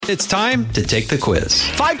It's time to take the quiz.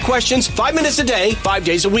 5 questions, 5 minutes a day, 5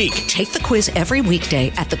 days a week. Take the quiz every weekday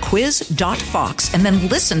at thequiz.fox and then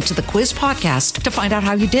listen to the quiz podcast to find out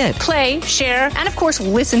how you did. Play, share, and of course,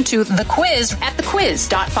 listen to the quiz at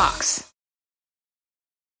thequiz.fox.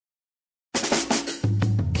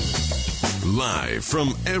 Live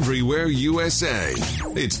from everywhere USA,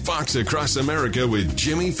 it's Fox Across America with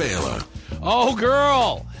Jimmy Fallon. Oh,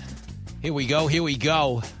 girl. Here we go.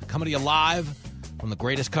 Coming to you live from the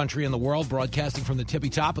greatest country in the world, broadcasting from the tippy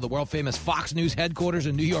top of the world-famous Fox News headquarters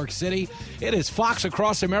in New York City. It is Fox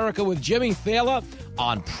Across America with Jimmy Fallon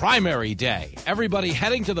on primary day. Everybody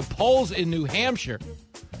heading to the polls in New Hampshire.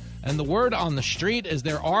 And the word on the street is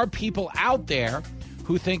there are people out there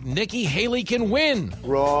who think Nikki Haley can win.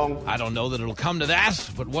 Wrong. I don't know that it'll come to that,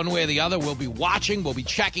 but one way or the other, we'll be watching. We'll be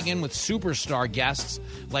checking in with superstar guests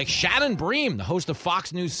like Shannon Bream, the host of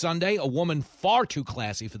Fox News Sunday, a woman far too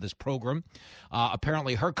classy for this program.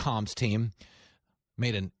 Apparently, her comms team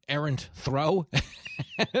made an errant throw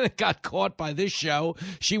and it got caught by this show.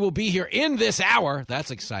 She will be here in this hour. That's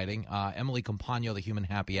exciting. Emily Compagno, the Human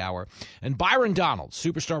Happy Hour. And Byron Donald,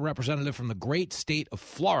 superstar representative from the great state of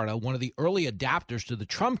Florida, one of the early adapters to the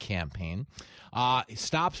Trump campaign,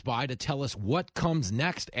 stops by to tell us what comes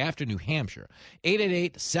next after New Hampshire.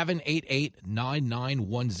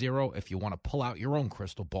 888-788-9910 if you want to pull out your own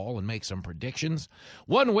crystal ball and make some predictions.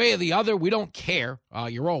 One way or the other, we don't care.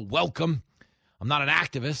 You're all welcome. I'm not an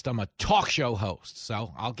activist. I'm a talk show host.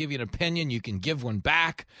 So I'll give you an opinion. You can give one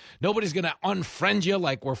back. Nobody's going to unfriend you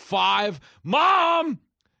like we're 5. Mom,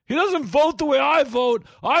 he doesn't vote the way I vote.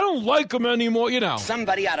 I don't like him anymore. You know.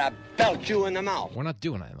 Somebody ought to belt you in the mouth. We're not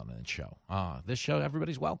doing anything on this show. This show,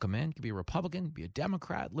 everybody's welcome, man. You can be a Republican, be a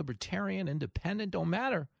Democrat, Libertarian, Independent. Don't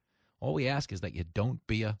matter. All we ask is that you don't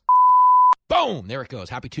be a... Boom! There it goes.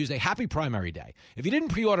 Happy Tuesday. Happy primary day. If you didn't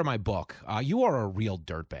pre-order my book, you are a real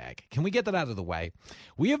dirtbag. Can we get that out of the way?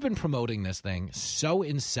 We have been promoting this thing so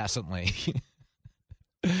incessantly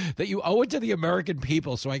that you owe it to the American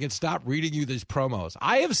people so I can stop reading you these promos.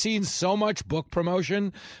 I have seen so much book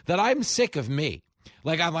promotion that I'm sick of me.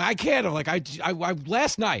 I can't.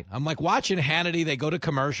 Last night, I'm watching Hannity. They go to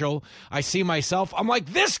commercial. I see myself. I'm like,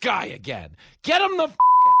 this guy again. Get him the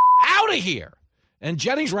out of here. And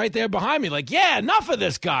Jenny's right there behind me yeah, enough of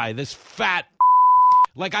this guy, this fat.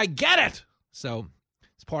 I get it. So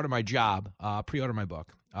it's part of my job. Pre-order my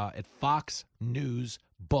book at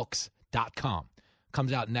foxnewsbooks.com.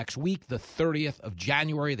 Comes out next week, the 30th of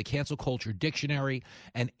January, the Cancel Culture Dictionary,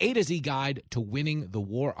 an A to Z guide to winning the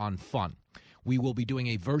war on fun. We will be doing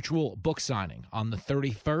a virtual book signing on the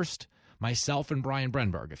 31st. Myself and Brian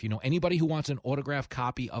Brenberg. If you know anybody who wants an autographed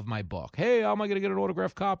copy of my book, hey, how am I going to get an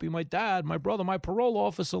autographed copy? My dad, my brother, my parole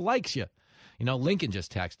officer likes you. Lincoln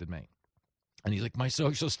just texted me. And he's like, my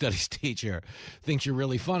social studies teacher thinks you're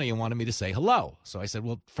really funny and wanted me to say hello. So I said,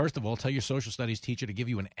 well, first of all, tell your social studies teacher to give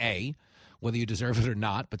you an A, whether you deserve it or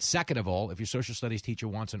not. But second of all, if your social studies teacher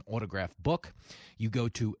wants an autographed book, you go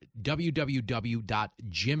to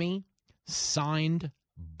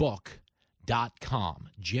www.jimmysignedbook.com.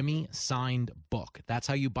 Jimmy Signed Book. That's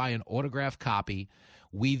how you buy an autographed copy.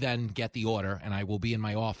 We then get the order, and I will be in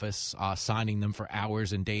my office signing them for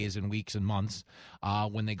hours and days and weeks and months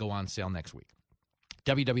when they go on sale next week.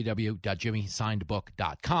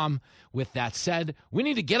 www.jimmysignedbook.com. With that said, we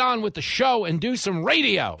need to get on with the show and do some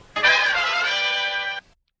radio.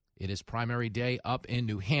 It is primary day up in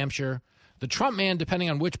New Hampshire. The Trump man, depending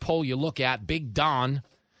on which poll you look at, Big Don,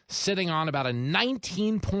 sitting on about a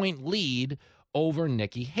 19-point lead over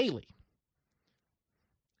Nikki Haley.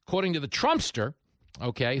 According to the Trumpster,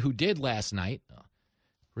 who did last night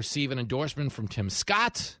receive an endorsement from Tim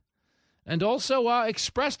Scott and also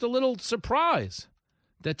expressed a little surprise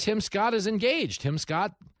that Tim Scott is engaged. Tim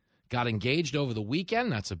Scott got engaged over the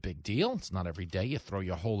weekend. That's a big deal. It's not every day you throw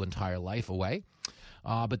your whole entire life away.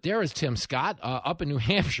 But there is Tim Scott up in New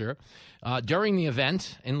Hampshire during the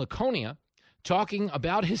event in Laconia, talking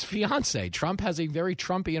about his fiancée. Trump has a very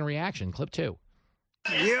Trumpian reaction. Clip 2.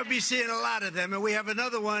 You'll be seeing a lot of them, and we have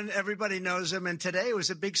another one. Everybody knows him, and today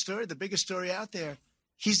was a big story, the biggest story out there.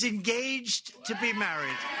 He's engaged to be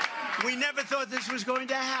married. We never thought this was going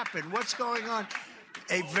to happen. What's going on?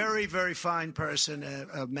 A very, very fine person,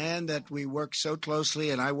 a man that we work so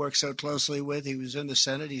closely, and I work so closely with. He was in the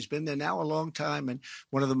Senate. He's been there now a long time, and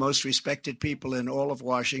one of the most respected people in all of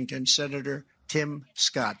Washington, Senator Tim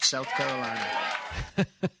Scott, South Carolina.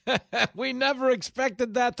 We never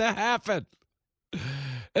expected that to happen.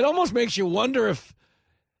 It almost makes you wonder if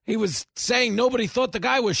he was saying nobody thought the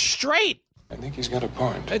guy was straight. I think he's got a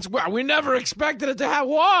point. We never expected it to happen.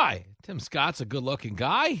 Why? Tim Scott's a good-looking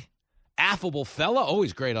guy. affable fella,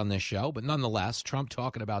 always great on this show, but nonetheless, Trump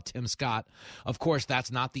talking about Tim Scott. Of course,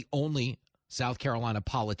 that's not the only South Carolina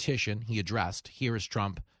politician he addressed. Here is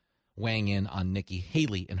Trump weighing in on Nikki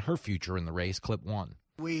Haley and her future in the race. Clip 1.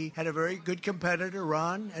 We had a very good competitor,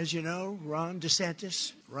 Ron, as you know, Ron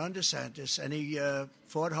DeSantis, and he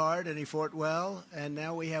fought hard and he fought well, and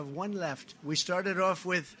now we have one left. We started off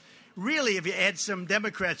with, really, if you add some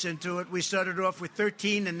Democrats into it, we started off with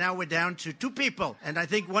 13, and now we're down to 2 people, and I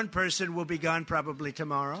think one person will be gone probably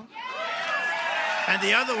tomorrow, and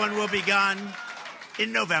the other one will be gone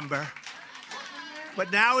in November.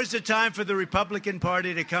 But now is the time for the Republican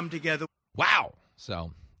Party to come together. Wow.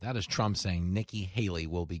 So that is Trump saying Nikki Haley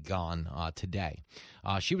will be gone today.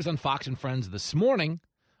 She was on Fox and Friends this morning.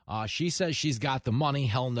 She says she's got the money.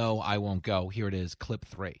 Hell no, I won't go. Here it is, clip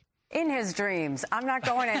 3. In his dreams. I'm not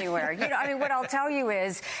going anywhere. What I'll tell you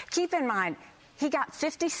is, keep in mind, he got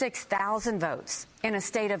 56,000 votes in a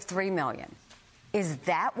state of 3 million. Is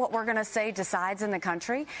that what we're going to say decides in the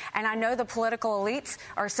country? And I know the political elites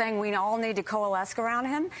are saying we all need to coalesce around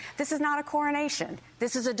him. This is not a coronation.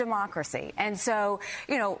 This is a democracy. And so,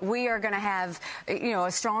 we are going to have, a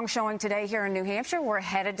strong showing today here in New Hampshire. We're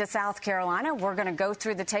headed to South Carolina. We're going to go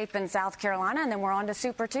through the tape in South Carolina, and then we're on to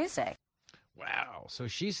Super Tuesday. Wow. So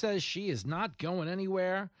she says she is not going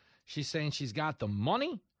anywhere. She's saying she's got the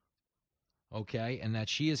money. Okay, and that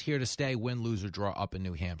she is here to stay, win, lose, or draw up in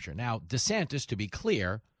New Hampshire. Now, DeSantis, to be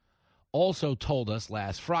clear, also told us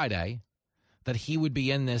last Friday that he would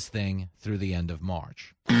be in this thing through the end of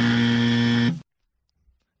March. Didn't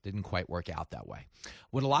quite work out that way.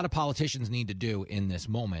 What a lot of politicians need to do in this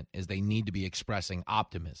moment is they need to be expressing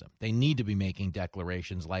optimism. They need to be making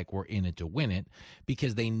declarations like we're in it to win it,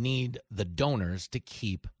 because they need the donors to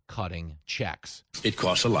keep cutting checks. It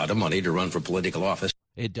costs a lot of money to run for political office.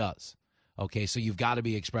 It does. Okay, so you've got to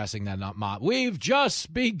be expressing that, not mob. We've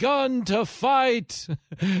just begun to fight.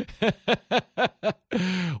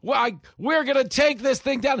 We're going to take this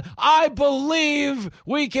thing down. I believe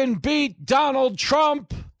we can beat Donald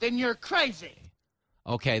Trump. Then you're crazy.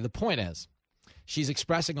 Okay, the point is, she's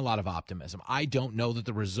expressing a lot of optimism. I don't know that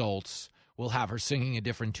the results will have her singing a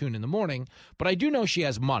different tune in the morning, but I do know she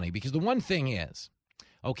has money, because the one thing is,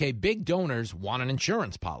 okay, big donors want an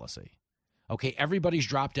insurance policy. Okay, everybody's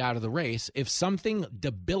dropped out of the race. If something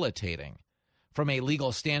debilitating from a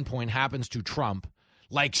legal standpoint happens to Trump,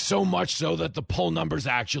 like so much so that the poll numbers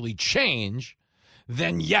actually change,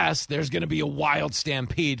 then yes, there's going to be a wild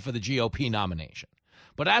stampede for the GOP nomination.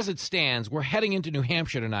 But as it stands, we're heading into New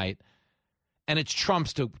Hampshire tonight, and it's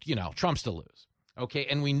Trump's to lose. Okay,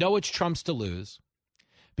 and we know it's Trump's to lose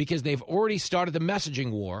because they've already started the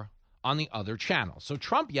messaging war on the other channel. So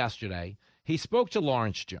Trump yesterday, he spoke to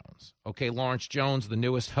Lawrence Jones. Okay, Lawrence Jones, the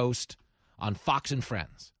newest host on Fox and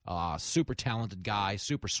Friends. Super talented guy,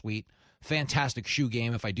 super sweet, fantastic shoe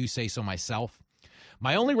game, if I do say so myself.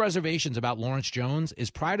 My only reservations about Lawrence Jones is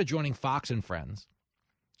prior to joining Fox and Friends,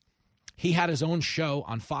 he had his own show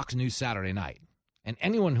on Fox News Saturday night. And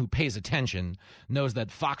anyone who pays attention knows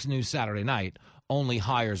that Fox News Saturday night only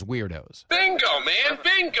hires weirdos. Bingo, man,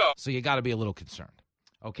 bingo. So you got to be a little concerned.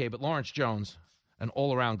 Okay, but Lawrence Jones, an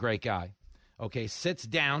all-around great guy, okay, sits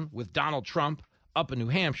down with Donald Trump up in New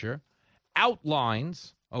Hampshire,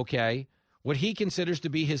 outlines, okay, what he considers to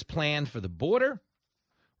be his plan for the border,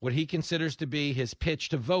 what he considers to be his pitch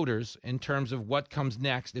to voters in terms of what comes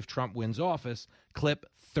next if Trump wins office. Clip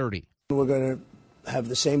 30. We're going to have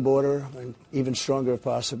the same border, and even stronger if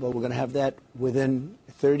possible. We're going to have that within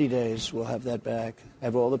 30 days. We'll have that back,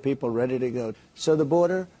 have all the people ready to go. So the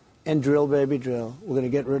border, and drill, baby, drill. We're going to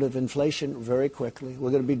get rid of inflation very quickly.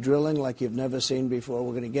 We're going to be drilling like you've never seen before.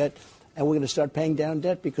 We're going to start paying down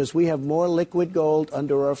debt, because we have more liquid gold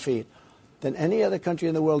under our feet than any other country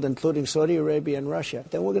in the world, including Saudi Arabia and Russia.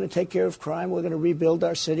 Then we're going to take care of crime. We're going to rebuild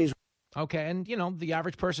our cities. Okay, and, the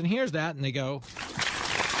average person hears that, and they go,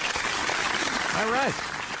 all right,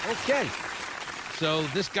 okay. So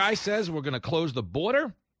this guy says we're going to close the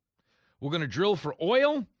border. We're going to drill for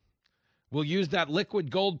oil. We'll use that liquid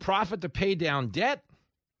gold profit to pay down debt.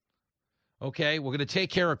 Okay, we're going to take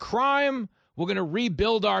care of crime. We're going to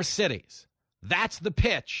rebuild our cities. That's the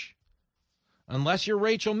pitch. Unless you're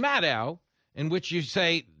Rachel Maddow, in which you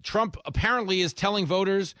say Trump apparently is telling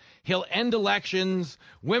voters he'll end elections,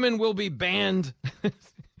 women will be banned.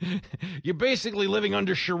 You're basically living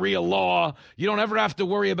under Sharia law. You don't ever have to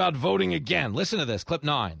worry about voting again. Listen to this, clip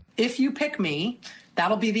 9. If you pick me,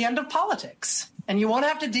 that'll be the end of politics. And you won't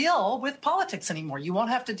have to deal with politics anymore. You won't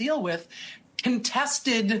have to deal with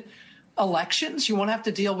contested elections. You won't have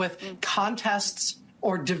to deal with contests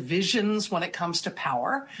or divisions when it comes to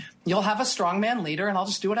power. You'll have a strongman leader, and I'll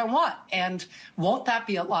just do what I want. And won't that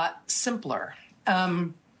be a lot simpler?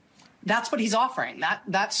 That's what he's offering.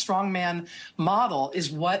 That strongman model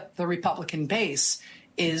is what the Republican base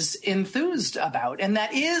is enthused about. And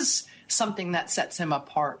that is something that sets him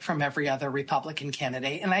apart from every other Republican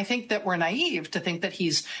candidate. And I think that we're naive to think that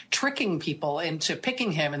he's tricking people into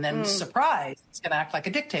picking him and then surprise, he's going to act like a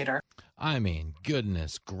dictator. I mean,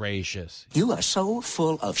 goodness gracious. You are so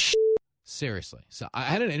full of shit. Seriously. So I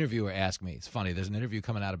had an interviewer ask me, it's funny, there's an interview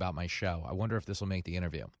coming out about my show. I wonder if this will make the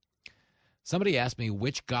interview. Somebody asked me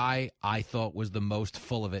which guy I thought was the most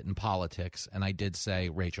full of it in politics, and I did say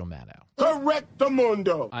Rachel Maddow.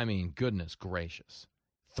 Correctamundo. I mean, goodness gracious.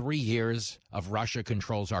 3 years of Russia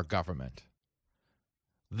controls our government.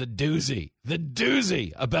 The doozy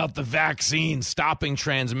about the vaccine stopping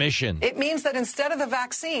transmission. It means that instead of the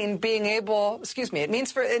vaccine being able,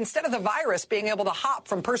 instead of the virus being able to hop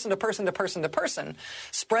from person to person to person to person,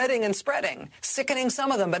 spreading and spreading, sickening some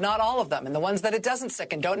of them, but not all of them. And the ones that it doesn't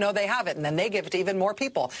sicken don't know they have it. And then they give it to even more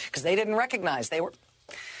people because they didn't recognize they were,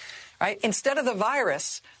 right? Instead of the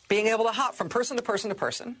virus being able to hop from person to person to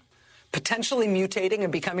person, potentially mutating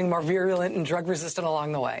and becoming more virulent and drug-resistant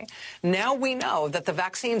along the way. Now we know that the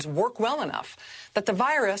vaccines work well enough that the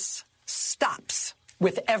virus stops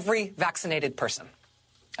with every vaccinated person.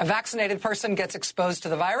 A vaccinated person gets exposed to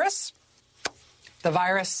the virus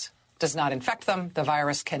does not infect them. The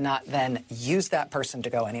virus cannot then use that person to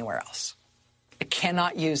go anywhere else. It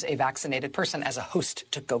cannot use a vaccinated person as a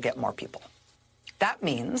host to go get more people. That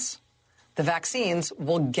means the vaccines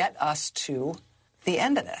will get us to the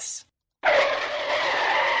end of this.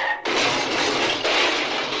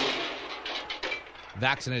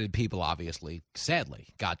 Vaccinated people, obviously, sadly,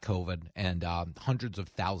 got COVID, and hundreds of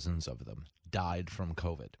thousands of them died from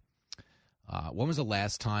COVID. When was the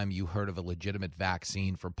last time you heard of a legitimate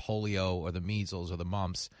vaccine for polio or the measles or the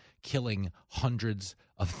mumps killing hundreds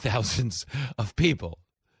of thousands of people?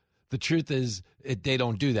 The truth is they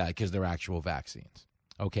don't do that because they're actual vaccines.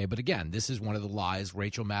 Okay, but again, this is one of the lies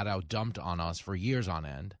Rachel Maddow dumped on us for years on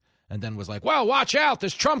end and then was like, well, watch out,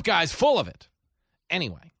 this Trump guy's full of it.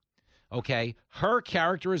 Anyway. Okay, her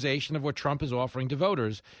characterization of what Trump is offering to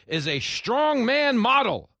voters is a strong man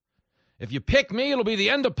model. If you pick me, it'll be the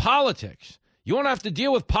end of politics. You won't have to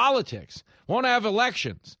deal with politics. Won't have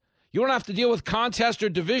elections. You won't have to deal with contests or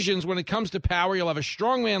divisions when it comes to power. You'll have a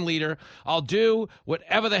strongman leader. I'll do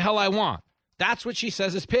whatever the hell I want. That's what she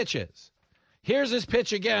says his pitch is. Here's his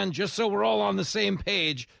pitch again, just so we're all on the same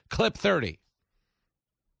page. Clip 30.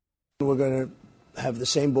 We're going to have the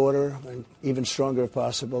same border and even stronger if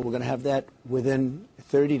possible. We're going to have that within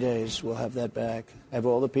 30 days. We'll have that back. Have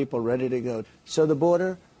all the people ready to go. So the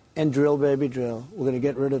border and drill, baby, drill. We're going to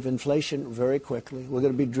get rid of inflation very quickly. We're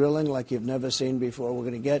going to be drilling like you've never seen before.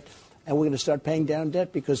 We're going to start paying down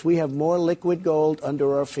debt because we have more liquid gold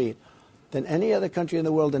under our feet than any other country in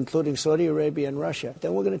the world, including Saudi Arabia and Russia.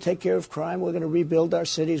 Then we're going to take care of crime. We're going to rebuild our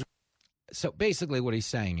cities. So basically what he's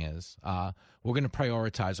saying is we're going to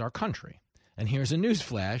prioritize our country. And here's a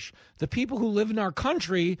newsflash. The people who live in our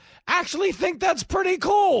country actually think that's pretty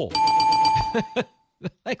cool.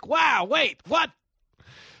 Like, wow, wait, what?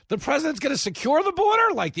 The president's going to secure the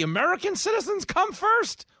border? Like the American citizens come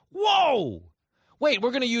first? Whoa. Wait,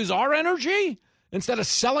 we're going to use our energy instead of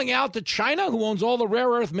selling out to China, who owns all the rare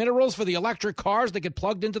earth minerals for the electric cars that get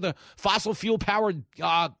plugged into the fossil fuel-powered,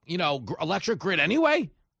 electric grid anyway?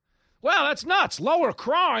 Well, that's nuts. Lower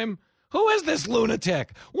crime. Who is this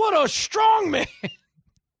lunatic? What a strong man.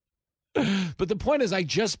 But the point is, I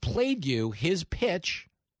just played you his pitch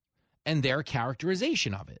and their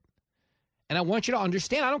characterization of it. And I want you to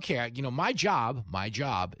understand, I don't care. My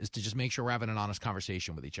job is to just make sure we're having an honest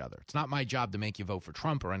conversation with each other. It's not my job to make you vote for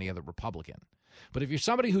Trump or any other Republican. But if you're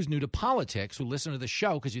somebody who's new to politics, who listen to the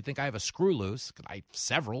show because you think I have a screw loose,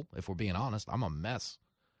 several, if we're being honest, I'm a mess.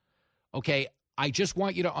 Okay, I just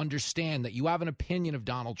want you to understand that you have an opinion of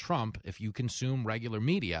Donald Trump, if you consume regular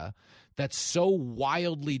media, that's so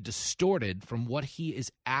wildly distorted from what he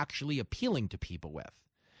is actually appealing to people with.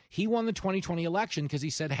 He won the 2020 election because he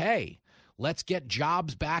said, hey, let's get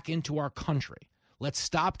jobs back into our country. Let's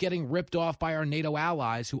stop getting ripped off by our NATO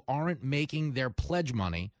allies who aren't making their pledge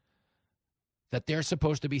money that they're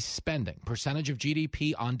supposed to be spending, percentage of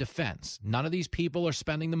GDP on defense. None of these people are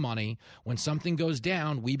spending the money. When something goes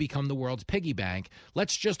down, we become the world's piggy bank.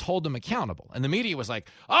 Let's just hold them accountable. And the media was like,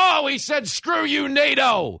 oh, he said, screw you,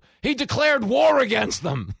 NATO. He declared war against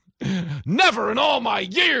them. Never in all my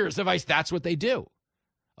years have I. That's what they do.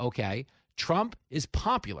 Okay. Trump is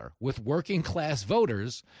popular with working class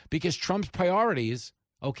voters because Trump's priorities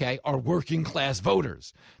okay, are working class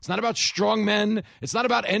voters. It's not about strong men. It's not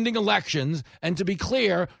about ending elections. And to be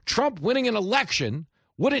clear, Trump winning an election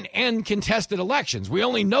wouldn't end contested elections. We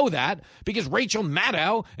only know that because Rachel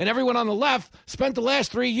Maddow and everyone on the left spent the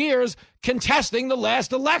last 3 years contesting the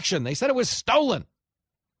last election. They said it was stolen.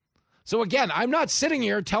 So again, I'm not sitting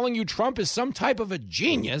here telling you Trump is some type of a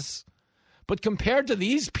genius, but compared to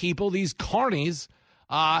these people, these carnies,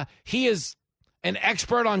 he is an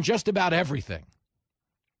expert on just about everything.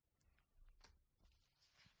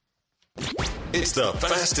 It's the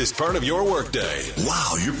fastest part of your workday.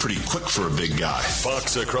 Wow, you're pretty quick for a big guy.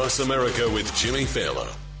 Fox Across America with Jimmy Fallon.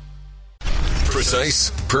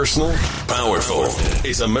 Precise, personal, powerful.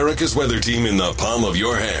 It's America's weather team in the palm of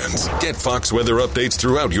your hands. Get Fox weather updates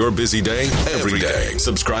throughout your busy day, every day.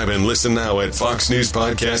 Subscribe and listen now at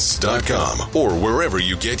foxnewspodcasts.com or wherever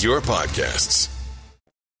you get your podcasts.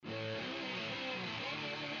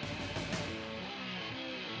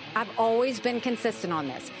 I've always been consistent on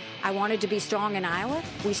this. I wanted to be strong in Iowa.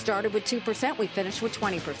 We started with 2%. We finished with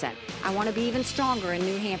 20%. I want to be even stronger in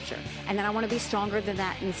New Hampshire. And then I want to be stronger than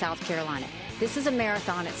that in South Carolina. This is a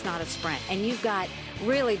marathon. It's not a sprint. And you've got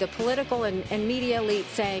really the political and media elite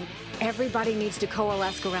saying everybody needs to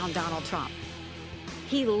coalesce around Donald Trump.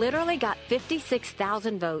 He literally got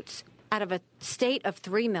 56,000 votes out of a state of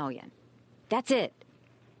 3 million. That's it.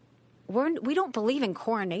 We don't believe in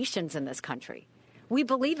coronations in this country. We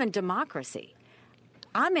believe in democracy.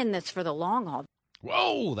 I'm in this for the long haul.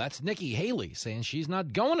 Whoa, that's Nikki Haley saying she's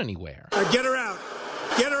not going anywhere. Get her out.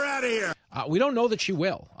 Get her out of here. We don't know that she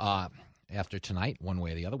will after tonight, one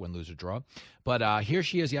way or the other, win, lose, or draw. But here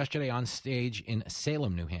she is yesterday on stage in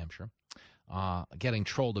Salem, New Hampshire, getting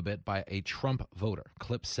trolled a bit by a Trump voter.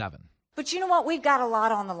 Clip 7. But you know what? We've got a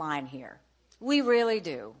lot on the line here. We really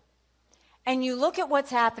do. And you look at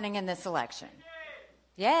what's happening in this election.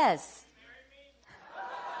 Yes.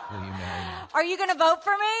 Will you marry me? Are you going to vote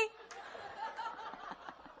for me?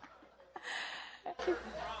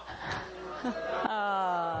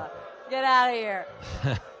 Get out of here.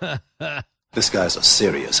 This guy's a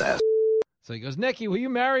serious ass. So he goes, Nikki, will you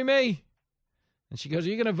marry me? And she goes, are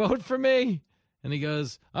you going to vote for me? And he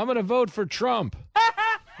goes, I'm going to vote for Trump.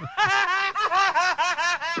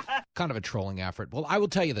 Kind of a trolling effort. Well, I will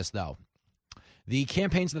tell you this, though. The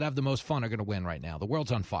campaigns that have the most fun are going to win right now. The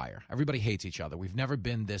world's on fire. Everybody hates each other. We've never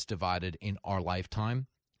been this divided in our lifetime.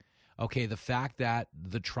 Okay, the fact that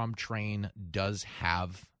the Trump train does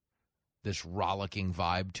have this rollicking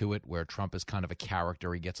vibe to it where Trump is kind of a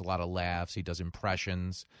character. He gets a lot of laughs. He does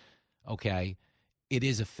impressions. Okay, it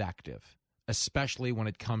is effective, especially when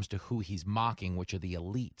it comes to who he's mocking, which are the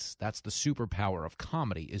elites. That's the superpower of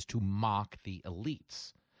comedy, is to mock the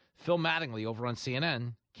elites. Phil Mattingly over on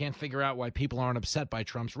CNN can't figure out why people aren't upset by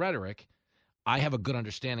Trump's rhetoric. I have a good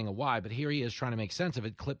understanding of why, but here he is trying to make sense of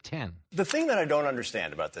it. Clip 10. The thing that I don't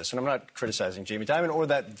understand about this, and I'm not criticizing Jamie Dimon or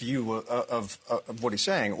that view of what he's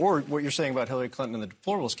saying, or what you're saying about Hillary Clinton and the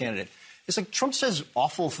deplorables candidate, it's like Trump says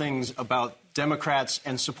awful things about Democrats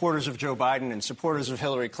and supporters of Joe Biden and supporters of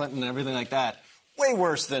Hillary Clinton and everything like that. Way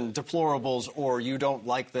worse than deplorables or you don't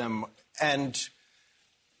like them. And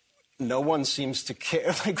no one seems to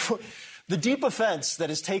care. Like, the deep offense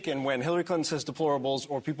that is taken when Hillary Clinton says deplorables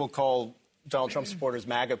or people call Donald Trump supporters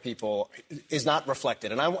MAGA people is not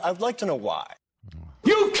reflected. And I'd like to know why.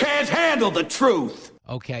 You can't handle the truth.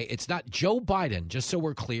 Okay, it's not Joe Biden, just so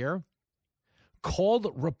we're clear,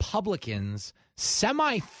 called Republicans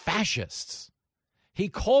semi-fascists. He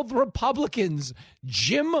called Republicans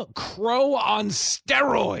Jim Crow on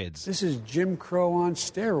steroids. This is Jim Crow on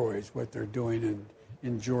steroids, what they're doing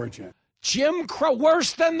in Georgia. Jim Crow,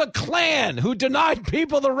 worse than the Klan, who denied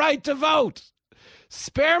people the right to vote.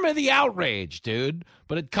 Spare me the outrage, dude.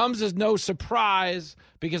 But it comes as no surprise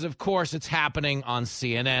because, of course, it's happening on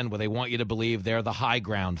CNN where they want you to believe they're the high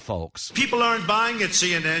ground folks. People aren't buying at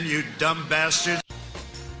CNN, you dumb bastards.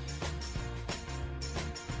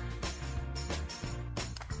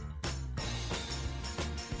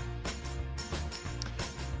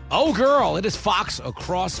 Oh, girl, it is Fox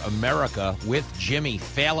Across America with Jimmy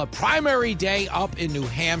Fallon. Primary day up in New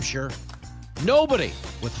Hampshire. Nobody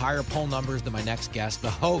with higher poll numbers than my next guest,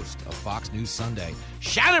 the host of Fox News Sunday.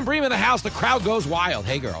 Shannon Bream in the house. The crowd goes wild.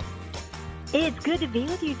 Hey, girl. It's good to be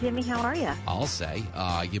with you, Jimmy. How are you? I'll say.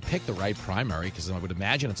 You picked the right primary because I would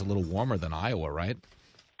imagine it's a little warmer than Iowa, right?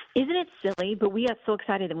 Isn't it silly? But we got so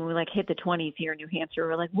excited that when we hit the 20s here in New Hampshire,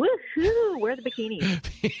 we're like, woohoo, wear the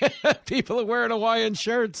bikinis. People are wearing Hawaiian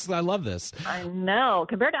shirts. I love this. I know.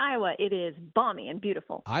 Compared to Iowa, it is balmy and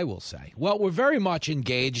beautiful. I will say. Well, we're very much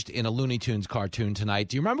engaged in a Looney Tunes cartoon tonight.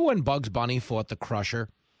 Do you remember when Bugs Bunny fought the Crusher?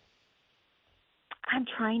 I'm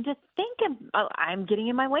trying to think. I'm getting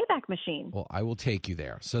in my Wayback Machine. Well, I will take you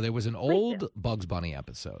there. So there was an old Bugs Bunny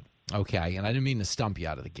episode. Okay, and I didn't mean to stump you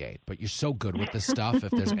out of the gate, but you're so good with this stuff.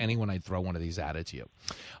 If there's anyone, I'd throw one of these at it to you.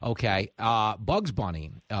 Okay, Bugs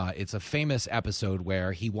Bunny, it's a famous episode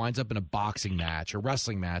where he winds up in a boxing match, a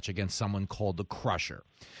wrestling match against someone called the Crusher,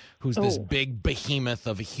 who's this big behemoth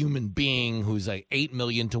of a human being who's a 8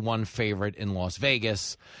 million to 1 favorite in Las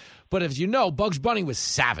Vegas. But as you know, Bugs Bunny was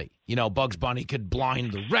savvy. You know, Bugs Bunny could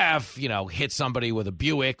blind the ref, you know, hit somebody with a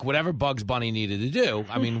Buick, whatever Bugs Bunny needed to do.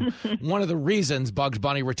 I mean, one of the reasons Bugs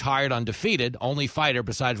Bunny retired undefeated, only fighter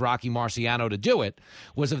besides Rocky Marciano to do it,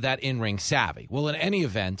 was of that in-ring savvy. Well, in any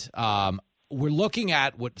event, we're looking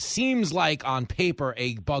at what seems like on paper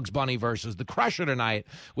a Bugs Bunny versus the Crusher tonight,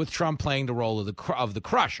 with Trump playing the role of the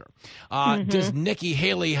Crusher. Does Nikki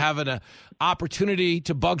Haley have an opportunity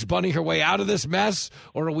to Bugs Bunny her way out of this mess,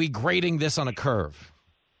 or are we grading this on a curve?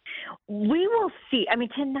 We will see. I mean,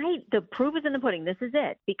 tonight, the proof is in the pudding. This is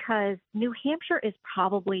it, because New Hampshire is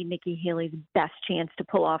probably Nikki Haley's best chance to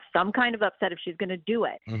pull off some kind of upset if she's going to do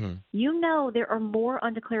it. Mm-hmm. You know, there are more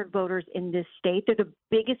undeclared voters in this state. They're the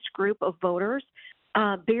biggest group of voters,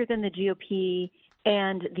 bigger than the GOP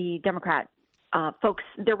and the Democrat folks,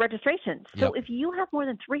 their registrations. So if you have more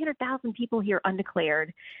than 300,000 people here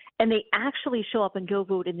undeclared, and they actually show up and go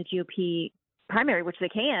vote in the GOP primary, which they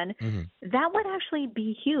can, that would actually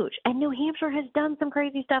be huge. And New Hampshire has done some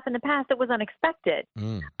crazy stuff in the past that was unexpected.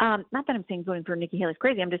 Not that I'm saying voting for Nikki Haley is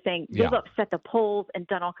crazy. I'm just saying they've upset the polls and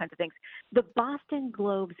done all kinds of things. The Boston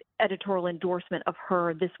Globe's editorial endorsement of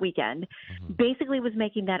her this weekend basically was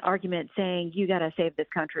making that argument, saying you got to save this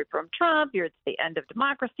country from Trump. It's the end of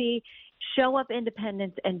democracy. Show up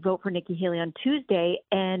independents and vote for Nikki Haley on Tuesday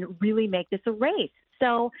and really make this a race.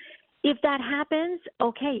 So if that happens,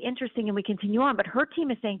 okay, interesting, and we continue on. But her team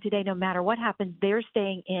is saying today, no matter what happens, they're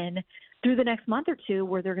staying in through the next month or two,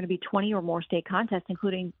 where there are going to be 20 or more state contests,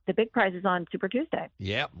 including the big prizes on Super Tuesday.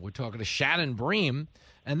 Yeah, we're talking to Shannon Bream.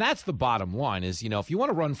 And that's the bottom line is, you know, if you want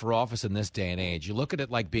to run for office in this day and age, you look at it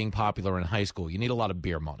like being popular in high school. You need a lot of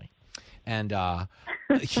beer money. And,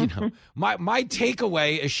 you know, my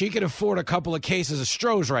takeaway is she can afford a couple of cases of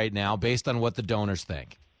Stroh's right now based on what the donors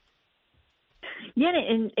think. Yeah,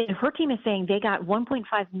 and her team is saying they got $1.5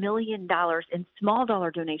 million in small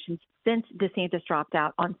dollar donations since DeSantis dropped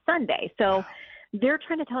out on Sunday. So they're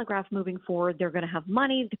trying to telegraph moving forward. They're going to have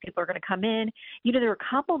money. The people are going to come in. You know, there are a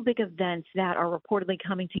couple big events that are reportedly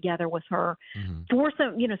coming together with her for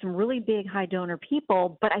some, you know, some really big high donor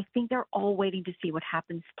people. But I think they're all waiting to see what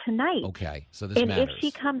happens tonight. Okay, so this matters. And if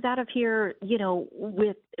she comes out of here, you know,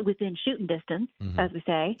 within shooting distance, as we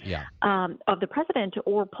say, of the president,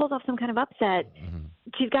 or pulls off some kind of upset,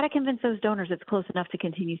 she's got to convince those donors it's close enough to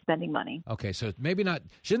continue spending money. Okay, so maybe not.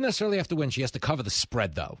 She doesn't necessarily have to win. She has to cover the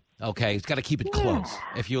spread, though. Okay, it's got to keep it close.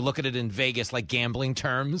 If you look at it in Vegas, like gambling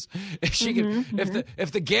terms, if she can,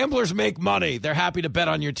 if the gamblers make money, they're happy to bet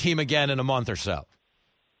on your team again in a month or so.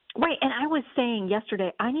 Right, and I was saying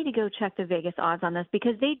yesterday, I need to go check the Vegas odds on this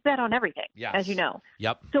because they bet on everything, as you know.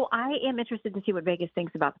 Yep. So I am interested to see what Vegas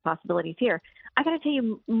thinks about the possibilities here. I got to tell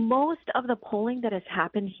you, most of the polling that has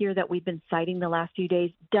happened here that we've been citing the last few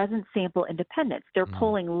days doesn't sample independents. They're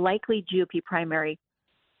polling likely GOP primary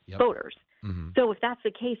voters. So if that's the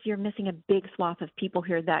case, you're missing a big swath of people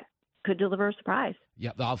here that could deliver a surprise.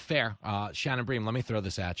 Yeah, fair. Shannon Bream, let me throw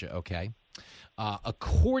this at you, okay?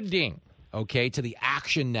 According to the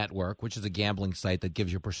Action Network, which is a gambling site that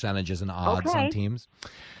gives you percentages and odds on teams,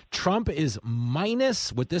 Trump is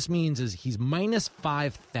minus, what this means is he's minus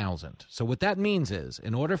 5,000. So what that means is,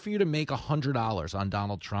 in order for you to make $100 on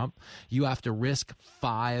Donald Trump, you have to risk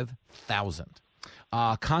 5,000.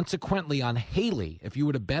 Consequently, on Haley, if you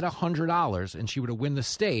were to bet $100 and she were to win the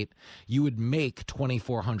state, you would make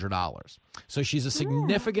 $2,400. So she's a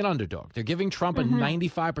significant underdog. They're giving Trump a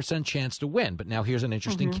 95% chance to win. But now here's an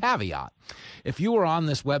interesting caveat. If you were on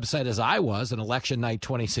this website as I was on election night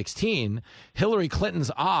 2016, Hillary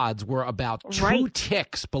Clinton's odds were about 2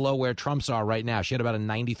 ticks below where Trump's are right now. She had about a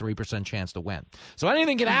 93% chance to win. So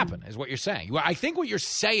anything can happen is what you're saying. Well, I think what you're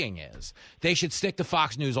saying is they should stick to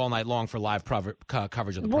Fox News all night long for live coverage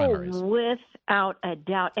of the primaries. Without a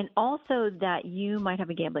doubt. And also that you might have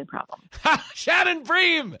a gambling problem. Shannon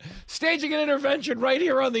Bream, staging an intervention right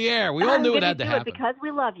here on the air. We all knew it had to happen. Because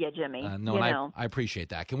we love you, Jimmy. I appreciate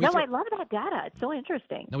that. Can we I love that data. It's so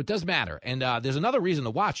interesting. No, it does matter. And there's another reason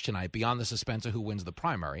to watch tonight beyond the suspense of who wins the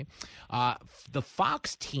primary. The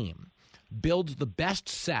Fox team builds the best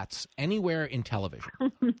sets anywhere in television.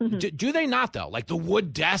 do they not, though? Like the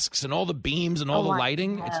wood desks and all the beams and all the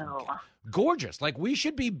lighting? No. gorgeous. Like we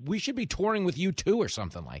should be touring with you too or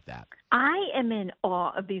something like that. I am in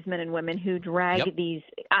awe of these men and women who drag these,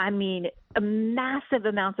 massive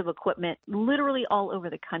amounts of equipment literally all over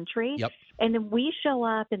the country. Yep. And then we show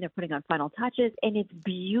up and they're putting on final touches, and it's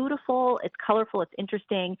beautiful, it's colorful, it's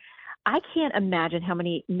interesting. I can't imagine how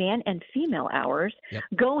many man and female hours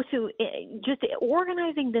go to just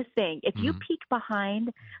organizing this thing. If you peek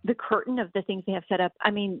behind the curtain of the things they have set up, I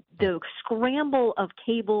mean, the scramble of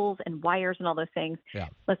cables and wires and all those things. Yeah.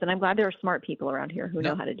 Listen, I'm glad there are smart people around here who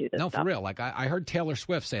know how to do this stuff. No, for real. Like I heard Taylor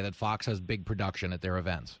Swift say that Fox has big production at their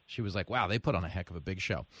events. She was like, wow, they put on a heck of a big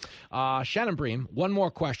show. Shannon Bream, one more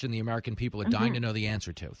question the American people are dying to know the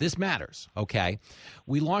answer to. This matters, okay?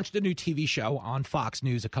 We launched a new TV show on Fox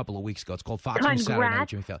News a couple of weeks ago. It's called Fox News Saturday Night with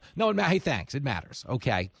Jimmy Fallon. No, hey, thanks. It matters.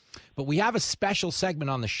 Okay. But we have a special segment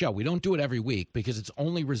on the show. We don't do it every week because it's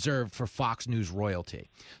only reserved for Fox News royalty.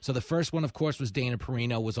 So the first one, of course, was Dana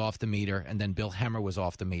Perino was off the meter, and then Bill Hemmer was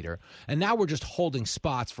off the meter. And now we're just holding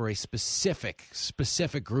spots for a specific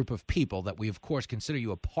group of people that we, of course, consider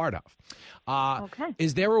you a part of. Okay.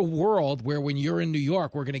 Is there a world where when you're in New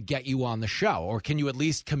York, we're going to get you on the show? Or can you at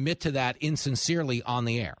least commit to that insincerely on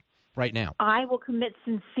the air? Right now. I will commit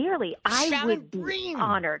sincerely. I would be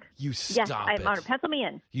honored. You stop Yes, I'm honored. Pencil me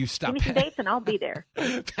in. You stop. Give me some dates and I'll be there.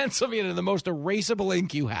 Pencil me in the most erasable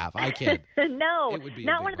ink you have. I kid. No,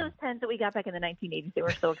 not one of those pens that we got back in the 1980s. They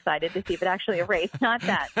were so excited to see if it actually erased. Not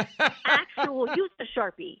that. Actual, use a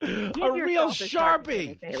Sharpie. A real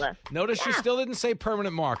Sharpie. Notice she still didn't say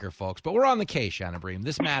permanent marker, folks, but we're on the case, Shannon Bream.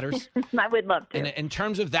 This matters. I would love to. In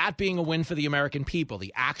terms of that being a win for the American people,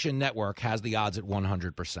 the Action Network has the odds at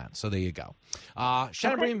 100%. So there you go.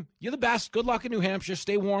 Shannon Bream, you're the best. Good luck in New Hampshire.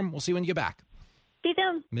 Stay warm. We'll see you when you get back. See you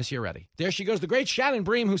soon. Miss you already. There she goes, the great Shannon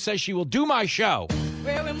Bream, who says she will do my show.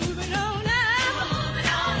 Well, we're moving on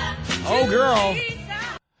up. Oh, girl.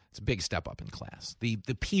 It's a big step up in class. The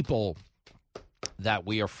people that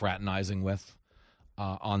we are fraternizing with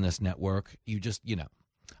on this network,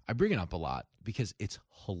 I bring it up a lot because it's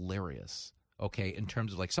hilarious. Okay, in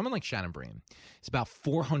terms of like someone like Shannon Bream, it's about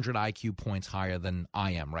 400 IQ points higher than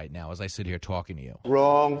I am right now as I sit here talking to you.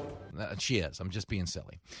 Wrong. She is. I'm just being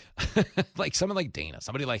silly. Like someone like Dana,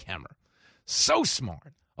 somebody like Hemmer. So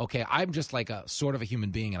smart. Okay, I'm just like a sort of a human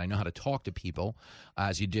being, and I know how to talk to people,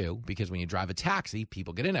 as you do, because when you drive a taxi,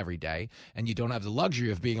 people get in every day, and you don't have the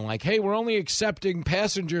luxury of being like, hey, we're only accepting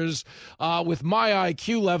passengers with my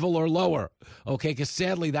IQ level or lower. Okay, because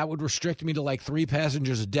sadly, that would restrict me to like 3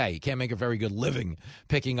 passengers a day. You can't make a very good living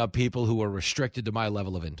picking up people who are restricted to my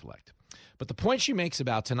level of intellect. But the point she makes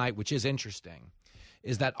about tonight, which is interesting,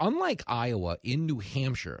 is that unlike Iowa, in New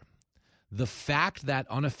Hampshire, the fact that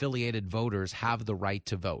unaffiliated voters have the right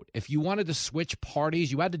to vote. If you wanted to switch parties,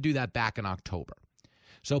 you had to do that back in October.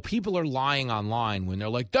 So people are lying online when they're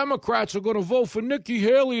like, Democrats are going to vote for Nikki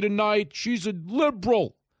Haley tonight. She's a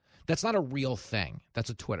liberal. That's not a real thing. That's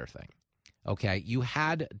a Twitter thing. Okay, you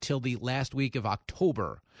had till the last week of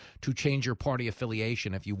October to change your party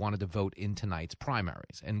affiliation if you wanted to vote in tonight's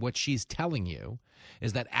primaries. And what she's telling you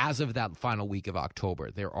is that as of that final week of October,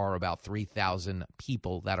 there are about 3,000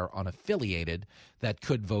 people that are unaffiliated that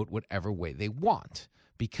could vote whatever way they want.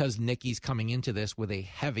 Because Nikki's coming into this with a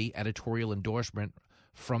heavy editorial endorsement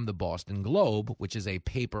from the Boston Globe, which is a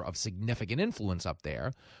paper of significant influence up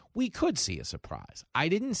there, we could see a surprise. I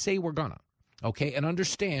didn't say we're gonna. Okay, and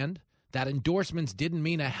understand that endorsements didn't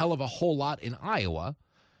mean a hell of a whole lot in Iowa.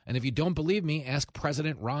 And if you don't believe me, ask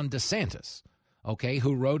President Ron DeSantis, okay,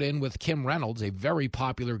 who wrote in with Kim Reynolds, a very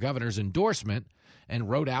popular governor's endorsement, and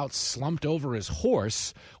wrote out slumped over his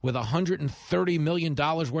horse with $130 million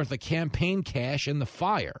worth of campaign cash in the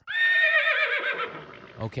fire.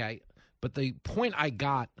 Okay, but the point I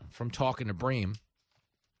got from talking to Bream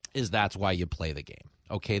is that's why you play the game.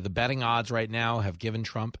 Okay, the betting odds right now have given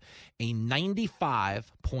Trump a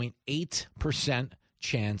 95.8%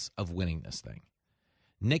 chance of winning this thing.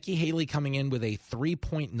 Nikki Haley coming in with a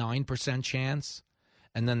 3.9% chance,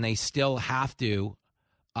 and then they still have to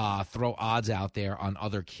throw odds out there on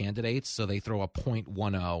other candidates, so they throw a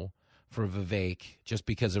 0.10 for Vivek just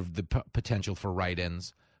because of the potential for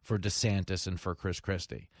write-ins for DeSantis and for Chris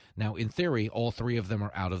Christie. Now, in theory, all 3 of them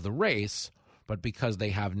are out of the race, but because they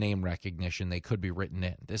have name recognition, they could be written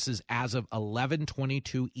in. This is as of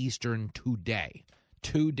 11:22 Eastern today,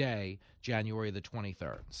 January the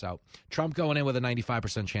 23rd. So Trump going in with a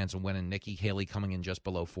 95% chance of winning, Nikki Haley coming in just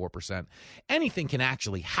below 4%. Anything can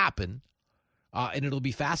actually happen, and it'll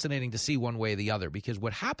be fascinating to see one way or the other, because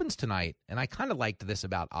what happens tonight, and I kind of liked this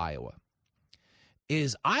about Iowa,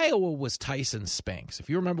 is Iowa was Tyson Spinks. If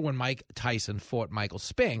you remember when Mike Tyson fought Michael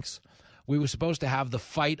Spinks, we were supposed to have the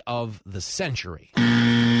fight of the century.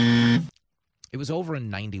 It was over in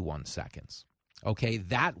 91 seconds. Okay,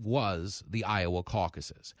 that was the Iowa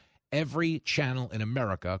caucuses. Every channel in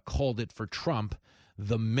America called it for Trump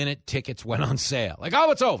the minute tickets went on sale. Like,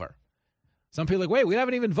 oh, it's over. Some people are like, wait, we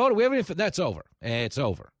haven't even voted. That's over. It's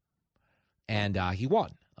over. And he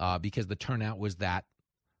won because the turnout was that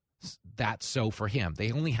so for him.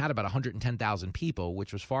 They only had about 110,000 people,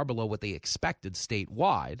 which was far below what they expected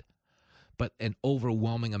statewide. But an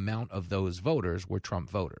overwhelming amount of those voters were Trump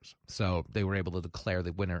voters. So they were able to declare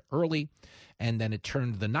the winner early. And then it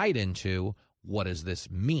turned the night into, what does this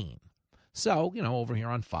mean? So, over here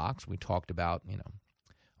on Fox, we talked about,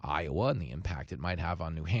 Iowa and the impact it might have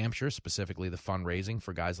on New Hampshire, specifically the fundraising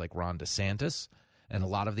for guys like Ron DeSantis. And a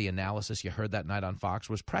lot of the analysis you heard that night on Fox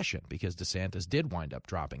was prescient because DeSantis did wind up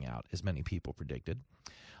dropping out, as many people predicted.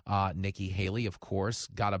 Nikki Haley, of course,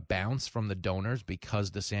 got a bounce from the donors because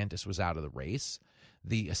DeSantis was out of the race.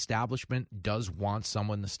 The establishment does want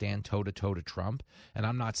someone to stand toe-to-toe to Trump. And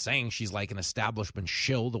I'm not saying she's like an establishment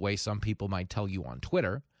shill the way some people might tell you on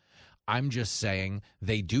Twitter. I'm just saying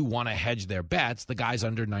they do want to hedge their bets. The guy's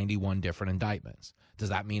under 91 different indictments. Does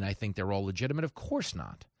that mean I think they're all legitimate? Of course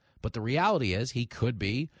not. But the reality is he could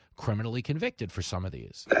be criminally convicted for some of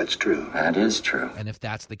these. That's true. That is true. And if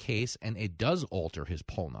that's the case, and it does alter his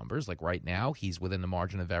poll numbers, like right now, he's within the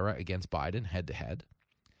margin of error against Biden head-to-head.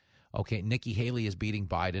 Okay, Nikki Haley is beating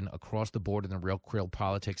Biden across the board in the real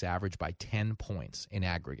politics average by 10 points in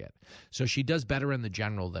aggregate. So she does better in the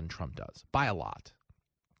general than Trump does, by a lot.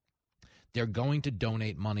 They're going to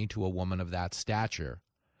donate money to a woman of that stature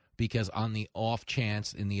because on the off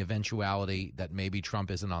chance, in the eventuality that maybe Trump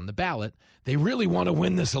isn't on the ballot, they really want to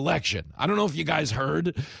win this election. I don't know if you guys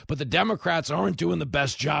heard, but the Democrats aren't doing the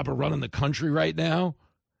best job of running the country right now.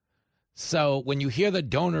 So when you hear the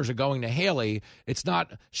donors are going to Haley, it's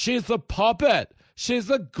not, she's the puppet, she's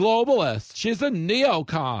the globalist, she's the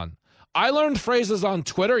neocon. I learned phrases on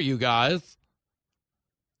Twitter, you guys.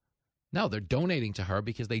 No, they're donating to her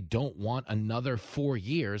because they don't want another 4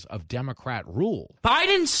 years of Democrat rule.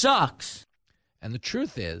 Biden sucks. And the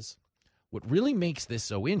truth is, what really makes this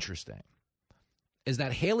so interesting is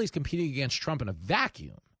that Haley's competing against Trump in a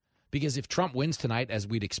vacuum. Because if Trump wins tonight, as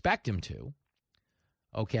we'd expect him to,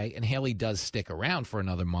 okay, and Haley does stick around for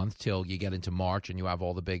another month till you get into March and you have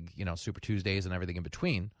all the big, Super Tuesdays and everything in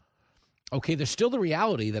between, okay, there's still the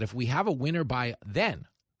reality that if we have a winner by then,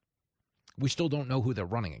 we still don't know who they're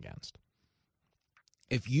running against.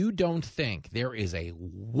 If you don't think there is a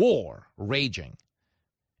war raging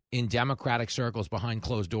in Democratic circles behind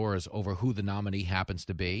closed doors over who the nominee happens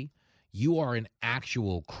to be, you are an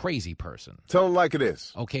actual crazy person. Tell them like it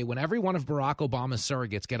is. Okay, when every one of Barack Obama's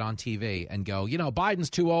surrogates get on TV and go, Biden's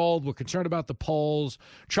too old, we're concerned about the polls,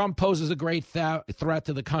 Trump poses a great threat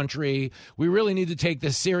to the country, we really need to take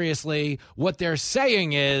this seriously, what they're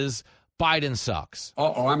saying is, Biden sucks.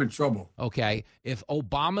 Uh-oh, I'm in trouble. Okay, if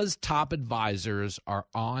Obama's top advisors are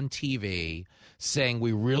on TV saying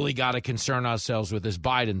we really got to concern ourselves with this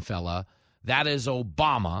Biden fella, that is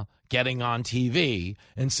Obama getting on TV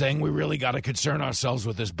and saying we really got to concern ourselves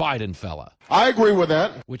with this Biden fella. I agree with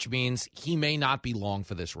that. Which means he may not be long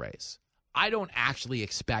for this race. I don't actually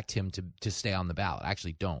expect him to stay on the ballot. I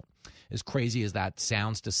actually don't. As crazy as that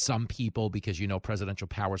sounds to some people, because presidential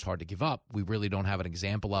power is hard to give up, we really don't have an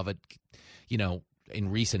example of it.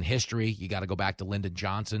 In recent history, you got to go back to Lyndon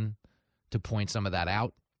Johnson to point some of that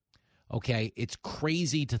out. Okay, it's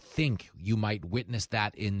crazy to think you might witness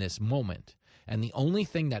that in this moment. And the only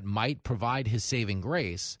thing that might provide his saving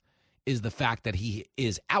grace is the fact that he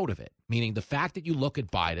is out of it, meaning the fact that you look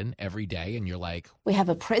at Biden every day and you're like, we have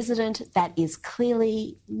a president that is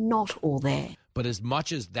clearly not all there. But as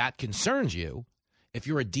much as that concerns you, if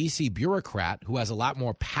you're a D.C. bureaucrat who has a lot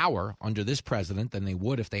more power under this president than they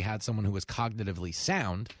would if they had someone who was cognitively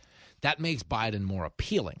sound, that makes Biden more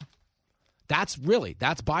appealing. That's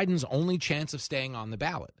Biden's only chance of staying on the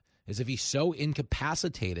ballot, is if he's so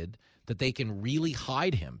incapacitated that they can really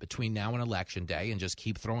hide him between now and Election Day and just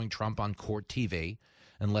keep throwing Trump on court TV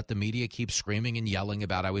and let the media keep screaming and yelling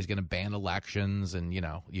about how he's going to ban elections and,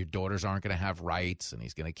 your daughters aren't going to have rights and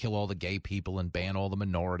he's going to kill all the gay people and ban all the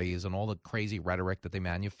minorities and all the crazy rhetoric that they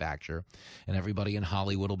manufacture. And everybody in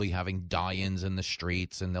Hollywood will be having die-ins in the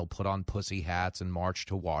streets and they'll put on pussy hats and march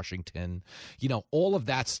to Washington. All of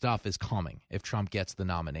that stuff is coming if Trump gets the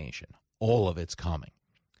nomination. All of it's coming.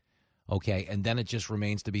 Okay, and then it just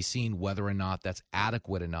remains to be seen whether or not that's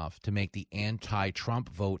adequate enough to make the anti-Trump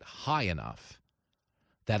vote high enough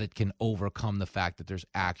that it can overcome the fact that there's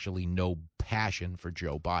actually no passion for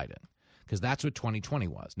Joe Biden. Because that's what 2020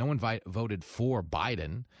 was. No one voted for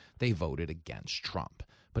Biden. They voted against Trump.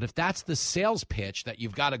 But if that's the sales pitch that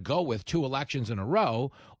you've got to go with 2 elections in a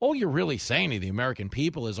row, all you're really saying to the American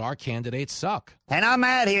people is our candidates suck. And I'm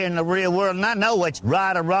out here in the real world, and I know what's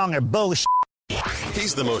right or wrong or bullshit.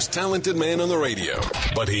 He's the most talented man on the radio,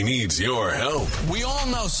 but he needs your help. We all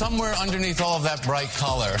know somewhere underneath all of that bright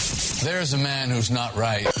color, there's a man who's not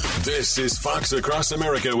right. This is Fox Across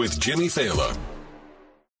America with Jimmy Fallon.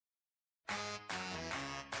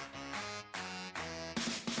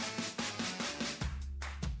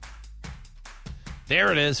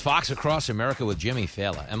 There it is, Fox Across America with Jimmy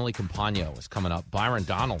Fallon. Emily Compagno is coming up. Byron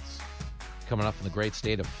Donalds coming up from the great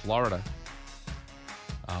state of Florida.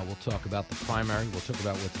 We'll talk about the primary. We'll talk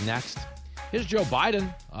about what's next. Here's Joe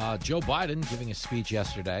Biden. Joe Biden giving a speech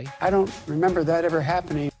yesterday. I don't remember that ever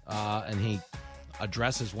happening. And he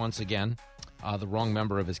addresses once again the wrong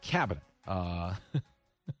member of his cabinet.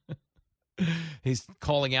 He's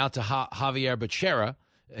calling out to Javier Becerra,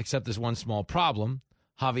 except there's one small problem.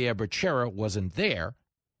 Javier Becerra wasn't there.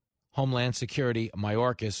 Homeland Security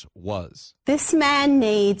Mayorkas was. This man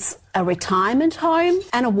needs a retirement home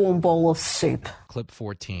and a warm bowl of soup. Clip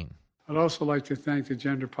 14. I'd also like to thank the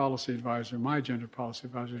gender policy advisor, my gender policy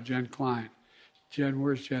advisor, Jen Klein. Jen,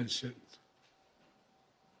 where's Jen sitting?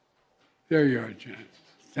 There you are, Jen.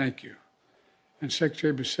 Thank you. And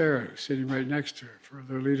Secretary Becerra, sitting right next to her, for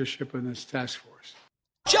their leadership in this task force.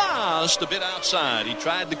 Just a bit outside. He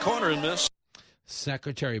tried the corner and missed.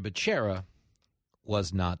 Secretary Becerra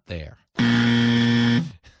was not there.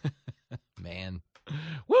 Man.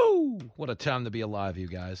 Woo! What a time to be alive, you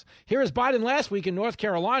guys. Here is Biden last week in North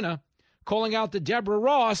Carolina calling out to Deborah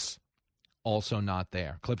Ross, also not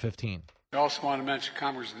there. Clip 15. I also want to mention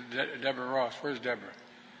Congressman Deborah Ross. Where's Deborah?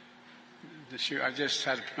 I just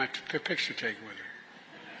had my picture taken with her.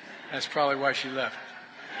 That's probably why she left.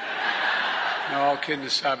 No, all kidding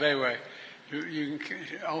aside. Anyway,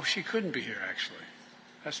 she couldn't be here, actually.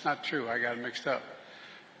 That's not true. I got it mixed up.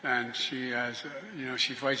 And she has,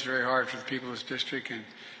 she fights very hard for the people of this district, and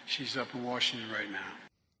she's up in Washington right now.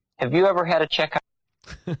 Have you ever had a checkup?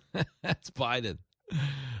 That's Biden.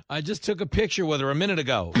 I just took a picture with her a minute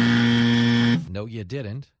ago. No, you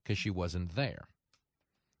didn't, because she wasn't there.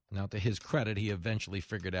 Now, to his credit, he eventually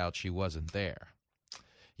figured out she wasn't there.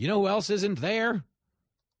 You know who else isn't there?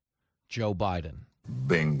 Joe Biden.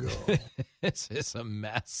 Bingo. This is a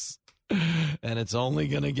mess. And it's only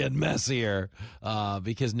going to get messier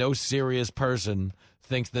because no serious person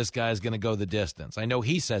thinks this guy's going to go the distance. I know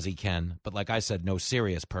he says he can, but like I said, no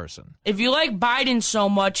serious person. If you like Biden so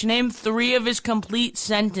much, name 3 of his complete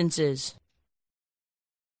sentences.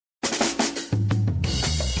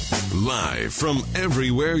 Live from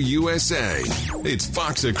everywhere USA, it's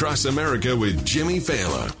Fox Across America with Jimmy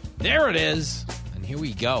Fallon. There it is. And here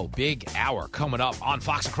we go. Big hour coming up on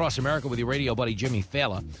Fox Across America with your radio buddy Jimmy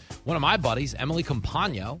Fallon. One of my buddies, Emily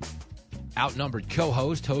Compagno, outnumbered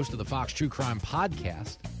host of the Fox True Crime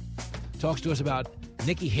podcast, talks to us about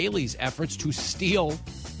Nikki Haley's efforts to steal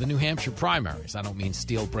the New Hampshire primaries. I don't mean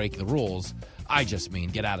steal, break the rules. I just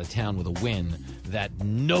mean get out of town with a win that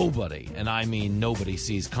nobody, and I mean nobody,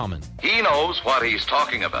 sees coming. He knows what he's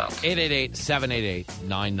talking about.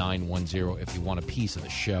 888-788-9910 if you want a piece of the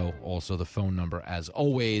show. Also the phone number, as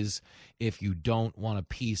always, if you don't want a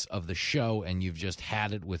piece of the show and you've just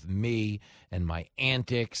had it with me and my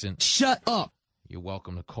antics. And shut up. You're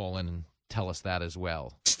welcome to call in and tell us that as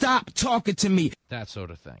well. Stop talking to me. That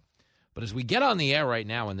sort of thing. But as we get on the air right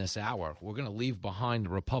now in this hour, we're going to leave behind the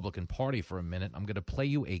Republican Party for a minute. I'm going to play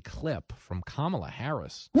you a clip from Kamala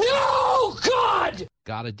Harris. No, God!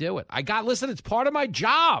 Got to do it. Listen, it's part of my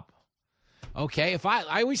job. Okay,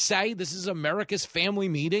 I always say this is America's family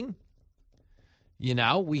meeting. You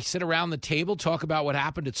know, we sit around the table, talk about what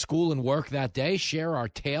happened at school and work that day, share our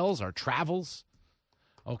tales, our travels.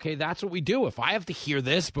 Okay, that's what we do. If I have to hear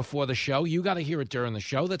this before the show, you got to hear it during the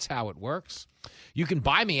show. That's how it works. You can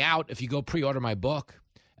buy me out if you go pre-order my book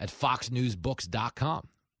at foxnewsbooks.com.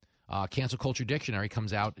 Cancel Culture Dictionary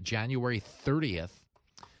comes out January 30th,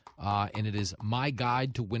 and it is my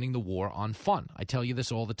guide to winning the war on fun. I tell you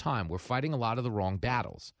this all the time. We're fighting a lot of the wrong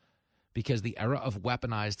battles because the era of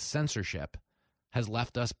weaponized censorship has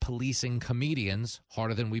left us policing comedians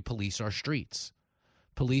harder than we police our streets,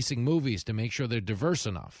 policing movies to make sure they're diverse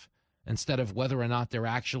enough instead of whether or not they're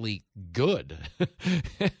actually good.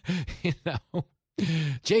 You know,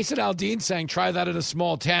 Jason Aldean sang Try That in a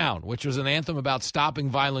Small Town, which was an anthem about stopping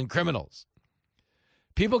violent criminals.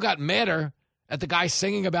 People got madder at the guy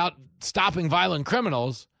singing about stopping violent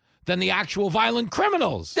criminals than the actual violent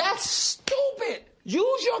criminals. That's stupid.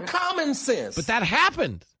 Use your common sense. But that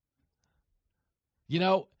happened. You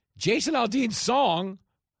know, Jason Aldean's song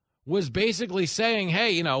was basically saying,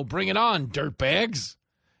 hey, you know, bring it on, dirtbags.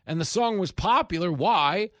 And the song was popular.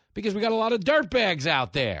 Why? Because we got a lot of dirtbags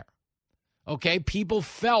out there. Okay, people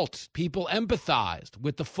empathized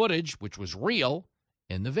with the footage, which was real,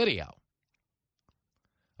 in the video.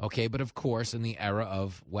 Okay, but of course, in the era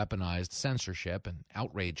of weaponized censorship and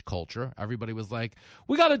outrage culture, everybody was like,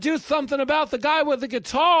 we got to do something about the guy with the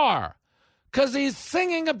guitar because he's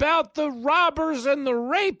singing about the robbers and the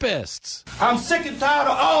rapists. I'm sick and tired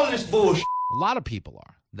of all this bullshit. A lot of people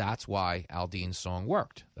are. That's why Aldean's song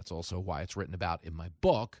worked. That's also why it's written about in my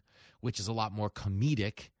book, which is a lot more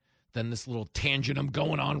comedic than this little tangent I'm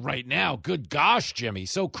going on right now. Good gosh, Jimmy,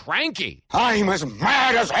 so cranky. I'm as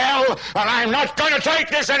mad as hell, and I'm not going to take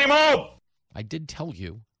this anymore. I did tell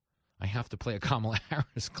you I have to play a Kamala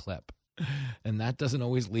Harris clip, and that doesn't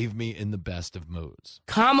always leave me in the best of moods.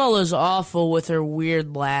 Kamala's awful with her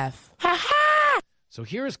weird laugh. Ha ha! So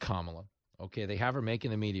here is Kamala. Okay, they have her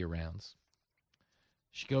making the media rounds.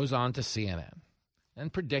 She goes on to CNN.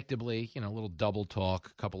 And predictably, a little double talk,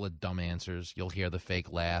 a couple of dumb answers. You'll hear the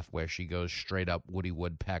fake laugh where she goes straight up Woody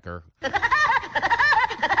Woodpecker. But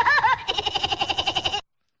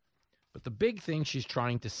the big thing she's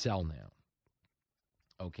trying to sell now,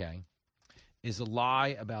 okay, is a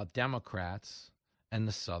lie about Democrats and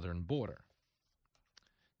the southern border.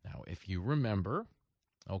 Now, if you remember,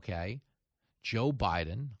 okay, Joe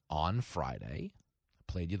Biden on Friday,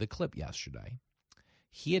 played you the clip yesterday,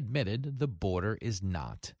 he admitted the border is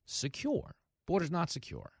not secure. Border's not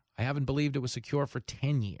secure. I haven't believed it was secure for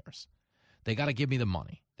 10 years. They got to give me the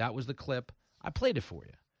money. That was the clip. I played it for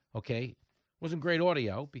you, okay? Wasn't great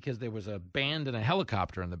audio because there was a band and a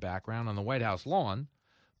helicopter in the background on the White House lawn.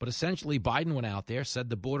 But essentially, Biden went out there, said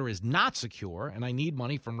the border is not secure, and I need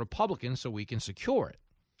money from Republicans so we can secure it.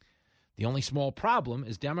 The only small problem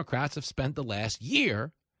is Democrats have spent the last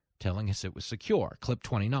year telling us it was secure. Clip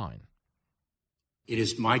 29. It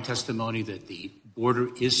is my testimony that the border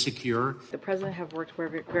is secure. The president have worked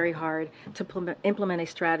very hard to implement a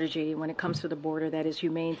strategy when it comes to the border that is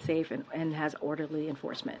humane, safe, and has orderly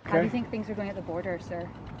enforcement. How do you think things are going at the border, sir?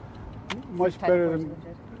 Much better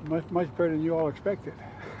than you all expected.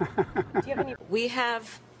 We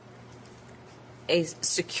have a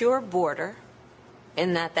secure border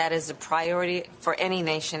in that is a priority for any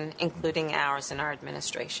nation, including ours and our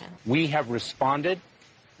administration. We have responded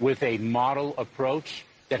with a model approach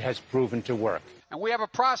that has proven to work. And we have a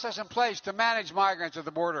process in place to manage migrants at the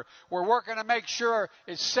border. We're working to make sure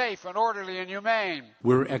it's safe and orderly and humane.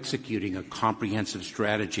 We're executing a comprehensive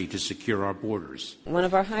strategy to secure our borders. One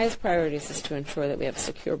of our highest priorities is to ensure that we have a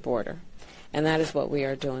secure border, and that is what we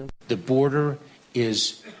are doing. The border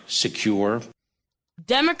is secure.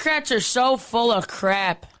 Democrats are so full of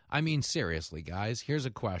crap. I mean, seriously, guys, here's a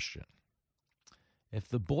question. If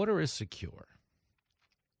the border is secure,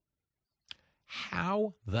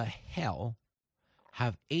 how the hell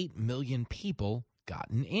have 8 million people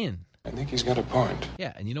gotten in? I think he's got a point.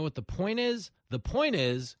 Yeah, and you know what the point is? The point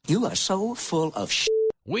is, you are so full of shit.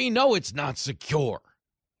 We know it's not secure.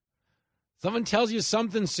 Someone tells you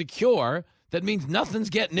something's secure, that means nothing's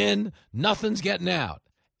getting in, nothing's getting out.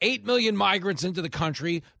 8 million migrants into the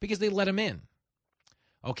country because they let them in.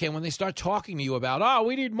 Okay, when they start talking to you about,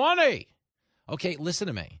 we need money. Okay, listen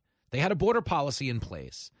to me. They had a border policy in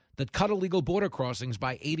place that cut illegal border crossings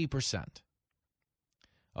by 80%.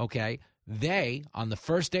 Okay, they, on the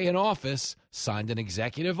first day in office, signed an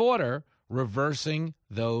executive order reversing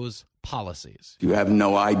those policies. You have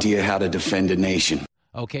no idea how to defend a nation.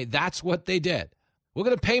 Okay, that's what they did. We're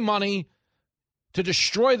going to pay money to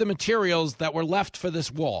destroy the materials that were left for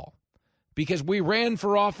this wall because we ran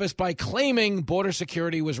for office by claiming border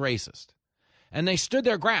security was racist. And they stood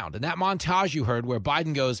their ground. And that montage you heard where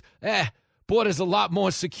Biden goes, border's a lot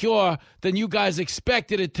more secure than you guys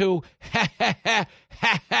expected it to. Ha, ha, ha,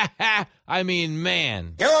 ha, ha, ha. I mean,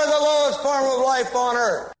 man. You're the lowest form of life on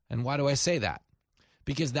earth. And why do I say that?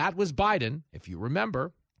 Because that was Biden, if you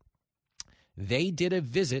remember. They did a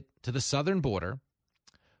visit to the southern border,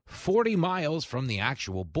 40 miles from the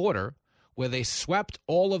actual border, where they swept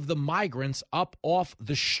all of the migrants up off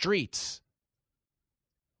the streets.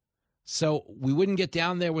 So we wouldn't get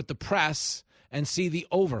down there with the press and see the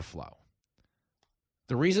overflow.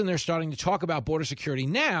 The reason they're starting to talk about border security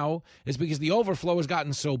now is because the overflow has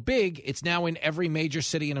gotten so big, it's now in every major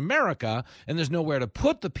city in America, and there's nowhere to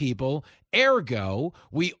put the people. Ergo,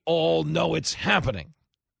 we all know it's happening.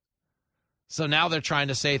 So now they're trying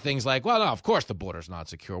to say things like, well, no, of course the border's not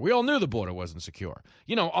secure. We all knew the border wasn't secure.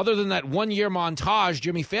 You know, other than that 1 year montage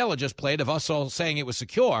Jimmy Fallon just played of us all saying it was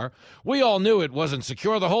secure, we all knew it wasn't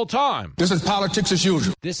secure the whole time. This is politics as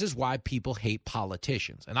usual. This is why people hate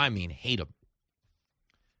politicians, and I mean hate them.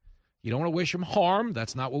 You don't want to wish them harm.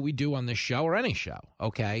 That's not what we do on this show or any show,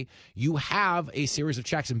 okay? You have a series of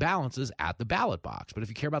checks and balances at the ballot box. But if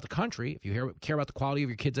you care about the country, if you care about the quality of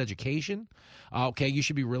your kids' education, okay, you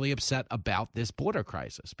should be really upset about this border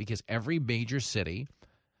crisis because every major city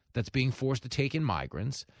that's being forced to take in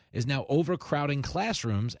migrants is now overcrowding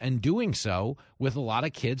classrooms and doing so with a lot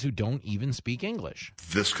of kids who don't even speak English.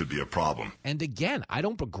 This could be a problem. And again, I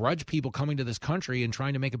don't begrudge people coming to this country and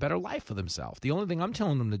trying to make a better life for themselves. The only thing I'm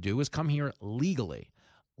telling them to do is come here legally,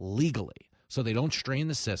 so they don't strain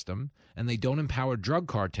the system and they don't empower drug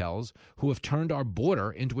cartels who have turned our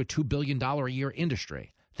border into a $2 billion a year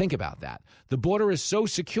industry. Think about that. The border is so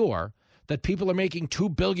secure that people are making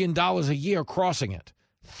 $2 billion a year crossing it.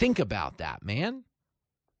 Think about that, man.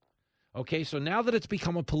 Okay, so now that it's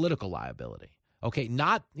become a political liability, okay,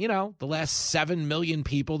 not, the last 7 million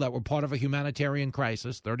people that were part of a humanitarian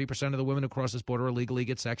crisis, 30% of the women who cross this border illegally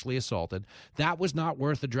get sexually assaulted, that was not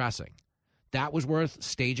worth addressing. That was worth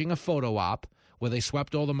staging a photo op where they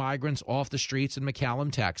swept all the migrants off the streets in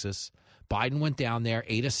McAllen, Texas. Biden went down there,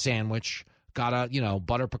 ate a sandwich, got a,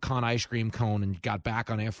 butter pecan ice cream cone and got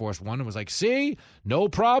back on Air Force One and was like, see, no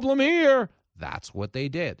problem here. That's what they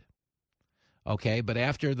did. Okay, but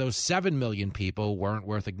after those 7 million people weren't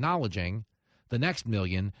worth acknowledging, the next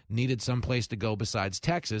million needed someplace to go besides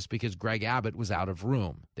Texas because Greg Abbott was out of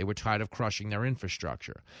room. They were tired of crushing their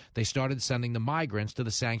infrastructure. They started sending the migrants to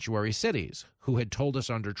the sanctuary cities, who had told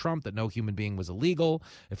us under Trump that no human being was illegal.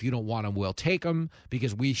 If you don't want them, we'll take them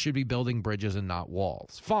because we should be building bridges and not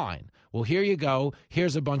walls. Fine. Well, here you go.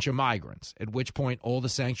 Here's a bunch of migrants. At which point all the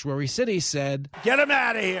sanctuary cities said, get them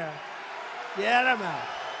out of here. Get them out.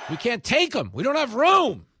 We can't take them. We don't have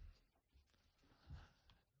room.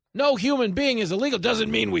 No human being is illegal.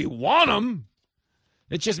 Doesn't mean we want them.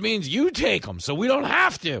 It just means you take them, so we don't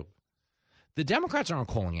have to. The Democrats aren't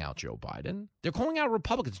calling out Joe Biden. They're calling out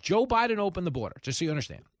Republicans. Joe Biden opened the border, just so you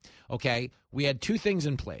understand. Okay, we had two things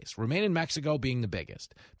in place, remain in Mexico being the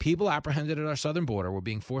biggest. People apprehended at our southern border were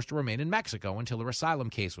being forced to remain in Mexico until their asylum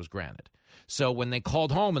case was granted. So when they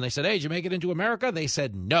called home and they said, hey, did you make it into America? They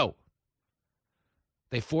said no.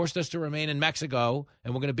 They forced us to remain in Mexico,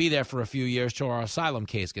 and we're going to be there for a few years till our asylum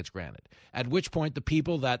case gets granted, at which point the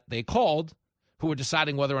people that they called, who were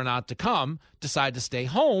deciding whether or not to come, decide to stay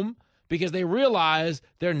home because they realize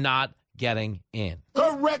they're not getting in.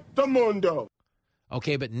 Correctamundo.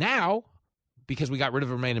 Okay, but now, because we got rid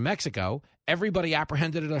of remain in Mexico, everybody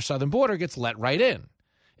apprehended at our southern border gets let right in,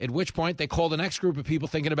 at which point they call the next group of people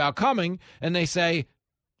thinking about coming, and they say,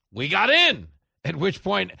 we got in. At which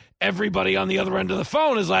point, everybody on the other end of the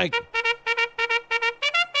phone is like,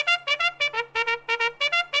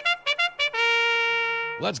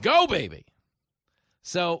 let's go, baby.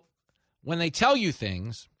 So when they tell you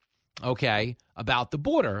things, okay, about the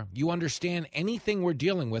border, you understand anything we're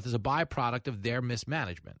dealing with is a byproduct of their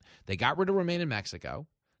mismanagement. They got rid of remain in Mexico.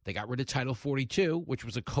 They got rid of Title 42, which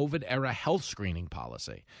was a COVID-era health screening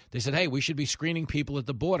policy. They said, hey, we should be screening people at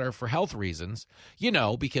the border for health reasons,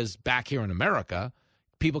 because back here in America,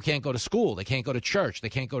 people can't go to school. They can't go to church. They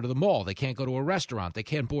can't go to the mall. They can't go to a restaurant. They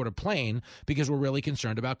can't board a plane because we're really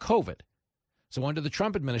concerned about COVID. So under the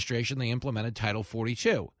Trump administration, they implemented Title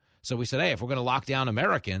 42. So we said, hey, if we're going to lock down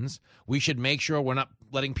Americans, we should make sure we're not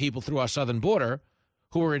letting people through our southern border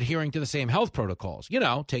who are adhering to the same health protocols.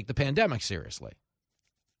 Take the pandemic seriously.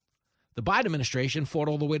 The Biden administration fought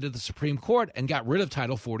all the way to the Supreme Court and got rid of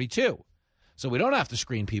Title 42. So we don't have to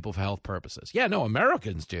screen people for health purposes. Yeah, no,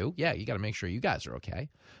 Americans do. Yeah, you got to make sure you guys are okay.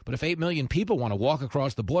 But if 8 million people want to walk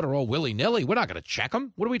across the border all willy-nilly, we're not going to check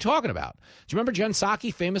them. What are we talking about? Do you remember Jen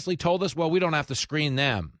Psaki famously told us, well, we don't have to screen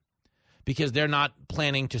them because they're not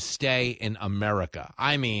planning to stay in America.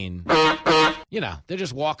 I mean, they're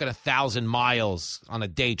just walking 1,000 miles on a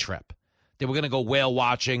day trip. They were going to go whale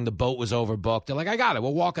watching. The boat was overbooked. They're like, I got it.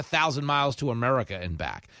 We'll walk 1,000 miles to America and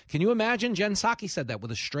back. Can you imagine? Jen Psaki said that with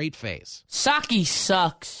a straight face. Psaki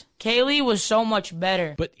sucks. Kaylee was so much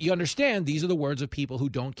better. But you understand, these are the words of people who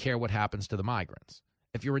don't care what happens to the migrants.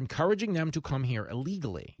 If you're encouraging them to come here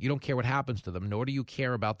illegally, you don't care what happens to them, nor do you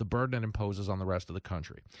care about the burden it imposes on the rest of the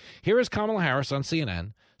country. Here is Kamala Harris on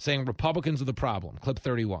CNN saying Republicans are the problem. Clip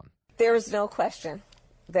 31. There is no question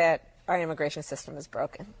that our immigration system is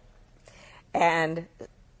broken. And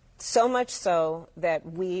so much so that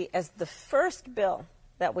we, as the first bill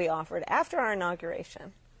that we offered after our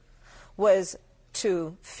inauguration, was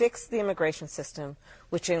to fix the immigration system,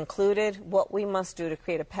 which included what we must do to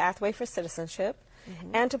create a pathway for citizenship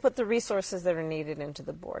and to put the resources that are needed into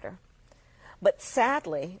the border. But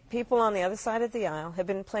sadly, people on the other side of the aisle have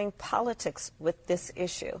been playing politics with this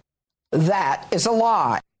issue. That is a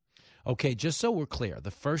lie. Okay, just so we're clear,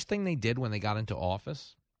 the first thing they did when they got into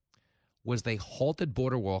office was they halted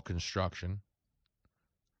border wall construction,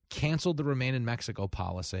 canceled the Remain in Mexico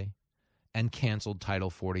policy, and canceled Title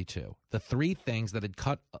 42. The three things that had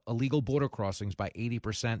cut illegal border crossings by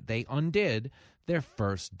 80%, they undid their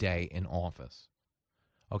first day in office.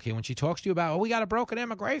 Okay, when she talks to you about, we got a broken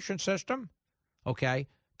immigration system, okay,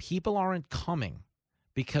 people aren't coming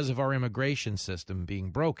because of our immigration system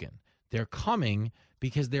being broken. They're coming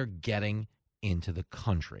because they're getting into the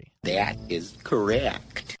country. That is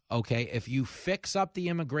correct. Okay, if you fix up the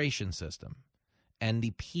immigration system and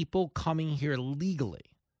the people coming here legally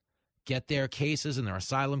get their cases and their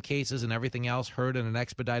asylum cases and everything else heard in an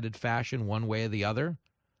expedited fashion one way or the other,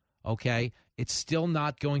 okay, it's still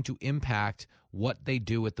not going to impact what they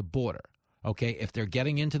do at the border. Okay, if they're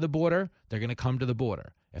getting into the border, they're going to come to the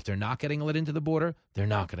border. If they're not getting let into the border, they're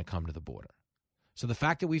not going to come to the border. So the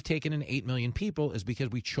fact that we've taken in 8 million people is because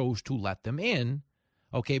we chose to let them in,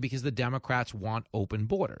 okay, because the Democrats want open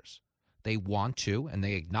borders. They want to, and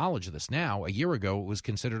they acknowledge this now. A year ago, it was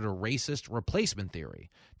considered a racist replacement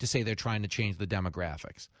theory to say they're trying to change the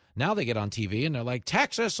demographics. Now they get on TV and they're like,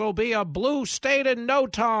 Texas will be a blue state in no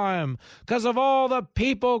time because of all the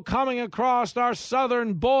people coming across our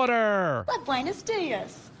southern border. But Buenos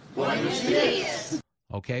Dias. Buenos Dias.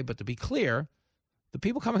 Okay, but to be clear, the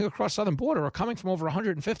people coming across southern border are coming from over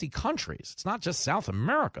 150 countries. It's not just South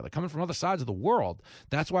America. They're coming from other sides of the world.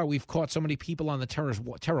 That's why we've caught so many people on the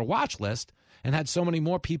terror watch list and had so many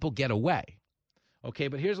more people get away. Okay,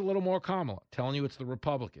 but here's a little more Kamala telling you it's the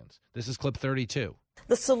Republicans. This is clip 32.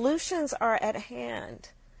 The solutions are at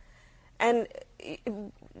hand. And,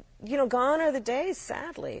 gone are the days,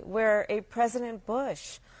 sadly, where a President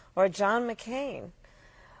Bush or John McCain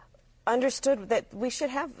understood that we should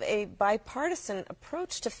have a bipartisan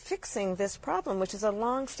approach to fixing this problem, which is a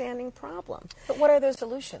long-standing problem. But what are those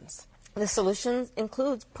solutions? The solutions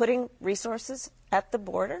include putting resources at the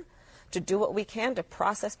border to do what we can to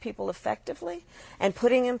process people effectively and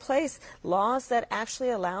putting in place laws that actually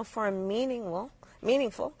allow for a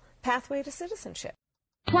meaningful pathway to citizenship.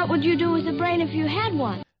 What would you do with a brain if you had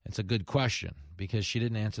one? It's a good question because she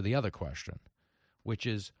didn't answer the other question, which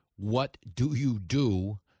is, what do you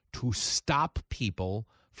do to stop people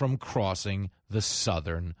from crossing the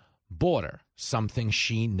southern border? Something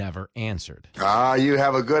she never answered. You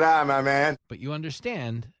have a good eye, my man. But you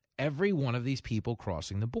understand, every one of these people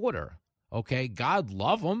crossing the border, okay, God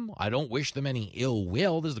love them. I don't wish them any ill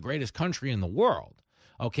will. This is the greatest country in the world.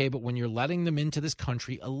 Okay, but when you're letting them into this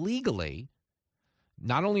country illegally,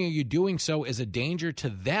 not only are you doing so as a danger to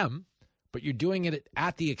them, but you're doing it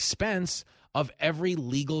at the expense of every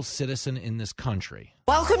legal citizen in this country.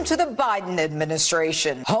 Welcome to the Biden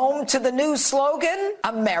administration, home to the new slogan,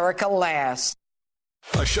 America Last.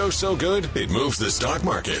 A show so good, it moves the stock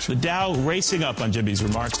market. The Dow racing up on Jimmy's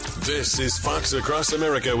remarks. This is Fox Across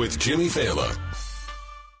America with Jimmy Fallon.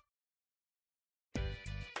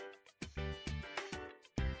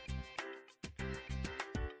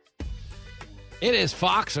 It is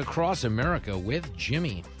Fox Across America with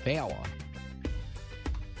Jimmy Fallon.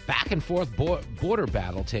 Back and forth border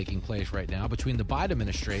battle taking place right now between the Biden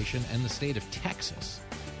administration and the state of Texas.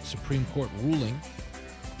 Supreme Court ruling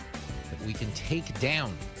that we can take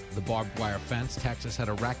down the barbed wire fence Texas had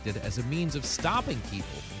erected as a means of stopping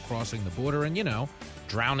people from crossing the border and,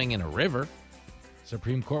 drowning in a river.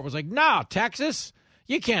 Supreme Court was like, no, Texas,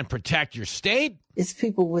 you can't protect your state. It's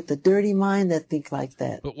people with a dirty mind that think like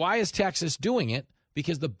that. But why is Texas doing it?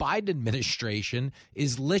 Because the Biden administration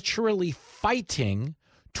is literally fighting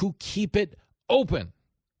to keep it open.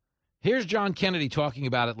 Here's John Kennedy talking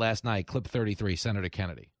about it last night, clip 33, Senator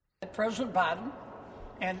Kennedy. President Biden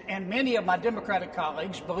and many of my Democratic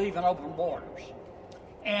colleagues believe in open borders.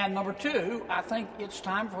 And number two, I think it's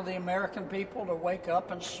time for the American people to wake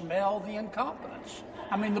up and smell the incompetence.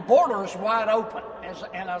 I mean, the border is wide open,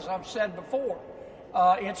 and as I've said before,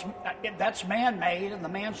 that's man-made, and the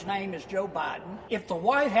man's name is Joe Biden. If the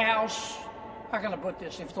White House, how can I put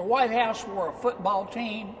this? If the White House were a football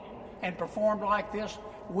team and performed like this,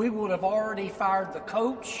 we would have already fired the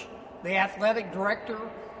coach, the athletic director,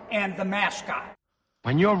 and the mascot.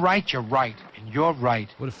 When you're right, you're right, and you're right.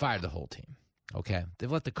 Would have fired the whole team. Okay?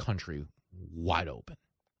 They've let the country wide open.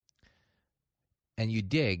 And you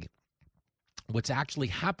dig, what's actually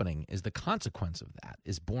happening is the consequence of that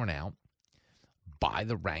is borne out by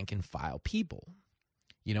the rank and file people.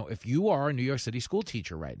 If you are a New York City school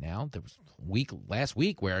teacher right now, there was last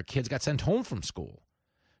week where kids got sent home from school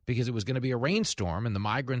because it was going to be a rainstorm and the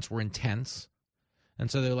migrants were intense. And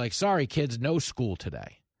so they're like, sorry, kids, no school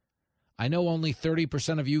today. I know only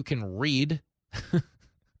 30% of you can read,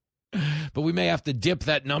 but we may have to dip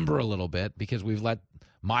that number a little bit because we've let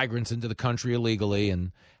migrants into the country illegally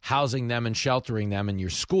and housing them and sheltering them in your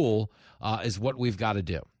school is what we've got to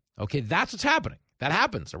do. Okay, that's what's happening. That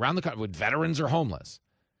happens around the country when veterans are homeless.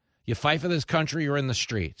 You fight for this country, you're in the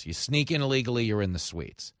streets. You sneak in illegally, you're in the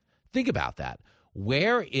suites. Think about that.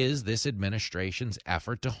 Where is this administration's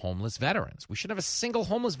effort to homeless veterans? We should have a single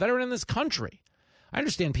homeless veteran in this country. I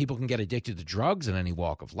understand people can get addicted to drugs in any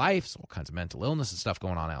walk of life, so all kinds of mental illness and stuff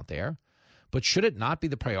going on out there. But should it not be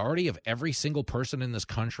the priority of every single person in this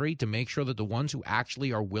country to make sure that the ones who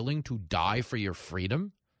actually are willing to die for your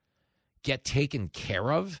freedom get taken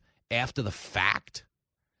care of after the fact?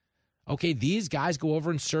 Okay, these guys go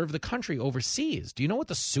over and serve the country overseas. Do you know what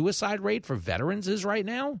the suicide rate for veterans is right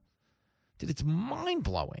now? Dude, it's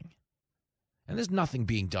mind-blowing. And there's nothing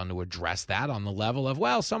being done to address that on the level of,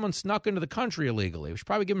 well, someone snuck into the country illegally. We should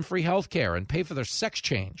probably give them free health care and pay for their sex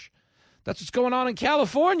change. That's what's going on in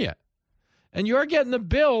California. And you're getting the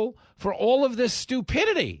bill for all of this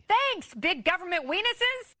stupidity. Thanks, big government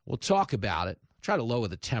weenuses. We'll talk about it. Try to lower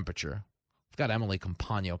the temperature. We've got Emily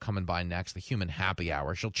Compagno coming by next, the human happy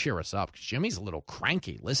hour. She'll cheer us up because Jimmy's a little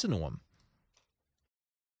cranky. Listen to him.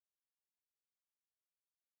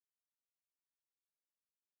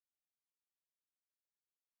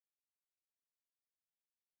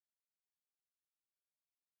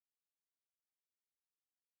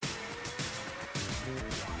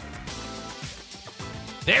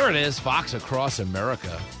 There it is, Fox Across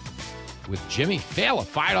America with Jimmy Fallon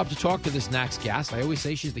fired up to talk to this next guest. I always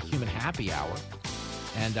say she's the human happy hour.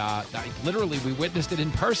 And literally, we witnessed it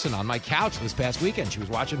in person on my couch this past weekend. She was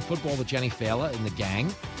watching football with Jenny Fallon and the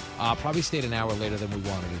gang. Probably stayed an hour later than we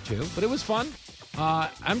wanted her to, but it was fun.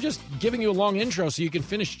 I'm just giving you a long intro so you can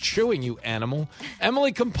finish chewing, you animal.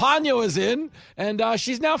 Emily Compagno is in, and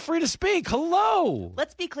she's now free to speak. Hello.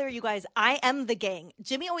 Let's be clear, you guys. I am the gang.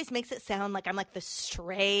 Jimmy always makes it sound like I'm like the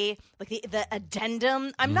stray, like the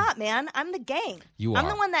addendum. I'm not, man. I'm the gang. You are. I'm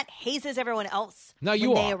the one that hazes everyone else No, when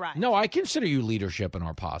you they are. arrive. No, I consider you leadership in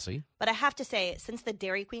our posse. But I have to say, since the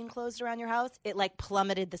Dairy Queen closed around your house, it like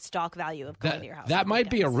plummeted the stock value of going to your house. That might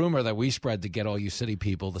be a rumor that we spread to get all you city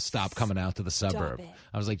people to stop coming out to the suburb.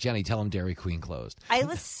 I was like, Jenny, tell them Dairy Queen closed. I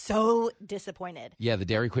was so disappointed. Yeah, the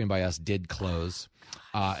Dairy Queen by us did close.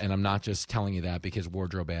 And I'm not just telling you that because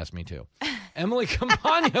Wardrobe asked me to. Emily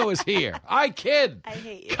Compagno is here. I kid. I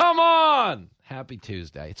hate you. Come on. Happy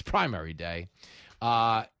Tuesday. It's primary day.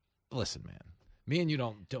 Listen, man. Me and you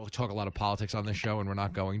don't talk a lot of politics on this show, and we're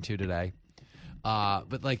not going to today.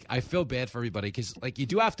 But, like, I feel bad for everybody because, like, you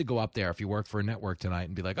do have to go up there if you work for a network tonight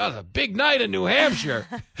and be like, oh, it's a big night in New Hampshire.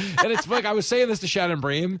 And it's like, I was saying this to Shannon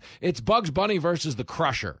Bream. It's Bugs Bunny versus the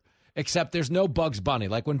Crusher, except there's no Bugs Bunny.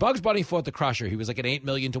 Like, when Bugs Bunny fought the Crusher, he was like an 8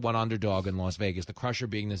 million to 1 underdog in Las Vegas, the Crusher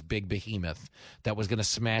being this big behemoth that was going to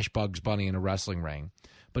smash Bugs Bunny in a wrestling ring.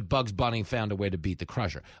 But Bugs Bunny found a way to beat the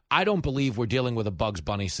Crusher. I don't believe we're dealing with a Bugs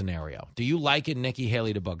Bunny scenario. Do you liken Nikki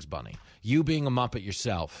Haley to Bugs Bunny? You being a Muppet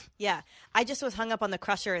yourself. Yeah. I just was hung up on the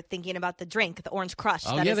Crusher thinking about the drink, the Orange Crush.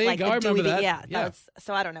 Oh, that yeah, is there like you go. I remember that. Yeah.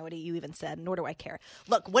 So I don't know what you even said, nor do I care.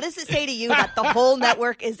 Look, what does it say to you that the whole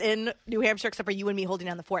network is in New Hampshire except for you and me holding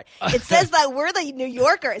down the fort? It says that we're the New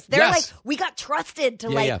Yorkers. They're like, we got trusted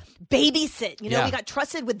to babysit. You know, we got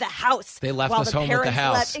trusted with the house. They left us home with the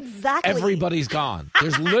house. Exactly. Everybody's gone.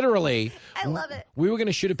 There's literally... I love it. We were going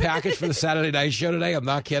to shoot a package for the Saturday night show today. I'm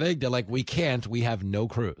not kidding. They're like, we can't. We have no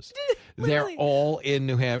crews. They're all in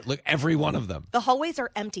New Hampshire. Look, every one of them. The hallways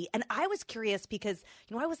are empty. And I was curious because,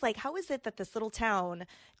 you know, I was like, how is it that this little town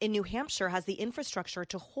in New Hampshire has the infrastructure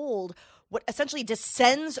to hold what essentially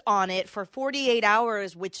descends on it for 48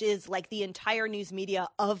 hours, which is like the entire news media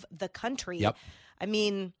of the country? Yep. I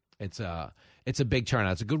mean, it's a big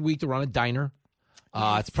turnout. It's a good week to run a diner.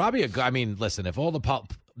 It's probably listen, if all the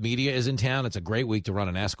media is in town, it's a great week to run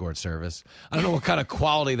an escort service. I don't know what kind of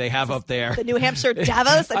quality they have up there. The New Hampshire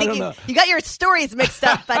Davos? I think you got your stories mixed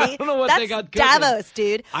up, buddy. I don't know what they got cooking. Davos,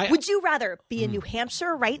 dude. Would you rather be in New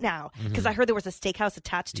Hampshire right now, because I heard there was a steakhouse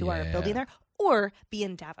attached to our building there, or be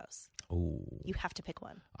in Davos? Ooh. You have to pick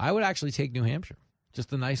one. I would actually take New Hampshire.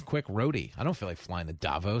 Just a nice, quick roadie. I don't feel like flying to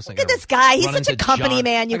Davos. Look at this guy. He's such a company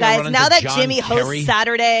man, you guys. Now that Jimmy hosts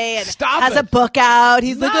Saturday and has a book out,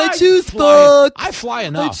 he's like, I choose Fox. I fly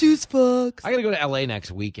enough. I choose Fox. I got to go to L.A. next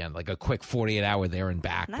weekend, like a quick 48-hour there and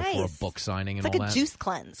back before a book signing and all that. It's like a juice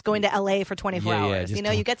cleanse going to L.A. for 24 hours. You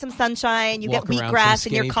know, you get some sunshine, you get walk around wheatgrass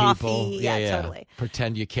in your people. coffee. Yeah, totally.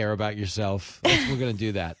 Pretend you care about yourself. We're going to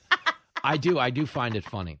do that. I do find it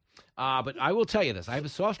funny. But I will tell you this. I have a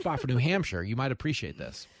soft spot for New Hampshire. You might appreciate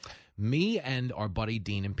this. Me and our buddy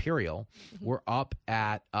Dean Imperial were up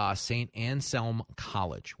at St. Anselm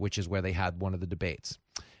College, which is where they had one of the debates.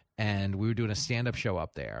 And we were doing a stand-up show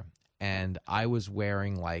up there. and I was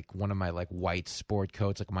wearing like one of my like white sport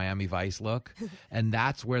coats, like Miami Vice look, and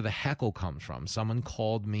that's where the heckle comes from. Someone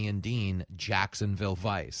called me and Dean Jacksonville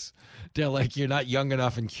Vice. They're like, you're not young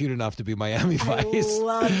enough and cute enough to be Miami Vice. I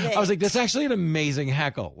love it. I was like, that's actually an amazing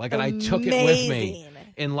heckle. Like, and I took it with me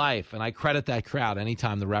in life, and I credit that crowd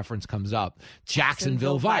anytime the reference comes up.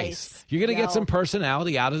 Jacksonville Vice. You're going to get some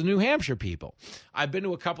personality out of the New Hampshire people. I've been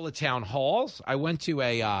to a couple of town halls. I went to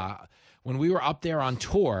when we were up there on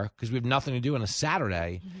tour, because we have nothing to do on a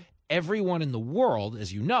Saturday, everyone in the world,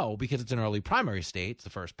 as you know, because it's an early primary state, it's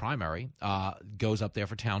the first primary, goes up there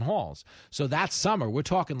for town halls. So that summer, we're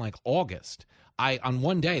talking like August, on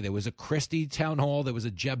one day, there was a Christie town hall, there was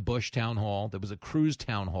a Jeb Bush town hall, there was a Cruz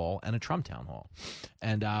town hall, and a Trump town hall.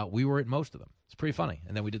 And we were at most of them. It's pretty funny.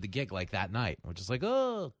 And then we did the gig like that night, which is like,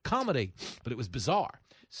 oh, comedy. But it was bizarre.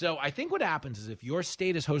 So I think what happens is if your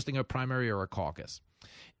state is hosting a primary or a caucus,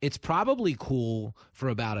 it's probably cool for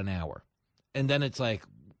about an hour. And then it's like,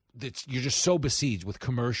 you're just so besieged with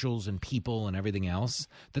commercials and people and everything else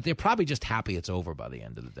that they're probably just happy it's over by the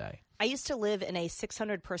end of the day. I used to live in a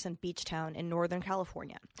 600-person beach town in Northern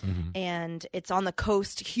California, and it's on the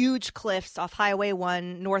coast, huge cliffs off Highway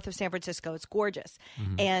 1 north of San Francisco. It's gorgeous.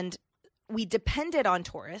 And we depended on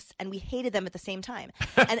tourists, and we hated them at the same time.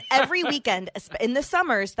 And every weekend, in the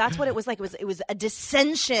summers, that's what it was like. It was a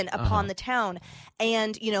dissension upon the town.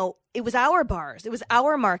 And, you know, it was our bars. It was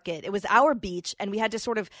our market. It was our beach. And we had to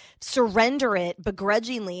sort of surrender it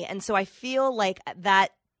begrudgingly. And so I feel like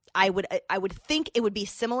that I would think it would be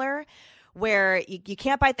similar, where you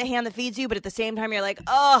can't bite the hand that feeds you, but at the same time you're like,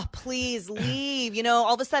 oh, please leave. You know,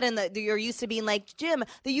 all of a sudden you're used to being like, Jim,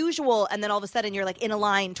 the usual. And then all of a sudden you're like in a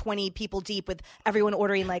line, 20 people deep with everyone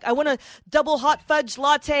ordering like, I want a double hot fudge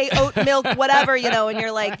latte, oat milk, whatever, you know, and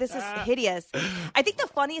you're like, this is hideous. I think the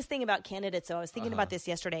funniest thing about candidates, though, I was thinking about this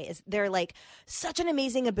yesterday, is they're like such an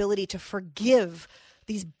amazing ability to forgive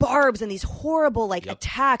these barbs and these horrible like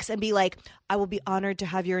attacks and be like, I will be honored to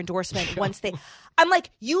have your endorsement once they. I'm like,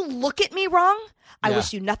 you look at me wrong. I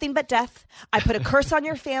wish you nothing but death. I put a curse on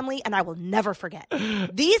your family and I will never forget.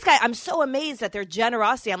 These guys, I'm so amazed at their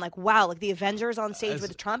generosity. I'm like, wow, like the Avengers on stage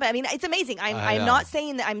with Trump. I mean, it's amazing. I'm not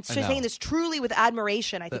saying that. I'm just saying this truly with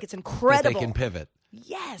admiration. I think it's incredible. They can pivot.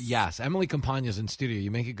 Yes. Yes. Emily Campagna's in studio.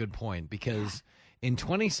 You make a good point because in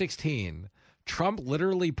 2016, Trump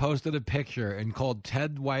literally posted a picture and called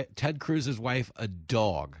Ted Cruz's wife a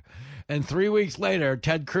dog. And 3 weeks later,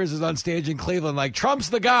 Ted Cruz is on stage in Cleveland like, Trump's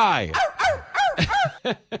the guy.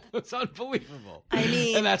 It's unbelievable. I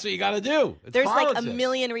mean, and that's what you got to do. There's politics. Like a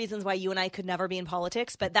million reasons why you and I could never be in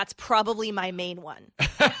politics, but that's probably my main one.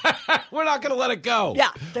 We're not going to let it go.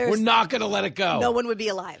 Yeah. We're not going to let it go. No one would be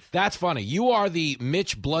alive. That's funny. You are the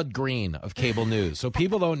Mitch Blood Green of cable news. So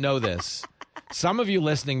people don't know this. Some of you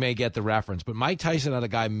listening may get the reference, but Mike Tyson had a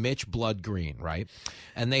guy, Mitch Blood Green, right?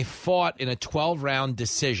 And they fought in a 12-round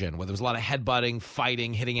decision where there was a lot of headbutting,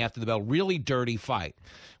 fighting, hitting after the bell, really dirty fight.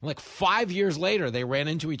 Like 5 years later, they ran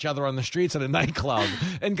into each other on the streets at a nightclub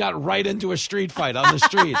and got right into a street fight on the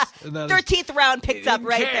streets. 13th round picked up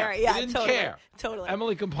right there. Yeah, totally.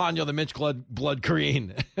 Emily Campagna, the Mitch Blood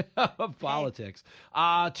Green of politics.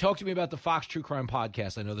 Talk to me about the Fox True Crime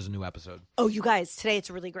podcast. I know there's a new episode. Oh, you guys, today it's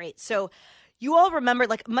really great. So you all remember,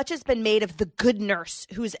 like, much has been made of the good nurse,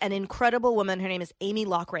 who's an incredible woman. Her name is Amy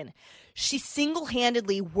Lochran. She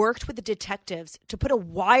single-handedly worked with the detectives to put a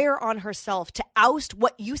wire on herself to oust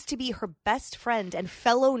what used to be her best friend and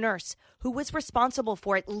fellow nurse, who was responsible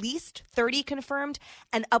for at least 30 confirmed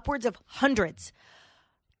and upwards of hundreds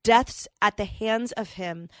deaths at the hands of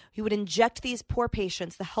him. He would inject these poor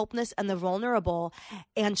patients, the helpless and the vulnerable,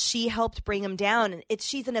 and she helped bring him down.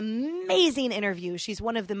 She's an amazing interview. She's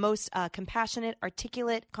one of the most compassionate,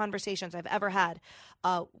 articulate conversations I've ever had.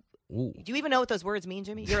 Do you even know what those words mean,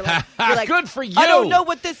 Jimmy? You're like good for you. I don't know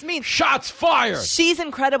what this means. Shots fired. She's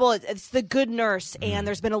incredible. It's the good nurse, and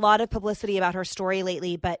there's been a lot of publicity about her story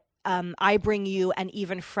lately, but I bring you an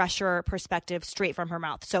even fresher perspective straight from her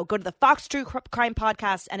mouth. So go to the Fox True Crime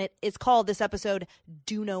podcast, and it is called, this episode,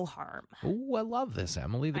 Do No Harm. Oh, I love this,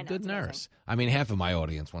 Emily, the good nurse. Amazing. I mean, half of my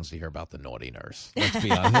audience wants to hear about the naughty nurse. Let's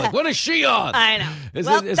be honest. Like, what is she on? I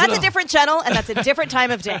know. That's a different channel, and that's a different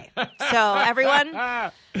time of day. So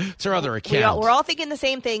everyone, it's her other account. We're all thinking the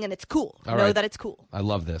same thing, and it's cool. Know that it's cool. I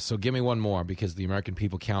love this. So give me one more, because the American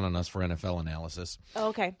people count on us for NFL analysis. Oh,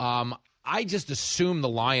 okay. I just assume the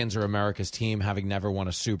Lions are America's team, having never won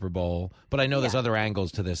a Super Bowl. But I know there's other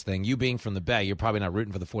angles to this thing. You being from the Bay, you're probably not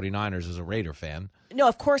rooting for the 49ers as a Raider fan. No,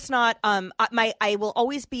 of course not. I will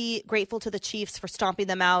always be grateful to the Chiefs for stomping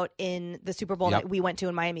them out in the Super Bowl that we went to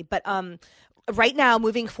in Miami. But right now,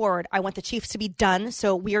 moving forward, I want the Chiefs to be done.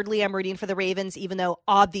 So weirdly, I'm rooting for the Ravens, even though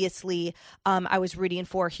obviously I was rooting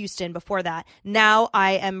for Houston before that. Now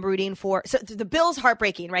I am rooting for the Bills.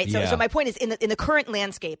 Heartbreaking, right? So my point is, in the current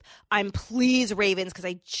landscape, I'm pleased Ravens because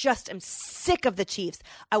I just am sick of the Chiefs.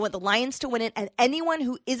 I want the Lions to win it, and anyone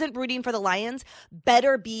who isn't rooting for the Lions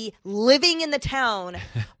better be living in the town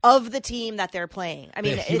of the team that they're playing. I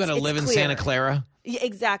mean, you better live in Santa Clara. Yeah,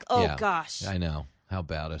 exactly. Oh gosh, I know. How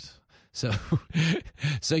about it?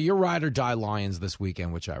 So you're ride or die Lions this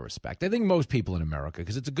weekend, which I respect. I think most people in America,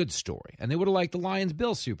 because it's a good story, and they would have liked the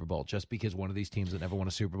Lions-Bills Super Bowl just because one of these teams that never won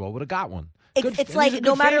a Super Bowl would have got one. It's like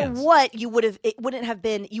no matter what, you wouldn't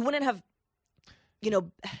have. You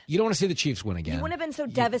don't want to see the Chiefs win again. You wouldn't have been so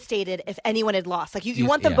devastated if anyone had lost. Like you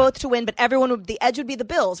want them both to win, but the edge would be the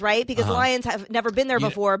Bills, right? Because the Lions have never been there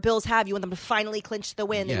before. Bills have. You want them to finally clinch the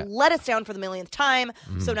win. They let us down for the millionth time,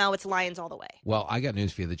 so now it's Lions all the way. Well, I got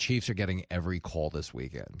news for you. The Chiefs are getting every call this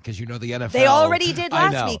weekend because the NFL. They already did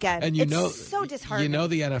last weekend. And it's so disheartening.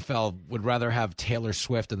 The NFL would rather have Taylor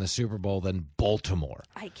Swift in the Super Bowl than Baltimore.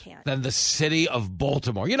 I can't. Than the city of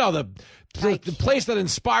Baltimore. The place that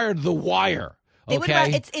inspired The Wire.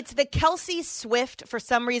 Okay. It's the Kelsey Swift for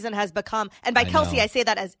some reason has become, and by Kelsey I say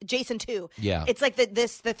that as Jason too. Yeah, it's like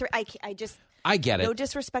I get it. No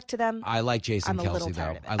disrespect to them. I like Jason Kelsey, though. I'm a little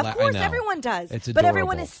tired of it. Of course, everyone does. It's adorable. But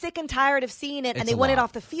everyone is sick and tired of seeing it, and they want it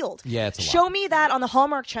off the field. Yeah, it's a Show lot. me that on the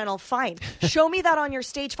Hallmark Channel, fine. Show me that on your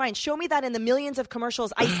stage, fine. Show me that in the millions of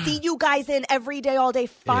commercials I see you guys in every day, all day,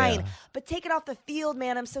 fine. Yeah. But take it off the field,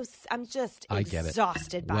 man. I'm just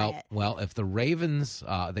exhausted by it. Well, if the Ravens,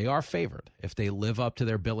 they are favored. If they live up to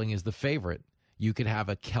their billing as the favorite, you could have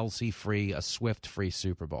a Kelsey-free, a Swift-free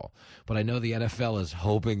Super Bowl. But I know the NFL is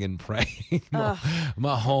hoping and praying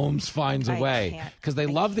Mahomes finds a way. Because they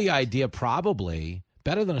love the idea, probably,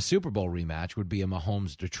 better than a Super Bowl rematch would be a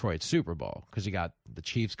Mahomes-Detroit Super Bowl. Because you got the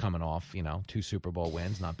Chiefs coming off, 2 Super Bowl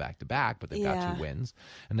wins, not back-to-back, but they've got 2 wins.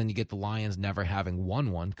 And then you get the Lions never having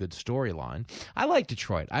won one. Good storyline. I like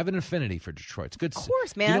Detroit. I have an affinity for Detroit. It's good. Of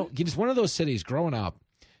course, man. It's one of those cities growing up.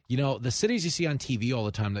 The cities you see on TV all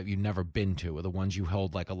the time that you've never been to are the ones you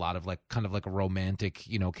hold like a lot of kind of like a romantic,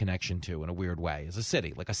 connection to in a weird way. As a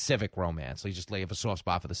city, like a civic romance. So you just have a soft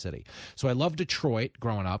spot for the city. So I loved Detroit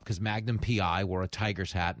growing up because Magnum P.I. wore a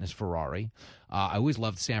Tigers hat in his Ferrari. I always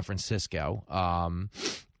loved San Francisco.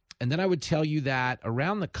 And then I would tell you that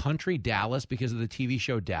around the country, Dallas, because of the TV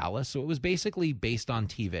show Dallas. So it was basically based on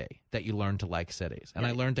TV that you learned to like cities. And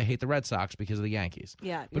I learned to hate the Red Sox because of the Yankees.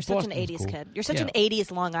 Yeah, you're such an 80s kid. You're such an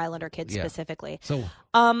 80s Long Islander kid specifically. So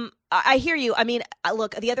I hear you. I mean,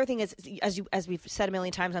 look, the other thing is, as we've said a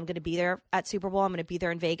million times, I'm going to be there at Super Bowl. I'm going to be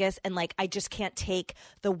there in Vegas. And, I just can't take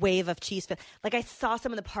the wave of Chiefs. Like, I saw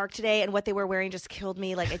some in the park today, and what they were wearing just killed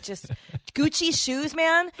me. Like, it just – Gucci shoes,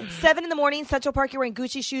 man. 7 a.m, Central Park, you're wearing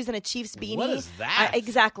Gucci shoes and a Chiefs beanie. What is that?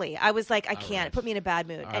 Exactly. I was like, I can't. It put me in a bad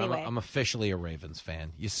mood. Anyway. I'm officially a Ravens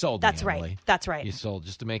fan. You sold That's me, right. Emily. That's right. You sold.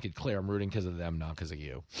 Just to make it clear, I'm rooting because of them, not because of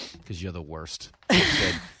you. Because you're the worst.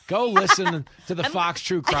 Go listen to the Fox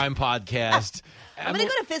True Crime podcast. I'm going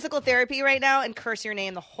to go to physical therapy right now and curse your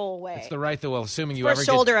name the whole way. It's the right thing. Well, assuming you ever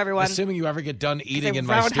get done eating in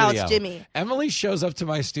my Roundhouse studio. Jimmy. Emily shows up to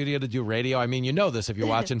my studio to do radio. I mean, you know this if you're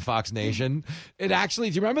watching Fox Nation. It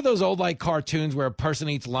actually, do you remember those old cartoons where a person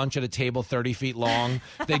eats lunch at a table 30 feet long?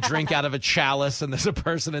 They drink out of a chalice and there's a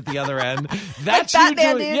person at the other end. That's like you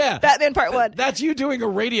Batman, doing, dude. yeah. Batman Part 1. That's you doing a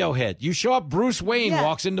radio hit. You show up, Bruce Wayne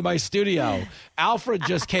walks into my studio. Alfred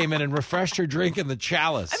just came in and refreshed her drink in the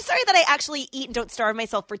chalice. I'm sorry that I actually eat and don't starve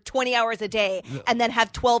myself for 20 hours a day and then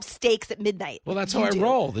have 12 steaks at midnight. Well, that's how I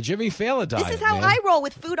roll. The Jimmy Fallon diet. This is how I roll,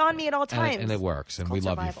 with food on me at all times. And it works, and we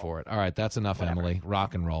love you for it. All right, that's enough, Emily.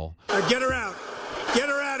 Rock and roll. Get her out. Get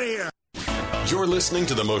her out of here. You're listening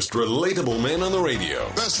to the most relatable man on the radio.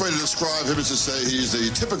 Best way to describe him is to say he's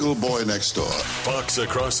the typical boy next door. Fox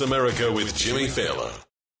Across America with Jimmy Fallon.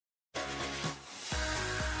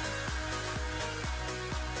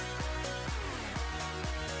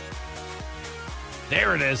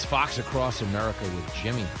 There it is, Fox Across America with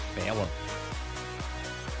Jimmy Fallon.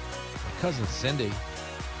 My cousin Cindy,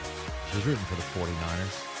 she's rooting for the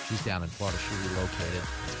 49ers. She's down in Florida. She relocated.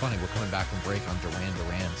 It's funny, we're coming back from break on Duran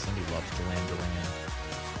Duran. Cindy loves Duran Duran.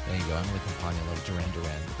 There you go. Emily Campagna loves Duran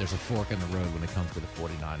Duran. But there's a fork in the road when it comes to the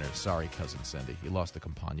 49ers. Sorry, cousin Cindy. You lost the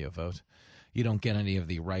Campagna vote. You don't get any of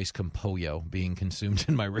the rice compollo being consumed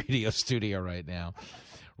in my radio studio right now.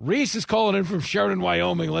 Reese is calling in from Sheridan,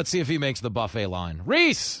 Wyoming. Let's see if he makes the buffet line.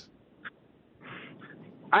 Reese!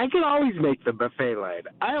 I can always make the buffet line.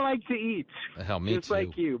 I like to eat. Hell, me just too.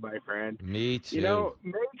 like you, my friend. Me too. You know,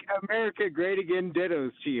 make America great again.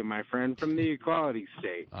 Dittos to you, my friend, from the Equality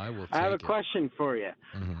State. I will. I have a question for you.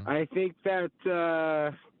 Mm-hmm. I think that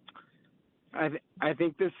I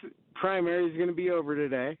think this primary is going to be over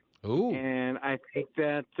today. Ooh. And I think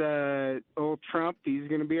that old Trump, he's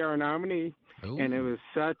going to be our nominee. Ooh. And it was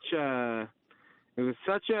such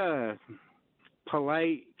a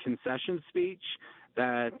polite concession speech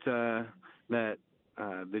that the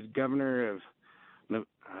governor of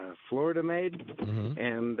Florida made, mm-hmm.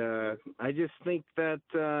 and I just think that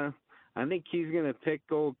I think he's going to pick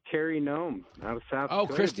old Carrie Nome out of South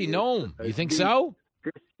Dakota. Oh, Kristi Noem. You think so?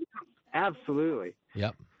 Absolutely.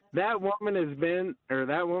 Yep. That woman has been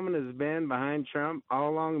behind Trump all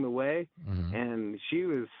along the way, mm-hmm. and she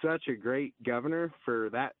was such a great governor for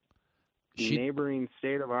that neighboring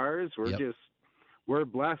state of ours. We're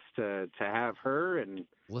blessed to have her and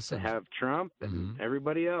to have Trump and mm-hmm.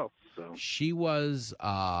 everybody else. So she was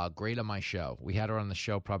great on my show. We had her on the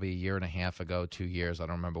show probably a year and a half ago, 2 years. I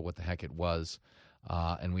don't remember what the heck it was.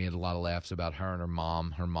 And we had a lot of laughs about her and her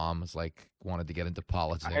mom. Her mom was wanted to get into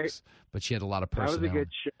politics, but she had a lot of personality. That was a good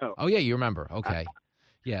show. Oh, yeah, you remember. Okay.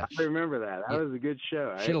 Yeah. I remember that. That was a good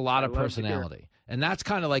show. She had a lot of personality. And that's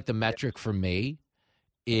kind of like the metric for me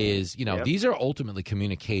is, these are ultimately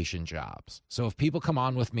communication jobs. So if people come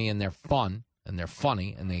on with me and they're fun and they're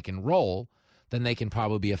funny and they can roll, then they can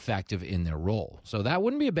probably be effective in their role. So that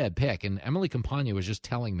wouldn't be a bad pick. And Emily Campagna was just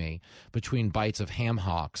telling me between bites of ham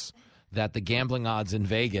hocks that the gambling odds in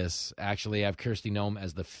Vegas actually have Kristi Noem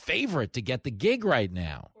as the favorite to get the gig right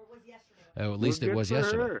now. Or was yesterday. At least it was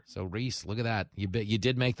yesterday. Her. So, Reese, look at that. You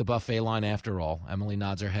did make the buffet line after all. Emily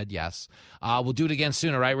nods her head yes. We'll do it again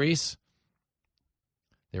sooner, right, Reese?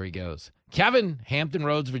 There he goes. Kevin, Hampton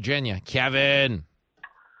Roads, Virginia. Kevin.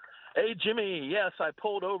 Hey, Jimmy. Yes, I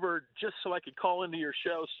pulled over just so I could call into your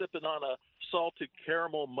show sipping on a salted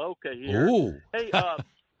caramel mocha here. Ooh. Hey,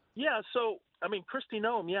 yeah, so Kristi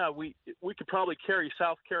Noem, we could probably carry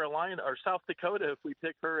South Carolina or South Dakota if we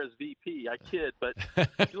pick her as VP. I kid, but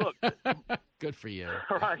look. Good for you.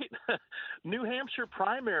 Right. New Hampshire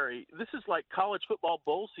primary. This is like college football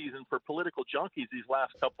bowl season for political junkies these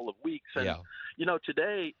last couple of weeks. And,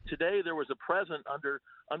 today there was a present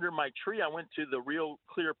under my tree. I went to the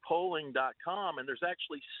realclearpolling.com, and there's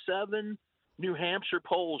actually 7 New Hampshire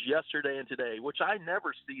polls yesterday and today, which I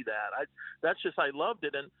never see that. I loved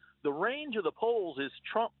it. And the range of the polls is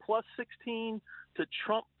Trump plus 16 to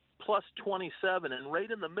Trump plus 27. And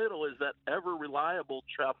right in the middle is that ever reliable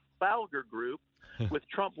Trafalgar group with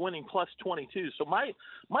Trump winning plus 22. So my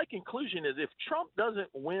conclusion is if Trump doesn't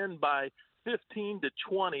win by 15 to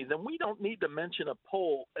 20, then we don't need to mention a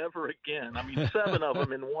poll ever again. 7 of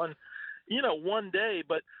them in one day.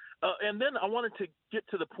 But and then I wanted to get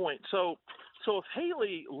to the point. So if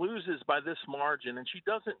Haley loses by this margin and she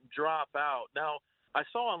doesn't drop out, now I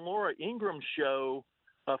saw on Laura Ingram's show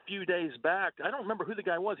a few days back, I don't remember who the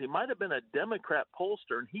guy was. He might have been a Democrat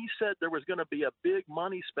pollster, and he said there was going to be a big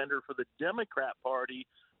money spender for the Democrat Party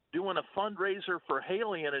doing a fundraiser for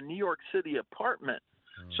Haley in a New York City apartment.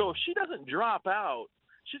 So if she doesn't drop out,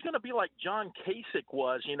 she's going to be like John Kasich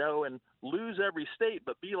was, and lose every state,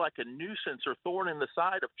 but be like a nuisance or thorn in the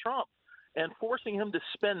side of Trump and forcing him to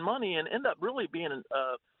spend money and end up really being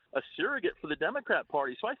a surrogate for the Democrat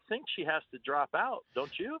Party. So I think she has to drop out,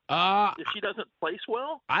 don't you? If she doesn't place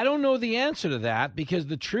well? I don't know the answer to that because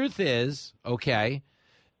the truth is,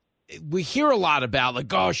 we hear a lot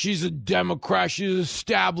about she's a Democrat, she's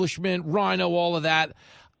establishment, rhino, all of that.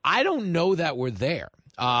 I don't know that we're there.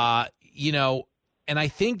 And I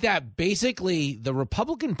think that basically the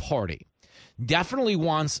Republican Party definitely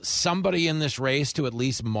wants somebody in this race to at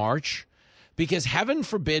least march because heaven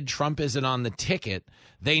forbid Trump isn't on the ticket.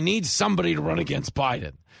 They need somebody to run against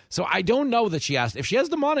Biden. So I don't know that if she has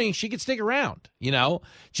the money, she could stick around,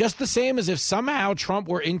 just the same as if somehow Trump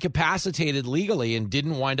were incapacitated legally and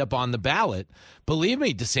didn't wind up on the ballot. Believe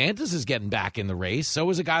me, DeSantis is getting back in the race. So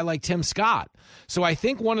is a guy like Tim Scott. So I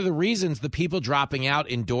think one of the reasons the people dropping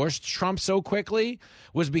out endorsed Trump so quickly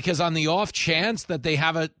was because on the off chance that they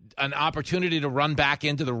have an opportunity to run back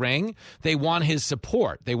into the ring, they want his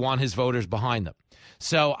support. They want his voters behind them.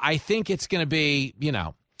 So I think it's going to be,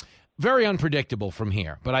 very unpredictable from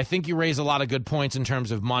here, but I think you raise a lot of good points in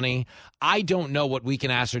terms of money. I don't know what we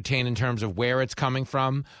can ascertain in terms of where it's coming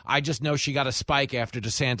from. I just know she got a spike after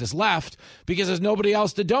DeSantis left because there's nobody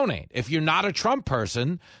else to donate. If you're not a Trump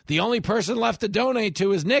person, the only person left to donate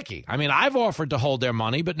to is Nikki. I mean, I've offered to hold their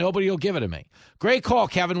money, but nobody will give it to me. Great call,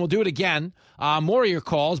 Kevin. We'll do it again. More of your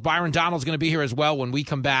calls. Byron Donald's going to be here as well when we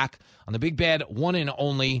come back on the big bad, one and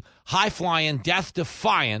only, high-flying,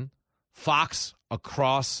 death-defying Fox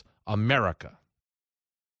Across America.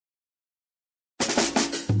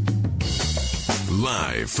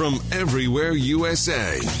 Live from everywhere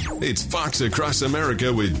USA, it's Fox Across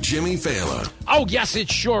America with Jimmy Fallon. Oh, yes,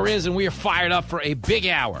 it sure is, and we are fired up for a big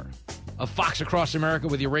hour of Fox Across America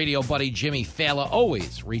with your radio buddy Jimmy Fallon,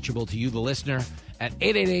 always reachable to you, the listener, at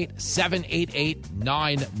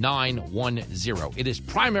 888-788-9910. It is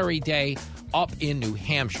primary day up in New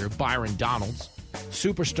Hampshire. Byron Donalds,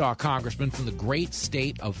 superstar congressman from the great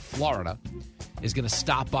state of Florida, is going to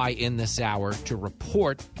stop by in this hour to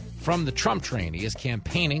report from the Trump train. He is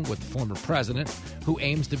campaigning with the former president, who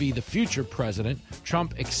aims to be the future president.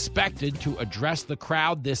 Trump expected to address the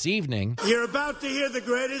crowd this evening. You're about to hear the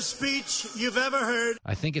greatest speech you've ever heard.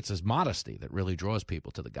 I think it's his modesty that really draws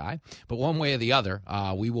people to the guy. But one way or the other,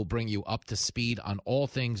 we will bring you up to speed on all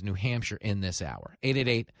things New Hampshire in this hour.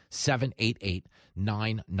 888-788-9910.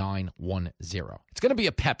 It's going to be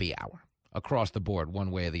a peppy hour across the board,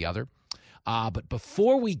 one way or the other. But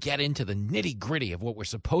before we get into the nitty-gritty of what we're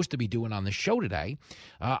supposed to be doing on the show today,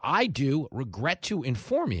 I do regret to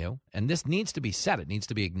inform you, and this needs to be said, it needs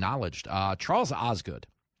to be acknowledged, Charles Osgood,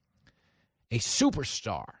 a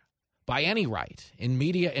superstar by any right in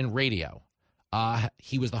media and radio.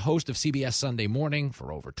 He was the host of CBS Sunday Morning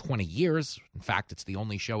for over 20 years. In fact, it's the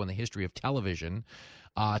only show in the history of television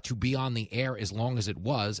to be on the air as long as it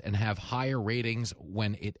was and have higher ratings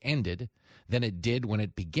when it ended than it did when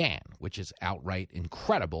it began, which is outright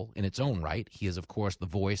incredible in its own right. He is, of course, the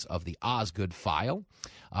voice of the Osgood File.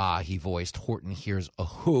 He voiced Horton Hears a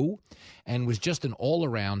Who and was just an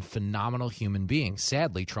all-around phenomenal human being.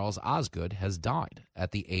 Sadly, Charles Osgood has died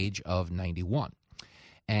at the age of 91.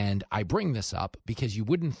 And I bring this up because you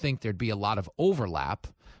wouldn't think there'd be a lot of overlap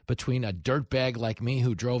between a dirtbag like me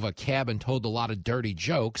who drove a cab and told a lot of dirty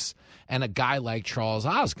jokes and a guy like Charles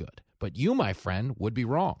Osgood. But you, my friend, would be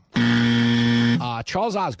wrong.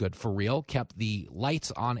 Charles Osgood, for real, kept the lights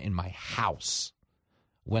on in my house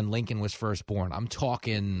when Lincoln was first born. I'm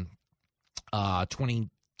talking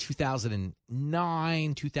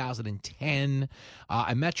 2009, 2010.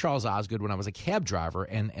 I met Charles Osgood when I was a cab driver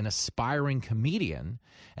and an aspiring comedian,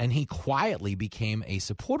 and he quietly became a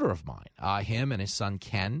supporter of mine. Him and his son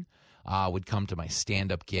Ken would come to my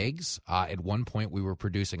stand-up gigs. At one point, we were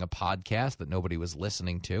producing a podcast that nobody was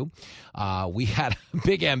listening to. We had a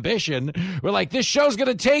big ambition. We're like, this show's going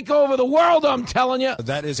to take over the world, I'm telling you.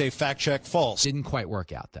 That is a fact check false. Didn't quite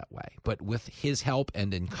work out that way. But with his help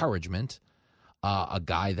and encouragement, a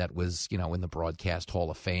guy that was, in the Broadcast Hall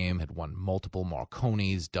of Fame, had won multiple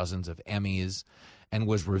Marconis, dozens of Emmys, and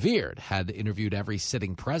was revered, had interviewed every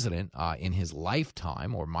sitting president in his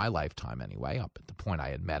lifetime, or my lifetime anyway, up at the point I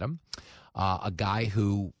had met him. A guy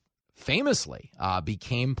who famously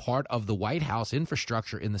became part of the White House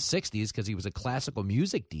infrastructure in the 60s because he was a classical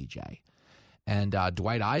music DJ. And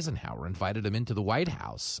Dwight Eisenhower invited him into the White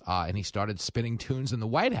House, and he started spinning tunes in the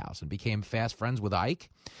White House and became fast friends with Ike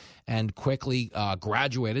and quickly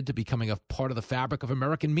graduated to becoming a part of the fabric of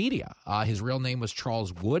American media. His real name was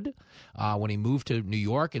Charles Wood. When he moved to New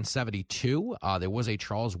York in 1972, there was a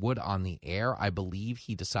Charles Wood on the air. I believe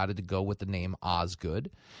he decided to go with the name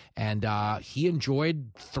Osgood. And he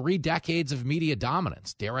enjoyed 3 decades of media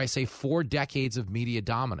dominance. Dare I say 4 decades of media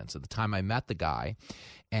dominance at the time I met the guy.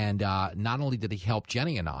 And not only did he help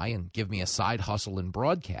Jenny and I and give me a side hustle in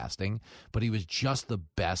broadcasting, but he was just the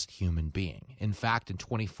best human being. In fact, in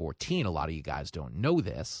 2014, a lot of you guys don't know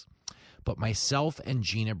this, but myself and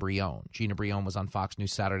Gina Brion was on Fox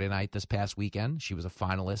News Saturday Night this past weekend. She was a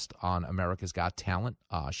finalist on America's Got Talent.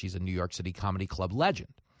 She's a New York City Comedy Club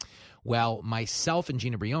legend. Well, myself and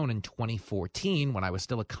Gina Brion in 2014, when I was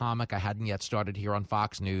still a comic, I hadn't yet started here on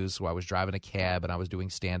Fox News, so I was driving a cab and I was doing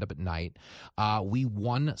stand-up at night. We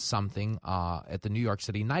won something at the New York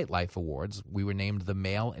City Nightlife Awards. We were named the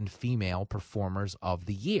Male and Female Performers of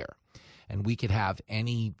the Year. And we could have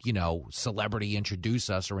any, celebrity introduce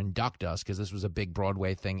us or induct us because this was a big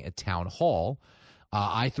Broadway thing at Town Hall.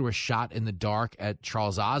 I threw a shot in the dark at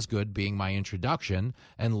Charles Osgood being my introduction,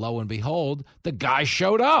 and lo and behold, the guy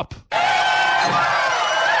showed up.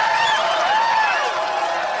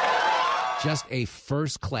 Just a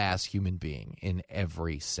first-class human being in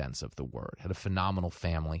every sense of the word. Had a phenomenal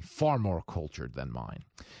family, far more cultured than mine.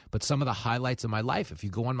 But some of the highlights of my life, if you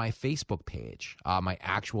go on my Facebook page, my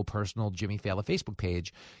actual personal Jimmy Fallon Facebook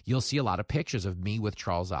page, you'll see a lot of pictures of me with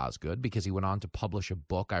Charles Osgood, because he went on to publish a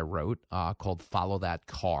book I wrote called Follow That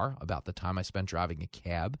Car, about the time I spent driving a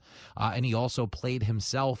cab. And he also played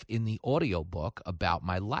himself in the audiobook about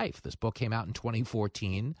my life. This book came out in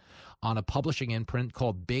 2014 on a publishing imprint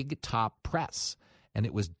called Big Top Press. And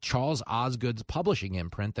it was Charles Osgood's publishing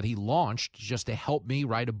imprint that he launched just to help me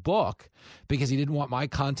write a book, because he didn't want my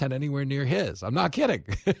content anywhere near his. I'm not kidding.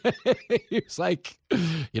 He was like,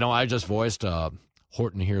 I just voiced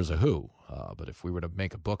Horton Hears a Who. But if we were to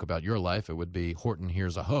make a book about your life, it would be Horton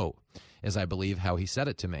Hears a Ho, as I believe how he said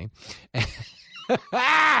it to me.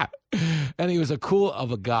 And he was as cool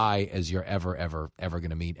of a guy as you're ever going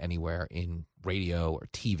to meet anywhere in radio or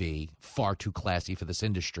TV. Far too classy for this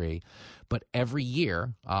industry. But every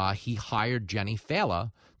year, he hired Jenny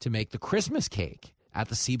Fallon to make the Christmas cake at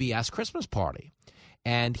the CBS Christmas party.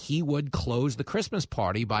 And he would close the Christmas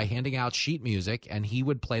party by handing out sheet music, and he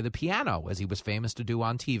would play the piano, as he was famous to do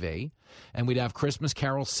on TV. And we'd have Christmas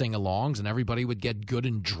carol sing-alongs, and everybody would get good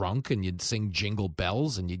and drunk, and you'd sing Jingle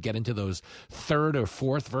Bells, and you'd get into those third or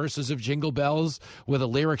fourth verses of Jingle Bells where the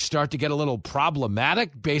lyrics start to get a little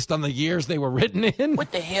problematic based on the years they were written in.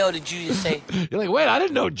 What the hell did you just say? You're like, wait, I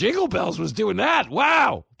didn't know Jingle Bells was doing that.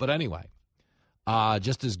 Wow. But anyway.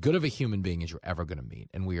 Just as good of a human being as you're ever going to meet.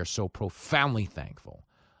 And we are so profoundly thankful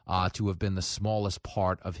to have been the smallest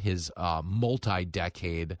part of his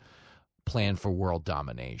multi-decade plan for world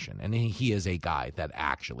domination. And he is a guy that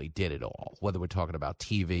actually did it all. Whether we're talking about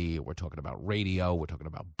TV, we're talking about radio, we're talking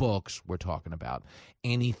about books, we're talking about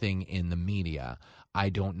anything in the media. I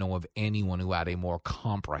don't know of anyone who had a more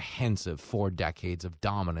comprehensive 4 decades of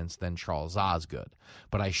dominance than Charles Osgood.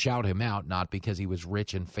 But I shout him out not because he was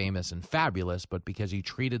rich and famous and fabulous, but because he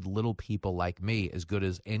treated little people like me as good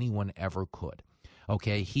as anyone ever could.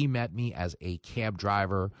 Okay, he met me as a cab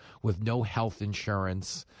driver with no health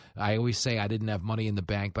insurance. I always say I didn't have money in the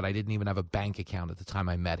bank, but I didn't even have a bank account at the time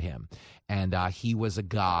I met him. And he was a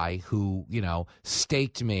guy who,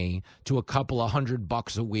 staked me to a couple of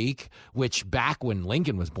 $100 a week, which back when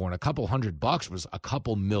Lincoln was born, a couple $100 was a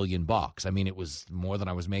couple $1,000,000. I mean, it was more than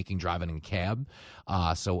I was making driving in a cab.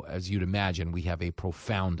 So as you'd imagine, we have a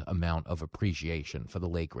profound amount of appreciation for the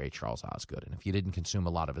late, great Charles Osgood. And if you didn't consume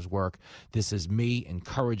a lot of his work, this is me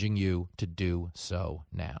encouraging you to do so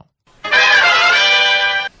now.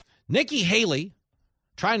 Nikki Haley,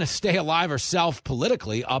 trying to stay alive herself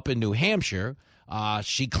politically up in New Hampshire.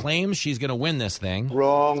 She claims she's going to win this thing.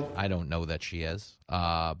 Wrong. I don't know that she is.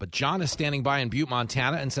 But John is standing by in Butte,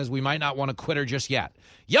 Montana, and says we might not want to quit her just yet.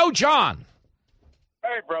 Yo, John.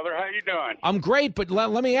 Hey, brother. How you doing? I'm great, but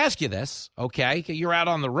let me ask you this, okay? You're out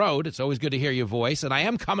on the road. It's always good to hear your voice, and I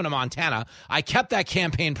am coming to Montana. I kept that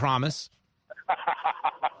campaign promise.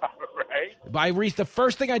 Right. The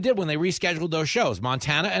first thing I did when they rescheduled those shows,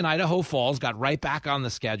 Montana and Idaho Falls got right back on the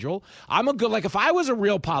schedule. If I was a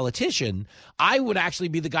real politician, I would actually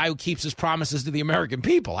be the guy who keeps his promises to the American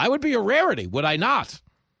people. I would be a rarity, would I not?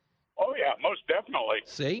 Oh, yeah, most definitely.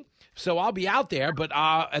 See? So I'll be out there, but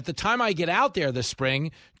at the time I get out there this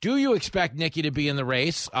spring, do you expect Nikki to be in the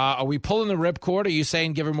race? Are we pulling the ripcord, or are you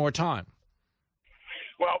saying give her more time?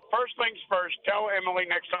 Well, first things first, tell Emily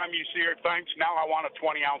next time you see her, thanks, now I want a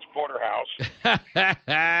 20-ounce porterhouse.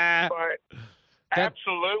 But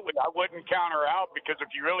absolutely, I wouldn't count her out, because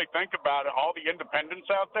if you really think about it, all the independents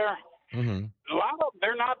out there, a lot of them,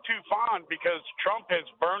 they're not too fond, because Trump has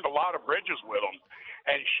burned a lot of bridges with them,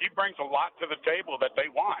 and she brings a lot to the table that they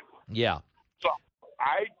want. Yeah. So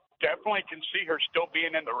I definitely can see her still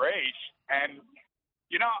being in the race, and,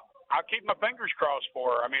 I'll keep my fingers crossed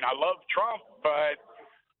for her. I mean, I love Trump, but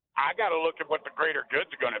I got to look at what the greater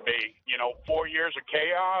good's going to be. 4 years of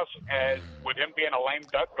chaos, as with him being a lame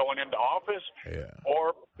duck going into office,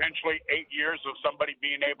 or potentially 8 years of somebody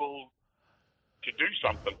being able to do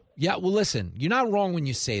something. Yeah, well, listen, you're not wrong when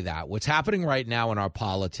you say that. What's happening right now in our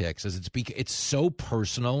politics is it's so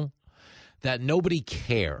personal that nobody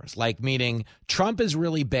cares. Like, meaning Trump is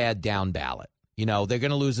really bad down ballot. They're going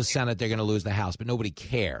to lose the Senate, they're going to lose the House, but nobody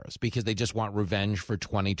cares because they just want revenge for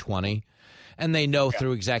 2020. And they know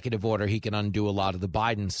through executive order he can undo a lot of the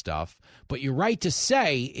Biden stuff. But you're right to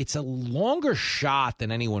say it's a longer shot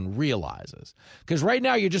than anyone realizes. Because right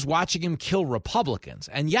now you're just watching him kill Republicans.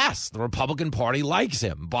 And yes, the Republican Party likes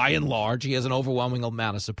him. By and large, he has an overwhelming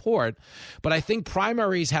amount of support. But I think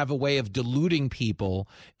primaries have a way of diluting people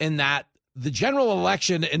in that the general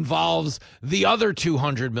election involves the other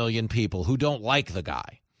 200 million people who don't like the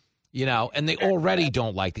guy. And they already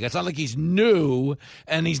don't like the guy. It's not like he's new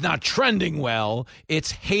and he's not trending well.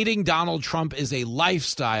 It's hating Donald Trump is a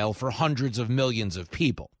lifestyle for hundreds of millions of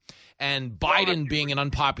people. And Biden being an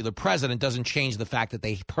unpopular president doesn't change the fact that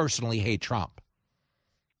they personally hate Trump.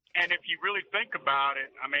 And if you really think about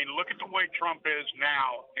it, I mean, look at the way Trump is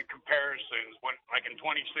now in comparisons. When, like in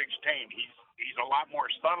 2016, he's a lot more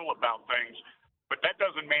subtle about things. But that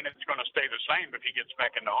doesn't mean it's going to stay the same if he gets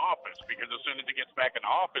back into office, because as soon as he gets back into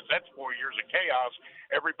office, that's 4 years of chaos.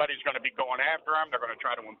 Everybody's going to be going after him. They're going to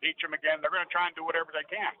try to impeach him again. They're going to try and do whatever they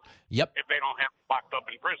can. Yep. If they don't have him locked up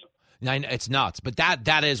in prison. It's nuts, but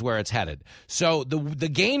that is where it's headed. So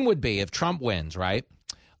the gain would be if Trump wins, right?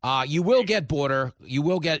 You will get border. You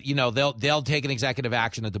will get, they'll take an executive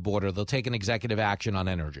action at the border. They'll take an executive action on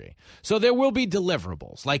energy. So there will be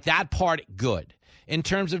deliverables. Like that part, good. In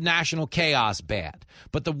terms of national chaos, bad.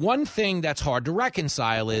 But the one thing that's hard to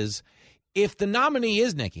reconcile is if the nominee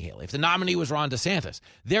is Nikki Haley, if the nominee was Ron DeSantis,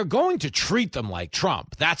 they're going to treat them like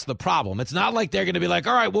Trump. That's the problem. It's not like they're going to be like,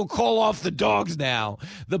 all right, we'll call off the dogs now.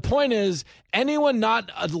 The point is, anyone not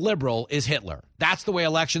a liberal is Hitler. That's the way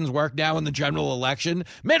elections work now in the general election.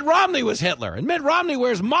 Mitt Romney was Hitler, and Mitt Romney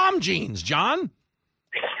wears mom jeans, John.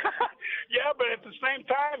 Yeah, but at the same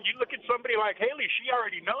time, you look at somebody like Haley, she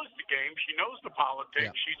already knows the game. She knows the politics.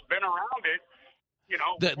 Yeah. She's been around it,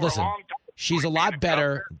 for a long time. She's a lot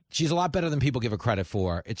better. She's a lot better than people give her credit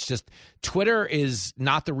for. It's just Twitter is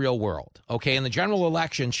not the real world. Okay, in the general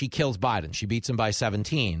election, she kills Biden. She beats him by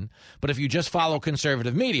 17. But if you just follow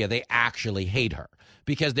conservative media, they actually hate her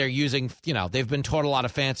because they're using, they've been taught a lot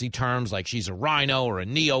of fancy terms like she's a rhino or a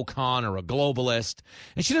neocon or a globalist.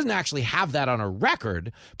 And she doesn't actually have that on her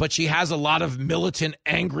record, but she has a lot of militant,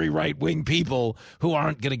 angry right-wing people who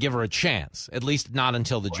aren't going to give her a chance, at least not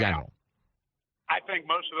until the general. I think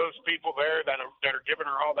most of those people there that are giving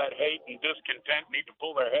her all that hate and discontent need to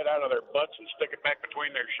pull their head out of their butts and stick it back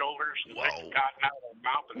between their shoulders and stick the cotton out of their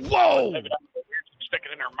mouth and stick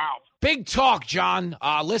it in their mouth. Big talk, John.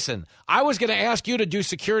 Listen, I was going to ask you to do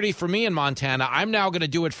security for me in Montana. I'm now going to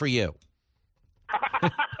do it for you.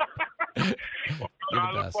 I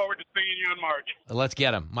look forward to seeing you in March. Let's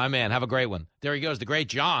get him. My man, have a great one. There he goes, the great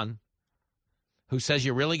John, who says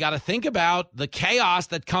you really got to think about the chaos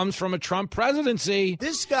that comes from a Trump presidency.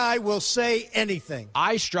 This guy will say anything.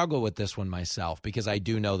 I struggle with this one myself because I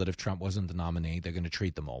do know that if Trump wasn't the nominee, they're going to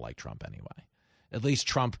treat them all like Trump anyway. At least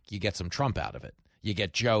Trump, you get some Trump out of it. You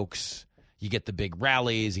get jokes. You get the big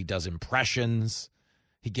rallies. He does impressions.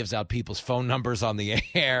 He gives out people's phone numbers on the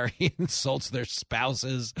air. He insults their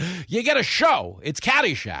spouses. You get a show. It's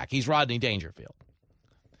Caddyshack. He's Rodney Dangerfield.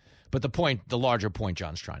 But the larger point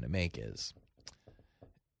John's trying to make is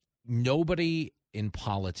nobody in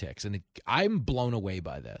politics, and I'm blown away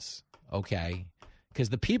by this, okay? Because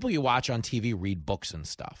the people you watch on TV read books and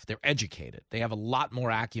stuff. They're educated. They have a lot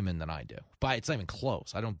more acumen than I do. But it's not even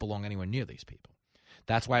close. I don't belong anywhere near these people.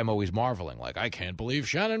 That's why I'm always marveling. Like, I can't believe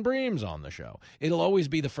Shannon Bream's on the show. It'll always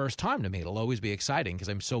be the first time to me. It'll always be exciting because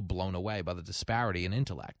I'm so blown away by the disparity in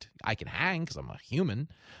intellect. I can hang because I'm a human,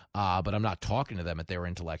 but I'm not talking to them at their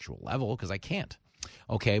intellectual level because I can't.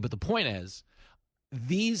 Okay, but the point is,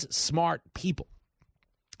 these smart people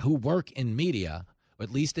who work in media, or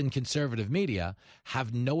at least in conservative media,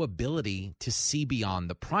 have no ability to see beyond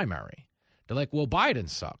the primary. They're like, well, Biden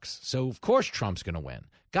sucks, so of course Trump's going to win.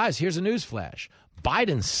 Guys, here's a news flash.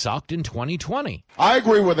 Biden sucked in 2020. I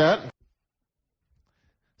agree with that.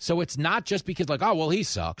 So it's not just because like, oh, well, he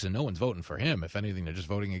sucks and no one's voting for him. If anything, they're just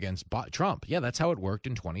voting against Trump. Yeah, that's how it worked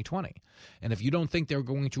in 2020. And if you don't think they're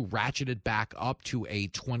going to ratchet it back up to a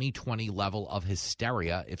 2020 level of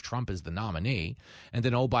hysteria if Trump is the nominee, and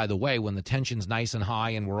then, oh, by the way, when the tension's nice and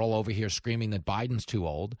high and we're all over here screaming that Biden's too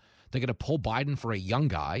old, they're going to pull Biden for a young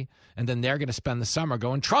guy, and then they're going to spend the summer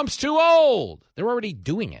going, Trump's too old. They're already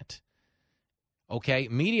doing it. Okay,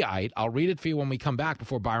 Mediaite, I'll read it for you when we come back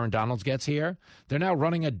before Byron Donalds gets here. They're now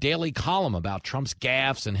running a daily column about Trump's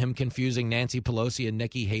gaffes and him confusing Nancy Pelosi and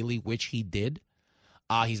Nikki Haley, which he did.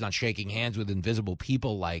 He's not shaking hands with invisible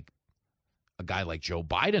people like a guy like Joe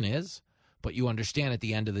Biden is. But you understand at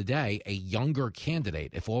the end of the day, a younger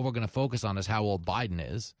candidate, if all we're going to focus on is how old Biden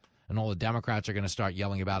is, and all the Democrats are going to start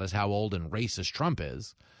yelling about is how old and racist Trump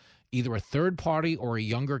is, either a third party or a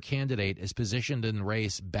younger candidate is positioned in the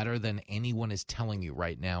race better than anyone is telling you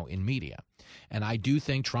right now in media. And I do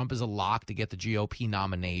think Trump is a lock to get the GOP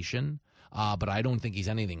nomination, but I don't think he's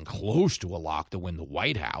anything close to a lock to win the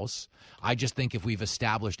White House. I just think if we've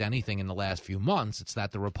established anything in the last few months, it's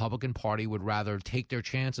that the Republican Party would rather take their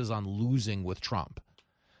chances on losing with Trump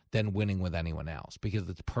than winning with anyone else because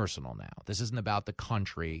it's personal now. This isn't about the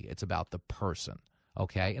country. It's about the person.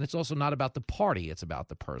 Okay, and it's also not about the party. It's about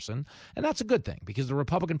the person. And that's a good thing because the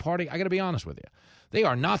Republican Party, I got to be honest with you, they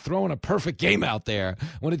are not throwing a perfect game out there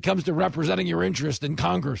when it comes to representing your interest in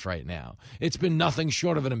Congress right now. It's been nothing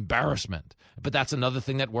short of an embarrassment. But that's another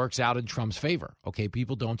thing that works out in Trump's favor. Okay,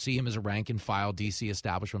 people don't see him as a rank-and-file D.C.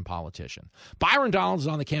 establishment politician. Byron Donald is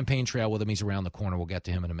on the campaign trail with him. He's around the corner. We'll get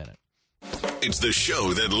to him in a minute. It's the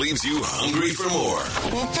show that leaves you hungry for more.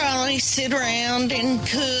 We'll probably sit around and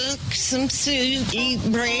cook some soup, eat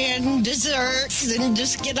bread and desserts, and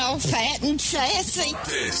just get all fat and sassy.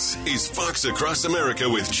 This is Fox Across America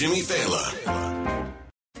with Jimmy Fallon.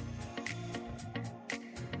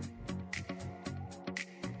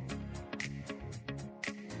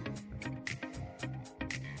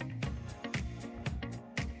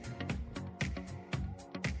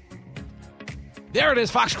 There it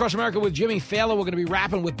is, Fox Across America with Jimmy Fallon. We're going to be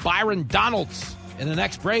rapping with Byron Donalds. In the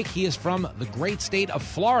next break, he is from the great state of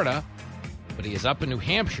Florida, but he is up in New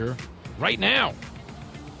Hampshire right now.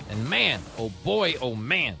 And man, oh boy, oh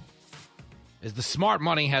man, is the smart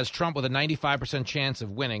money has Trump with a 95% chance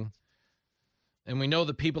of winning. And we know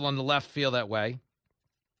the people on the left feel that way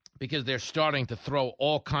because they're starting to throw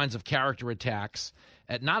all kinds of character attacks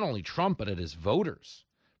at not only Trump, but at his voters.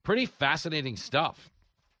 Pretty fascinating stuff.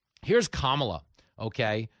 Here's Kamala.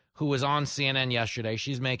 Okay, who was on CNN yesterday.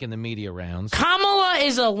 She's making the media rounds. Kamala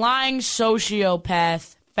is a lying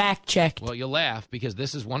sociopath. Fact checked. Well, you'll laugh because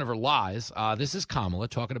this is one of her lies. This is Kamala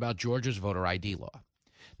talking about Georgia's voter ID law.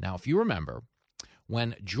 Now, if you remember,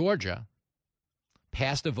 when Georgia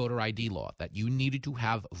passed a voter ID law that you needed to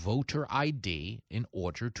have voter ID in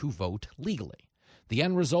order to vote legally, the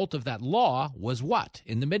end result of that law was what?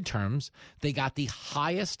 In the midterms, they got the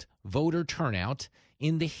highest voter turnout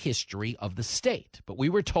in the history of the state. But we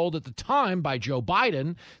were told at the time by Joe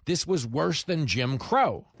Biden this was worse than Jim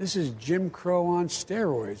Crow. This is Jim Crow on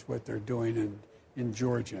steroids, what they're doing in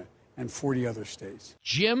Georgia and 40 other states.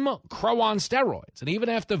 Jim Crow on steroids. And even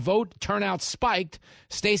after vote turnout spiked,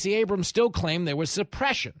 Stacey Abrams still claimed there was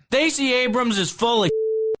suppression. Stacey Abrams is full of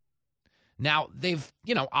Now, they've,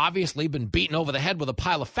 obviously been beaten over the head with a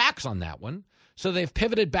pile of facts on that one. So they've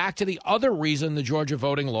pivoted back to the other reason the Georgia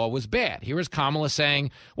voting law was bad. Here is Kamala saying,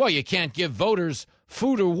 well, you can't give voters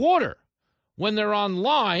food or water when they're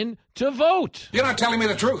online to vote. You're not telling me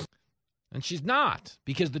the truth. And she's not,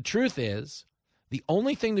 because the truth is the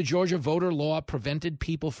only thing the Georgia voter law prevented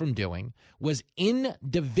people from doing was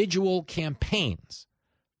individual campaigns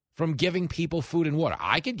from giving people food and water.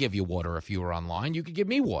 I could give you water if you were online. You could give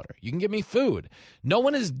me water. You can give me food. No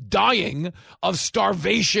one is dying of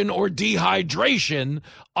starvation or dehydration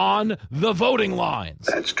on the voting lines.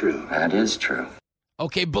 That's true. That is true.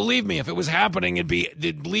 Okay, believe me, if it was happening, it'd be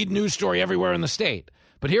the lead news story everywhere in the state.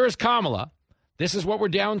 But here is Kamala. This is what we're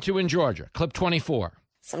down to in Georgia. Clip 24.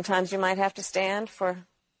 Sometimes you might have to stand for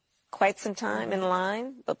quite some time in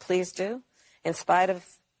line, but please do. In spite of,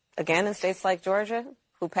 again, in states like Georgia,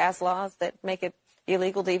 who pass laws that make it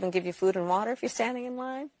illegal to even give you food and water if you're standing in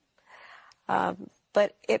line.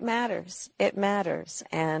 But it matters. It matters.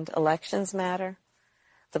 And elections matter.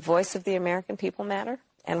 The voice of the American people matter.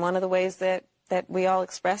 And one of the ways that we all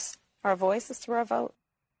express our voice is through our vote.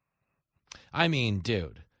 I mean,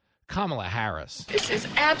 dude, Kamala Harris. This is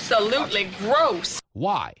absolutely gross.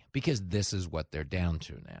 Why? Because this is what they're down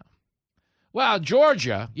to now. Well,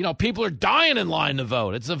 Georgia, people are dying in line to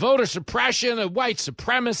vote. It's a voter suppression, a white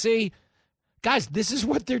supremacy. Guys, this is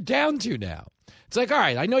what they're down to now. It's like, all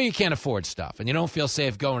right, I know you can't afford stuff and you don't feel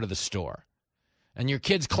safe going to the store. And your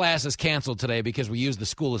kid's class is canceled today because we use the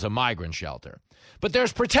school as a migrant shelter. But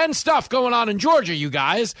there's pretend stuff going on in Georgia, you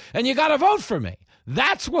guys, and you got to vote for me.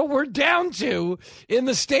 That's what we're down to in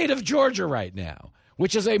the state of Georgia right now,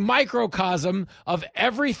 which is a microcosm of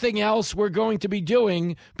everything else we're going to be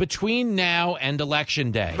doing between now and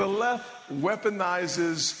Election Day. The left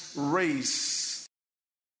weaponizes race.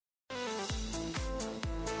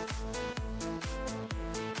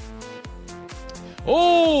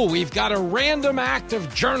 Oh, we've got a random act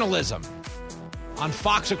of journalism on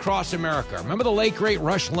Fox Across America. Remember the late, great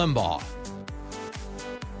Rush Limbaugh?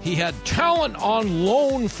 He had talent on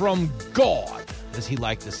loan from God, as he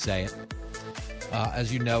liked to say it.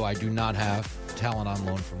 As you know, I do not have talent on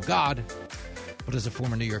loan from God, but as a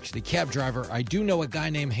former New York City cab driver, I do know a guy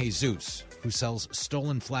named Jesus who sells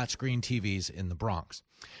stolen flat-screen TVs in the Bronx.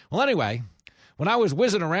 Well, anyway, when I was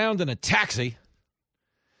whizzing around in a taxi,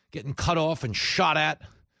 getting cut off and shot at,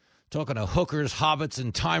 talking to hookers, hobbits,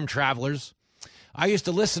 and time travelers, I used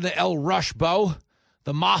to listen to El Rushbo,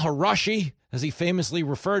 the Maharishi, as he famously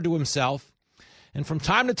referred to himself, and from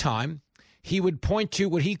time to time, he would point to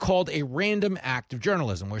what he called a random act of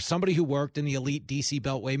journalism, where somebody who worked in the elite D.C.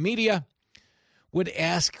 Beltway media would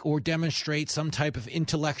ask or demonstrate some type of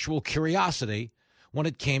intellectual curiosity when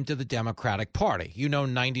it came to the Democratic Party.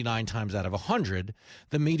 99 times out of 100,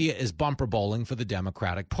 the media is bumper bowling for the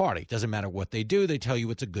Democratic Party. Doesn't matter what they do, they tell you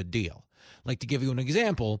it's a good deal. Like, to give you an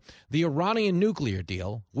example, the Iranian nuclear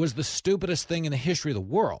deal was the stupidest thing in the history of the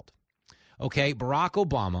world. Okay, Barack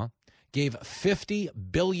Obama gave $50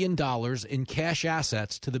 billion in cash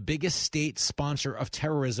assets to the biggest state sponsor of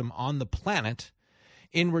terrorism on the planet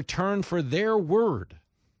in return for their word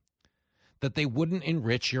that they wouldn't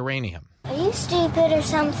enrich uranium. Are you stupid or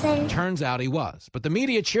something? Turns out he was. But the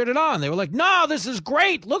media cheered it on. They were like, no, this is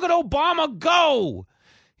great. Look at Obama go.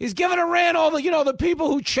 He's giving Iran all the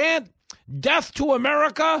people who chant death to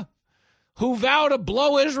America, who vow to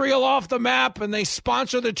blow Israel off the map, and they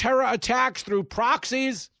sponsor the terror attacks through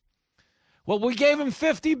proxies. Well, we gave him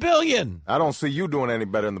 $50 billion. I don't see you doing any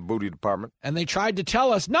better in the booty department. And they tried to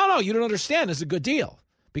tell us, no, you don't understand. This is a good deal.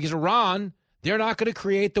 Because Iran, they're not going to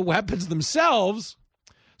create the weapons themselves,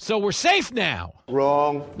 so we're safe now.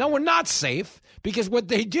 Wrong. No, we're not safe, because what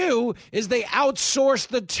they do is they outsource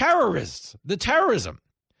the terrorism.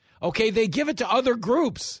 Okay, they give it to other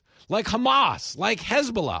groups like Hamas, like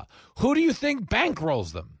Hezbollah. Who do you think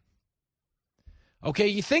bankrolls them? Okay,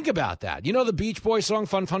 you think about that. You know the Beach Boys song,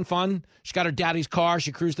 Fun, Fun, Fun? She got her daddy's car.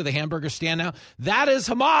 She cruised to the hamburger stand now. That is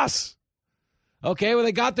Hamas. Okay, well,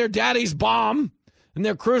 they got their daddy's bomb, and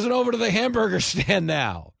they're cruising over to the hamburger stand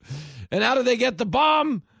now. And how did they get the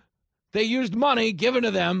bomb? They used money given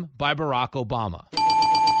to them by Barack Obama.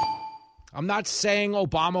 I'm not saying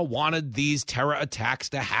Obama wanted these terror attacks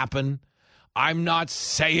to happen. I'm not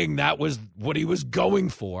saying that was what he was going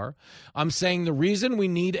for. I'm saying the reason we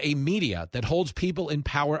need a media that holds people in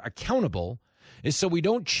power accountable is so we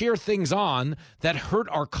don't cheer things on that hurt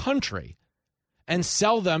our country and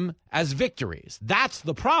sell them as victories. That's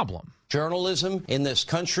the problem. Journalism in this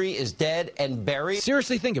country is dead and buried.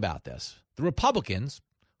 Seriously, think about this. The Republicans,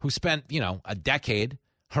 who spent, a decade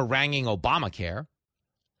haranguing Obamacare,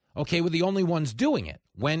 were the only ones doing it,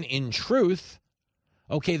 when in truth,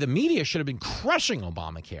 the media should have been crushing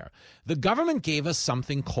Obamacare. The government gave us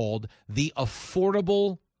something called the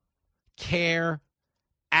Affordable Care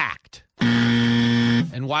Act.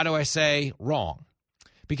 And why do I say wrong?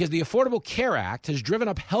 Because the Affordable Care Act has driven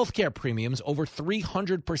up health care premiums over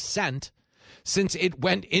 300% since it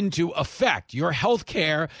went into effect. Your health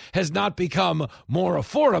care has not become more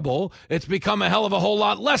affordable. It's become a hell of a whole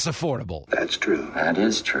lot less affordable. That's true. That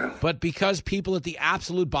is true. But because people at the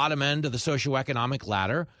absolute bottom end of the socioeconomic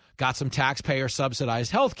ladder got some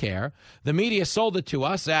taxpayer-subsidized health care, the media sold it to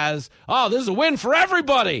us as, oh, this is a win for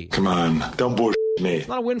everybody. Come on, don't bullshit me. It's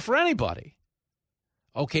not a win for anybody.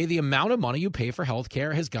 Okay, the amount of money you pay for health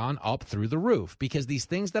care has gone up through the roof because these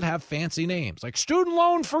things that have fancy names, like student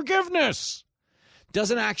loan forgiveness,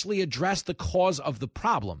 doesn't actually address the cause of the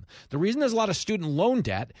problem. The reason there's a lot of student loan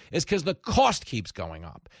debt is because the cost keeps going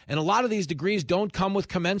up. And a lot of these degrees don't come with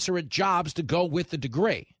commensurate jobs to go with the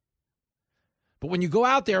degree. But when you go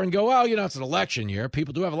out there and go, oh, it's an election year,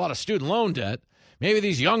 people do have a lot of student loan debt, maybe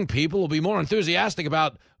these young people will be more enthusiastic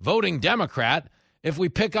about voting Democrat if we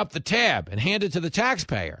pick up the tab and hand it to the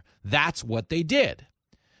taxpayer. That's what they did.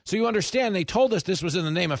 So you understand, they told us this was in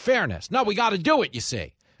the name of fairness. No, we got to do it, you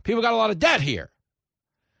see. People got a lot of debt here.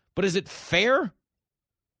 But is it fair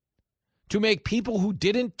to make people who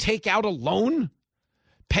didn't take out a loan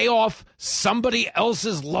pay off somebody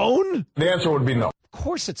else's loan? The answer would be no. Of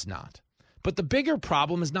course it's not. But the bigger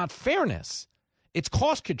problem is not fairness. It's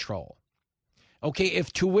cost control. Okay,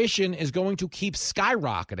 if tuition is going to keep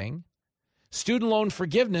skyrocketing, student loan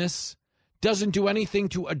forgiveness doesn't do anything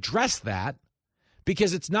to address that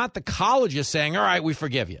because it's not the colleges saying, all right, we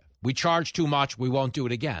forgive you. We charge too much. We won't do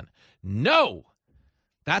it again. No.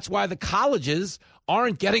 That's why the colleges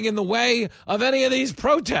aren't getting in the way of any of these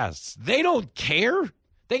protests. They don't care.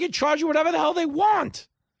 They can charge you whatever the hell they want.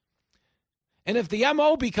 And if the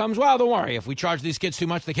MO becomes, well, don't worry, if we charge these kids too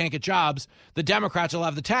much, they can't get jobs, the Democrats will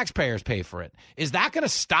have the taxpayers pay for it. Is that going to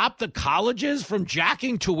stop the colleges from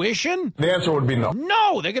jacking tuition? The answer would be no.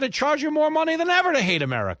 No, they're going to charge you more money than ever to hate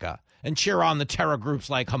America and cheer on the terror groups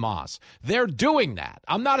like Hamas. They're doing that.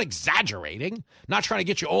 I'm not exaggerating, not trying to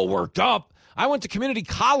get you all worked up. I went to community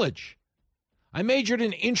college. I majored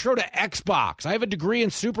in Intro to Xbox. I have a degree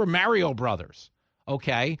in Super Mario Brothers.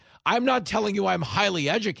 Okay? I'm not telling you I'm highly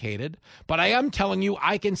educated, but I am telling you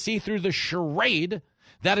I can see through the charade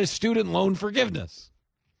that is student loan forgiveness.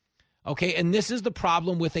 Okay? And this is the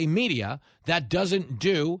problem with a media that doesn't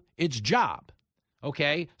do its job.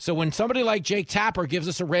 Okay? So when somebody like Jake Tapper gives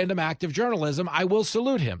us a random act of journalism, I will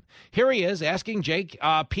salute him. Here he is asking Pete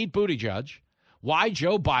Buttigieg why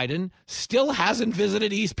Joe Biden still hasn't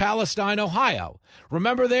visited East Palestine, Ohio.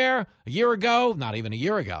 Remember there a year ago, not even a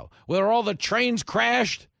year ago, where all the trains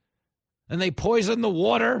crashed and they poisoned the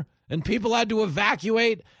water and people had to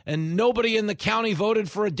evacuate and nobody in the county voted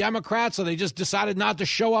for a Democrat, so they just decided not to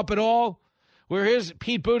show up at all? Where here's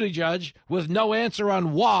Pete Buttigieg with no answer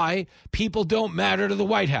on why people don't matter to the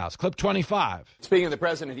White House. Clip 25. Speaking of the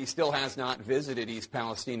president, he still has not visited East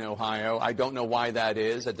Palestine, Ohio. I don't know why that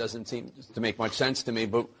is. That doesn't seem to make much sense to me.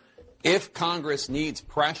 But if Congress needs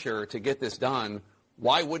pressure to get this done,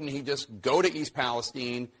 why wouldn't he just go to East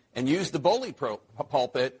Palestine and use the bully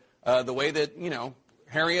pulpit the way that,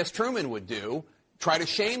 Harry S. Truman would do? Try to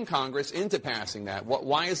shame Congress into passing that.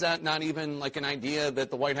 Why is that not even like an idea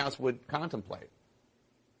that the White House would contemplate?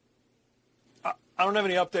 I don't have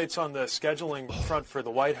any updates on the scheduling front for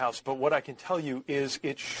the White House, but what I can tell you is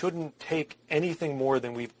it shouldn't take anything more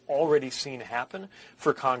than we've already seen happen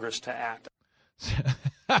for Congress to act.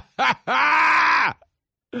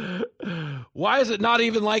 Why is it not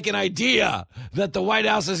even like an idea that the White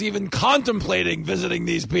House is even contemplating visiting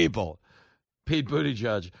these people? Pete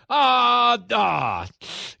Buttigieg.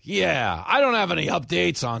 Yeah. I don't have any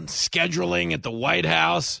updates on scheduling at the White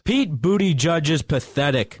House. Pete Buttigieg is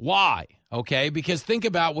pathetic. Why? Okay, because think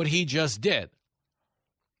about what he just did.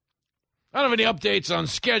 I don't have any updates on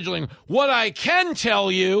scheduling. What I can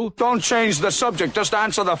tell you... Don't change the subject. Just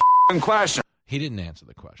answer the question. He didn't answer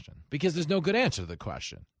the question because there's no good answer to the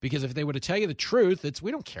question. Because if they were to tell you the truth,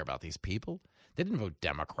 we don't care about these people. They didn't vote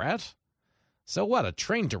Democrat. So what? A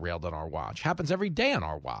train derailed on our watch. Happens every day on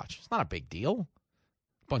our watch. It's not a big deal.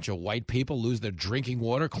 A bunch of white people lose their drinking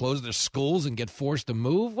water, close their schools, and get forced to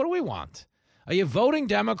move. What do we want? Are you voting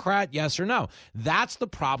Democrat, yes or no? That's the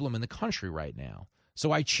problem in the country right now.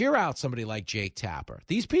 So I cheer out somebody like Jake Tapper.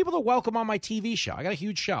 These people are welcome on my TV show. I got a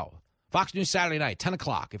huge show. Fox News Saturday night, 10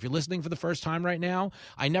 o'clock. If you're listening for the first time right now,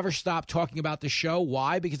 I never stop talking about the show.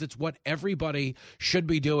 Why? Because it's what everybody should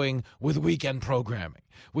be doing with weekend programming,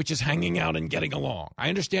 which is hanging out and getting along. I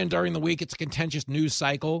understand during the week it's a contentious news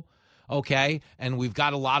cycle, okay? And we've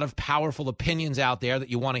got a lot of powerful opinions out there that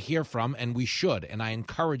you want to hear from, and we should. And I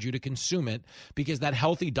encourage you to consume it because that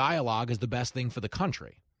healthy dialogue is the best thing for the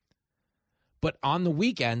country. But on the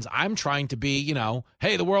weekends, I'm trying to be,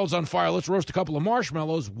 hey, the world's on fire. Let's roast a couple of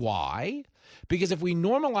marshmallows. Why? Because if we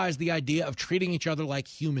normalize the idea of treating each other like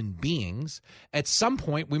human beings, at some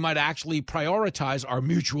point we might actually prioritize our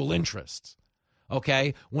mutual interests.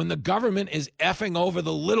 Okay? When the government is effing over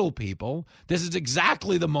the little people, this is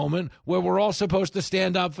exactly the moment where we're all supposed to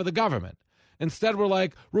stand up for the government. Instead, we're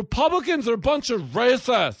like, Republicans are a bunch of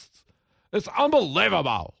racists. It's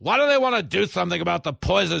unbelievable. Why do they want to do something about the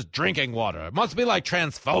poisonous drinking water? It must be like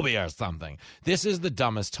transphobia or something. This is the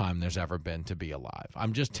dumbest time there's ever been to be alive.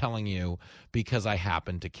 I'm just telling you because I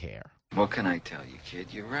happen to care. What can I tell you, kid?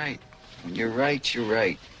 You're right. When you're right, you're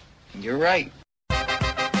right. And you're right.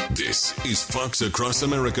 This is Fox Across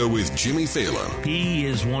America with Jimmy Fallon. He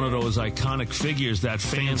is one of those iconic figures that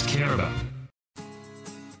fans care about.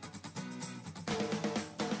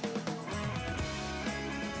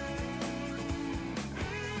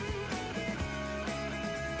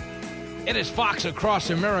 It is Fox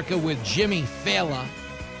Across America with Jimmy Fallon.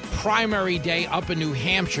 Primary day up in New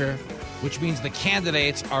Hampshire, which means the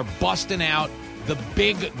candidates are busting out the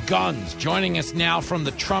big guns. Joining us now from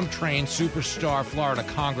the Trump train, superstar Florida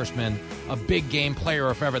congressman, a big game player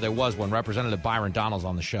if ever there was one, Representative Byron Donalds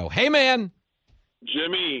on the show. Hey, man.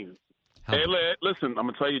 Jimmy. Hey, listen, I'm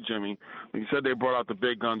going to tell you, Jimmy, when you said they brought out the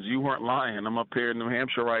big guns, you weren't lying. I'm up here in New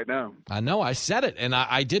Hampshire right now. I know. I said it, and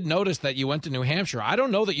I did notice that you went to New Hampshire. I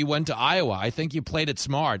don't know that you went to Iowa. I think you played it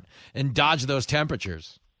smart and dodged those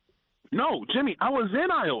temperatures. No, Jimmy, I was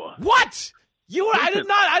in Iowa. What? I did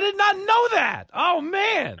not know that. Oh,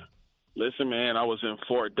 man. Listen, man, I was in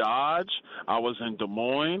Fort Dodge. I was in Des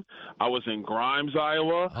Moines. I was in Grimes,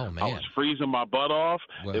 Iowa. Oh, man. I was freezing my butt off.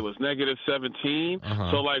 Well, it was negative 17.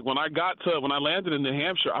 Uh-huh. So, like, when I landed in New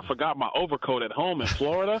Hampshire, I forgot my overcoat at home in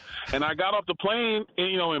Florida. And I got off the plane,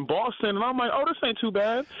 in Boston, and I'm like, oh, this ain't too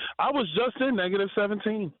bad. I was just in negative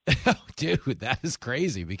 17. Dude, that is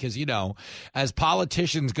crazy because, as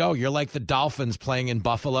politicians go, you're like the Dolphins playing in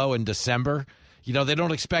Buffalo in December. They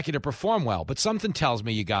don't expect you to perform well, but something tells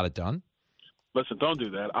me you got it done. Listen, don't do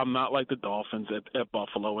that. I'm not like the Dolphins at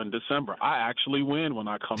Buffalo in December. I actually win when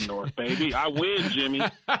I come north, baby. I win, Jimmy.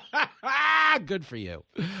 Good for you.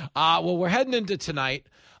 Well, we're heading into tonight.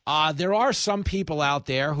 There are some people out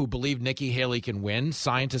there who believe Nikki Haley can win.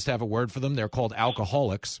 Scientists have a word for them. They're called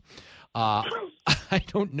alcoholics. I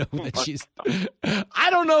don't know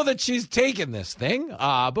that she's taking this thing,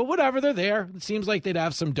 but whatever, they're there. It seems like they'd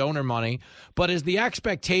have some donor money. But is the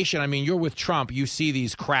expectation, I mean, you're with Trump, you see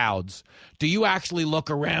these crowds. Do you actually look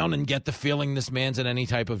around and get the feeling this man's in any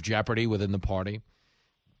type of jeopardy within the party?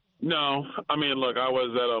 No. I mean, look, I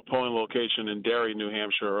was at a polling location in Derry, New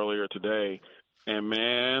Hampshire earlier today, and,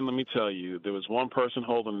 man, let me tell you, there was one person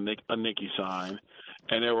holding a Nikki sign,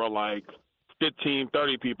 and there were like 15,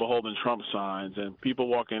 30 people holding Trump signs, and people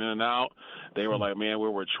walking in and out. They were like, man,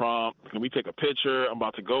 we're with Trump. Can we take a picture? I'm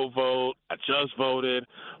about to go vote. I just voted.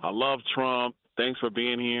 I love Trump. Thanks for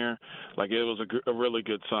being here. Like, it was a really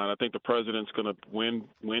good sign. I think the president's going to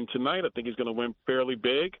win tonight. I think he's going to win fairly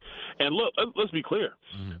big. And look, let's be clear.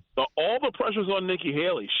 Mm-hmm. All the pressure's on Nikki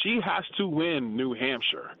Haley. She has to win New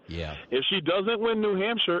Hampshire. Yeah. If she doesn't win New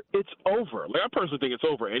Hampshire, it's over. Like, I personally think it's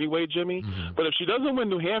over anyway, Jimmy. Mm-hmm. But if she doesn't win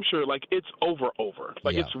New Hampshire, like, it's over.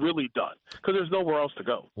 Like, it's really done because there's nowhere else to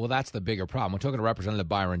go. Well, that's the bigger problem. We're talking to Representative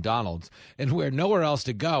Byron Donalds, and where nowhere else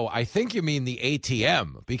to go, I think you mean the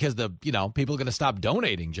ATM, because people are going to stop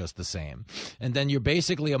donating just the same. And then you're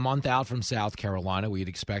basically a month out from South Carolina, where you'd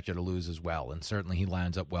expect her to lose as well. And certainly he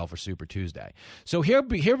lands up well for Super Tuesday. So here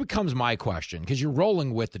becomes my question, because you're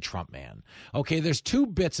rolling with the Trump man. Okay, there's two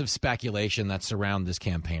bits of speculation that surround this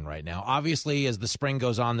campaign right now. Obviously, as the spring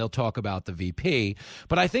goes on, they'll talk about the VP.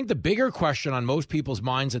 But I think the bigger question on most people's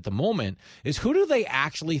minds at the moment is, who do they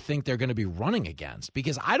actually think they're going to be running against?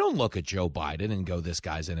 Because I don't look at Joe Biden and go, this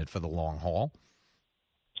guy's in it for the long haul.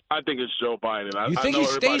 I think it's Joe Biden. You think he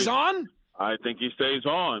stays on? I think he stays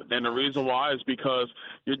on. And the reason why is because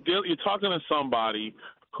you're talking to somebody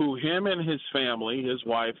who, him and his family, his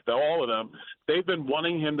wife, all of them, they've been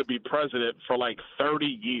wanting him to be president for like 30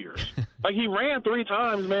 years. Like, he ran 3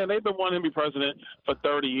 times, man. They've been wanting him to be president for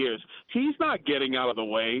 30 years. He's not getting out of the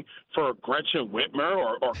way for Gretchen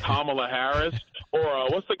Whitmer or Kamala Harris or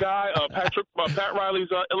what's the guy, Pat Riley's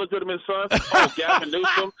illegitimate son, Gavin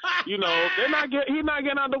Newsom. He's not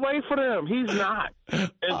getting out of the way for them. He's not.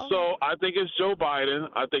 And so I think it's Joe Biden.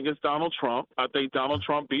 I think it's Donald Trump. I think Donald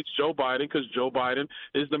Trump beats Joe Biden because Joe Biden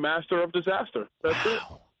is the master of disaster. That's it.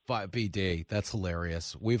 BD, that's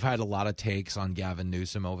hilarious. We've had a lot of takes on Gavin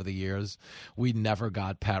Newsom over the years. We never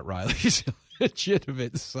got Pat Riley's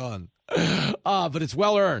legitimate son. But it's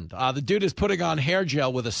well earned. The dude is putting on hair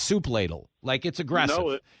gel with a soup ladle. Like, it's aggressive. You know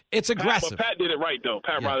it. It's aggressive. Pat did it right, though.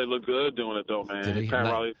 Pat Riley looked good doing it, though, man. Did he?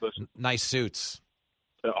 Riley, listen. Nice suits.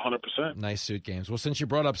 100%. Nice suit games. Well, since you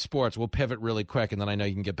brought up sports, we'll pivot really quick, and then I know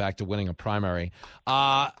you can get back to winning a primary.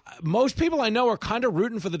 Most people I know are kind of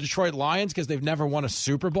rooting for the Detroit Lions because they've never won a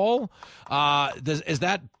Super Bowl.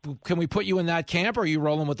 Can we put you in that camp, or are you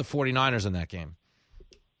rolling with the 49ers in that game?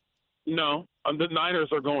 No, the Niners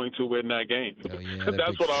are going to win that game. Oh, yeah,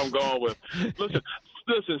 that's what I'm going with.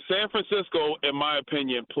 Listen, San Francisco, in my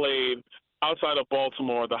opinion, played outside of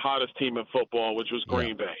Baltimore the hottest team in football, which was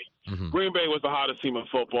Green Bay. Mm-hmm. Green Bay was the hottest team in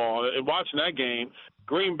football. And watching that game,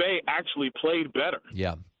 Green Bay actually played better.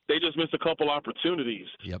 Yeah. They just missed a couple opportunities.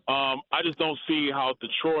 Yep. I just don't see how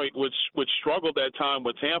Detroit, which struggled that time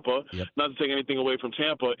with Tampa, not to take anything away from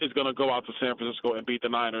Tampa, is going to go out to San Francisco and beat the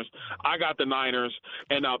Niners. I got the Niners.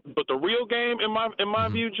 But the real game, in my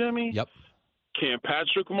view, Jimmy, can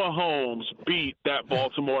Patrick Mahomes beat that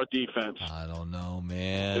Baltimore defense? I don't know,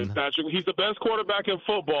 man. He's the best quarterback in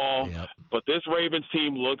football, but this Ravens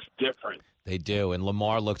team looks different. They do, and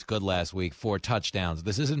Lamar looked good last week, 4 touchdowns.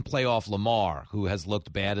 This isn't playoff Lamar, who has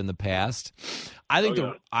looked bad in the past. I think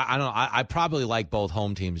I probably like both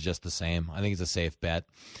home teams just the same. I think it's a safe bet.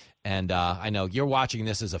 And I know you're watching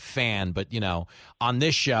this as a fan, but, on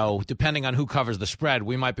this show, depending on who covers the spread,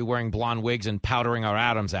 we might be wearing blonde wigs and powdering our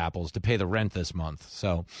Adam's apples to pay the rent this month.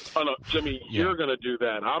 So, oh, no, Jimmy, you're going to do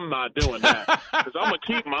that. I'm not doing that because I'm going to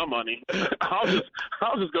keep my money. I'll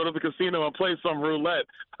just go to the casino and play some roulette.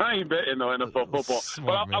 I ain't betting no NFL football.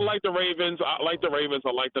 Smart, but I like the Ravens. I like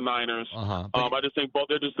the Niners. I just think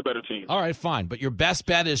they're just the better team. All right, fine. But your best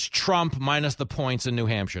bet is Trump minus the points in New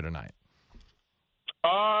Hampshire tonight.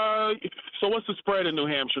 So what's the spread in New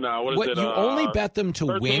Hampshire now? What is it? You only bet them to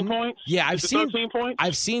 13 win. Points? Yeah, I've seen 13 points.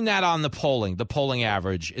 I've seen that on the polling. The polling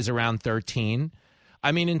average is around 13.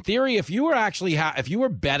 I mean, in theory, if you were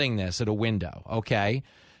betting this at a window, okay,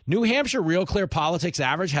 New Hampshire Real Clear Politics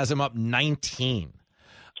average has him up 19.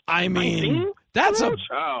 I mean, 19? That's a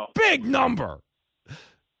big number.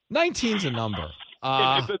 19's a number.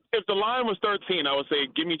 If the line was 13, I would say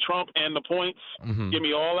give me Trump and the points. Mm-hmm. Give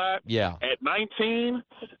me all that. Yeah. At 19,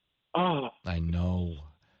 I know.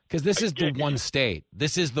 Because this is the one state.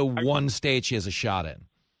 This is the one state she has a shot in.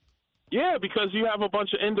 Yeah, because you have a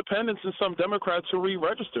bunch of independents and some Democrats who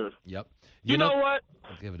re-registered. Yep. You know what?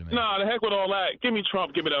 I'll give it a minute. Nah, the heck with all that. Give me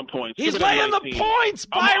Trump. Give me them points. He's give me laying the 19. points,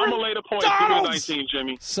 Byron I'm going to lay the points. Donalds. Give me the 19,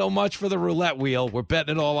 Jimmy. So much for the roulette wheel. We're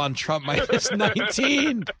betting it all on Trump minus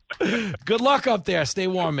 19. Good luck up there. Stay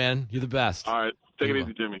warm, man. You're the best. All right. Take it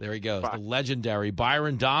easy, Jimmy. There he goes. Bye. The legendary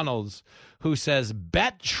Byron Donalds, who says,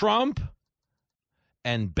 bet Trump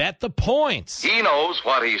and bet the points. He knows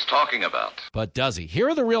what he's talking about. But does he? Here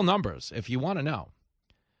are the real numbers, if you want to know.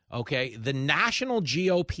 Okay, the national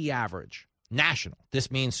GOP average, national,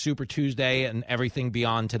 this means Super Tuesday and everything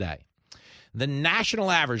beyond today. The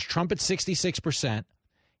national average, Trump at 66%,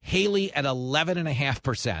 Haley at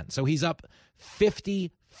 11.5%. So he's up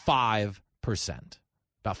 55%,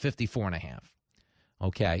 about 54.5%.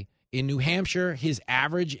 Okay, in New Hampshire, his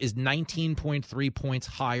average is 19.3 points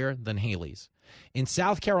higher than Haley's. In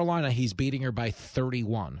South Carolina, he's beating her by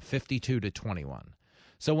 31, 52-21.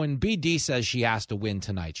 So when BD says she has to win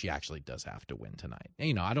tonight, she actually does have to win tonight.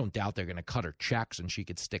 You know, I don't doubt they're going to cut her checks and she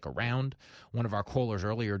could stick around. One of our callers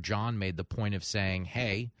earlier, John, made the point of saying,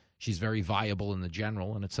 hey, she's very viable in the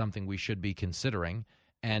general, and it's something we should be considering.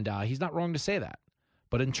 And he's not wrong to say that.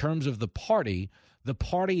 But in terms of the party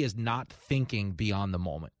is not thinking beyond the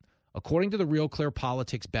moment. According to the Real Clear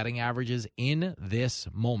Politics betting averages in this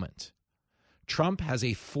moment, Trump has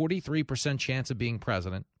a 43% chance of being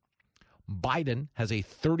president. Biden has a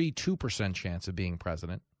 32% chance of being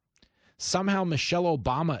president. Somehow Michelle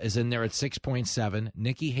Obama is in there at 6.7.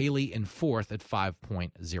 Nikki Haley in fourth at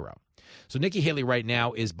 5.0. So Nikki Haley right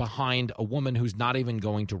now is behind a woman who's not even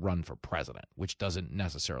going to run for president, which doesn't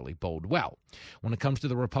necessarily bode well. When it comes to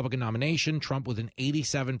the Republican nomination, Trump with an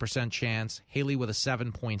 87% chance, Haley with a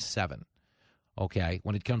 7.7. Okay,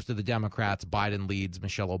 when it comes to the Democrats, Biden leads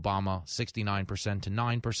Michelle Obama 69% to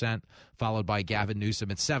 9%, followed by Gavin Newsom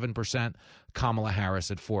at 7%, Kamala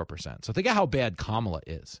Harris at 4%. So think of how bad Kamala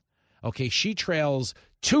is. Okay, she trails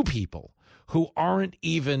two people who aren't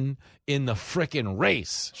even in the frickin'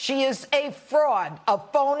 race. She is a fraud, a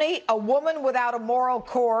phony, a woman without a moral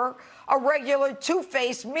core, a regular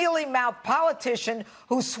two-faced, mealy-mouthed politician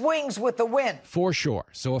who swings with the wind. For sure.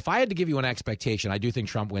 So if I had to give you an expectation, I do think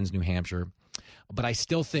Trump wins New Hampshire. But I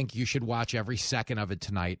still think you should watch every second of it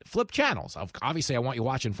tonight. Flip channels. Obviously, I want you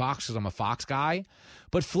watching Fox because I'm a Fox guy.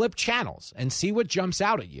 But flip channels and see what jumps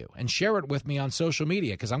out at you. And share it with me on social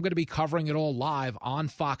media because I'm going to be covering it all live on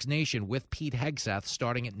Fox Nation with Pete Hegseth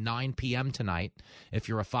starting at 9 p.m. tonight. If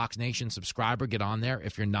you're a Fox Nation subscriber, get on there.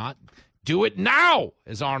 If you're not, do it now,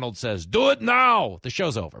 as Arnold says. Do it now. The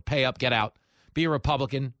show's over. Pay up, get out. Be a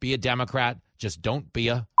Republican. Be a Democrat. Just don't be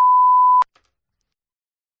a...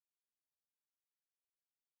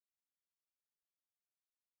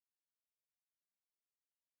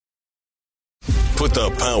 Put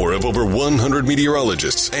the power of over 100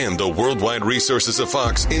 meteorologists and the worldwide resources of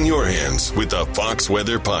Fox in your hands with the Fox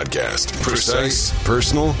Weather Podcast. Precise,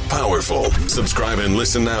 personal, powerful. Subscribe and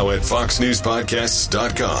listen now at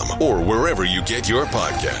foxnewspodcasts.com or wherever you get your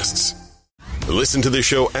podcasts. Listen to the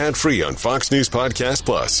show ad-free on Fox News Podcast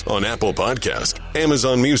Plus, on Apple Podcast,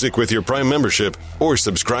 Amazon Music with your Prime membership, or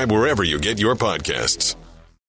subscribe wherever you get your podcasts.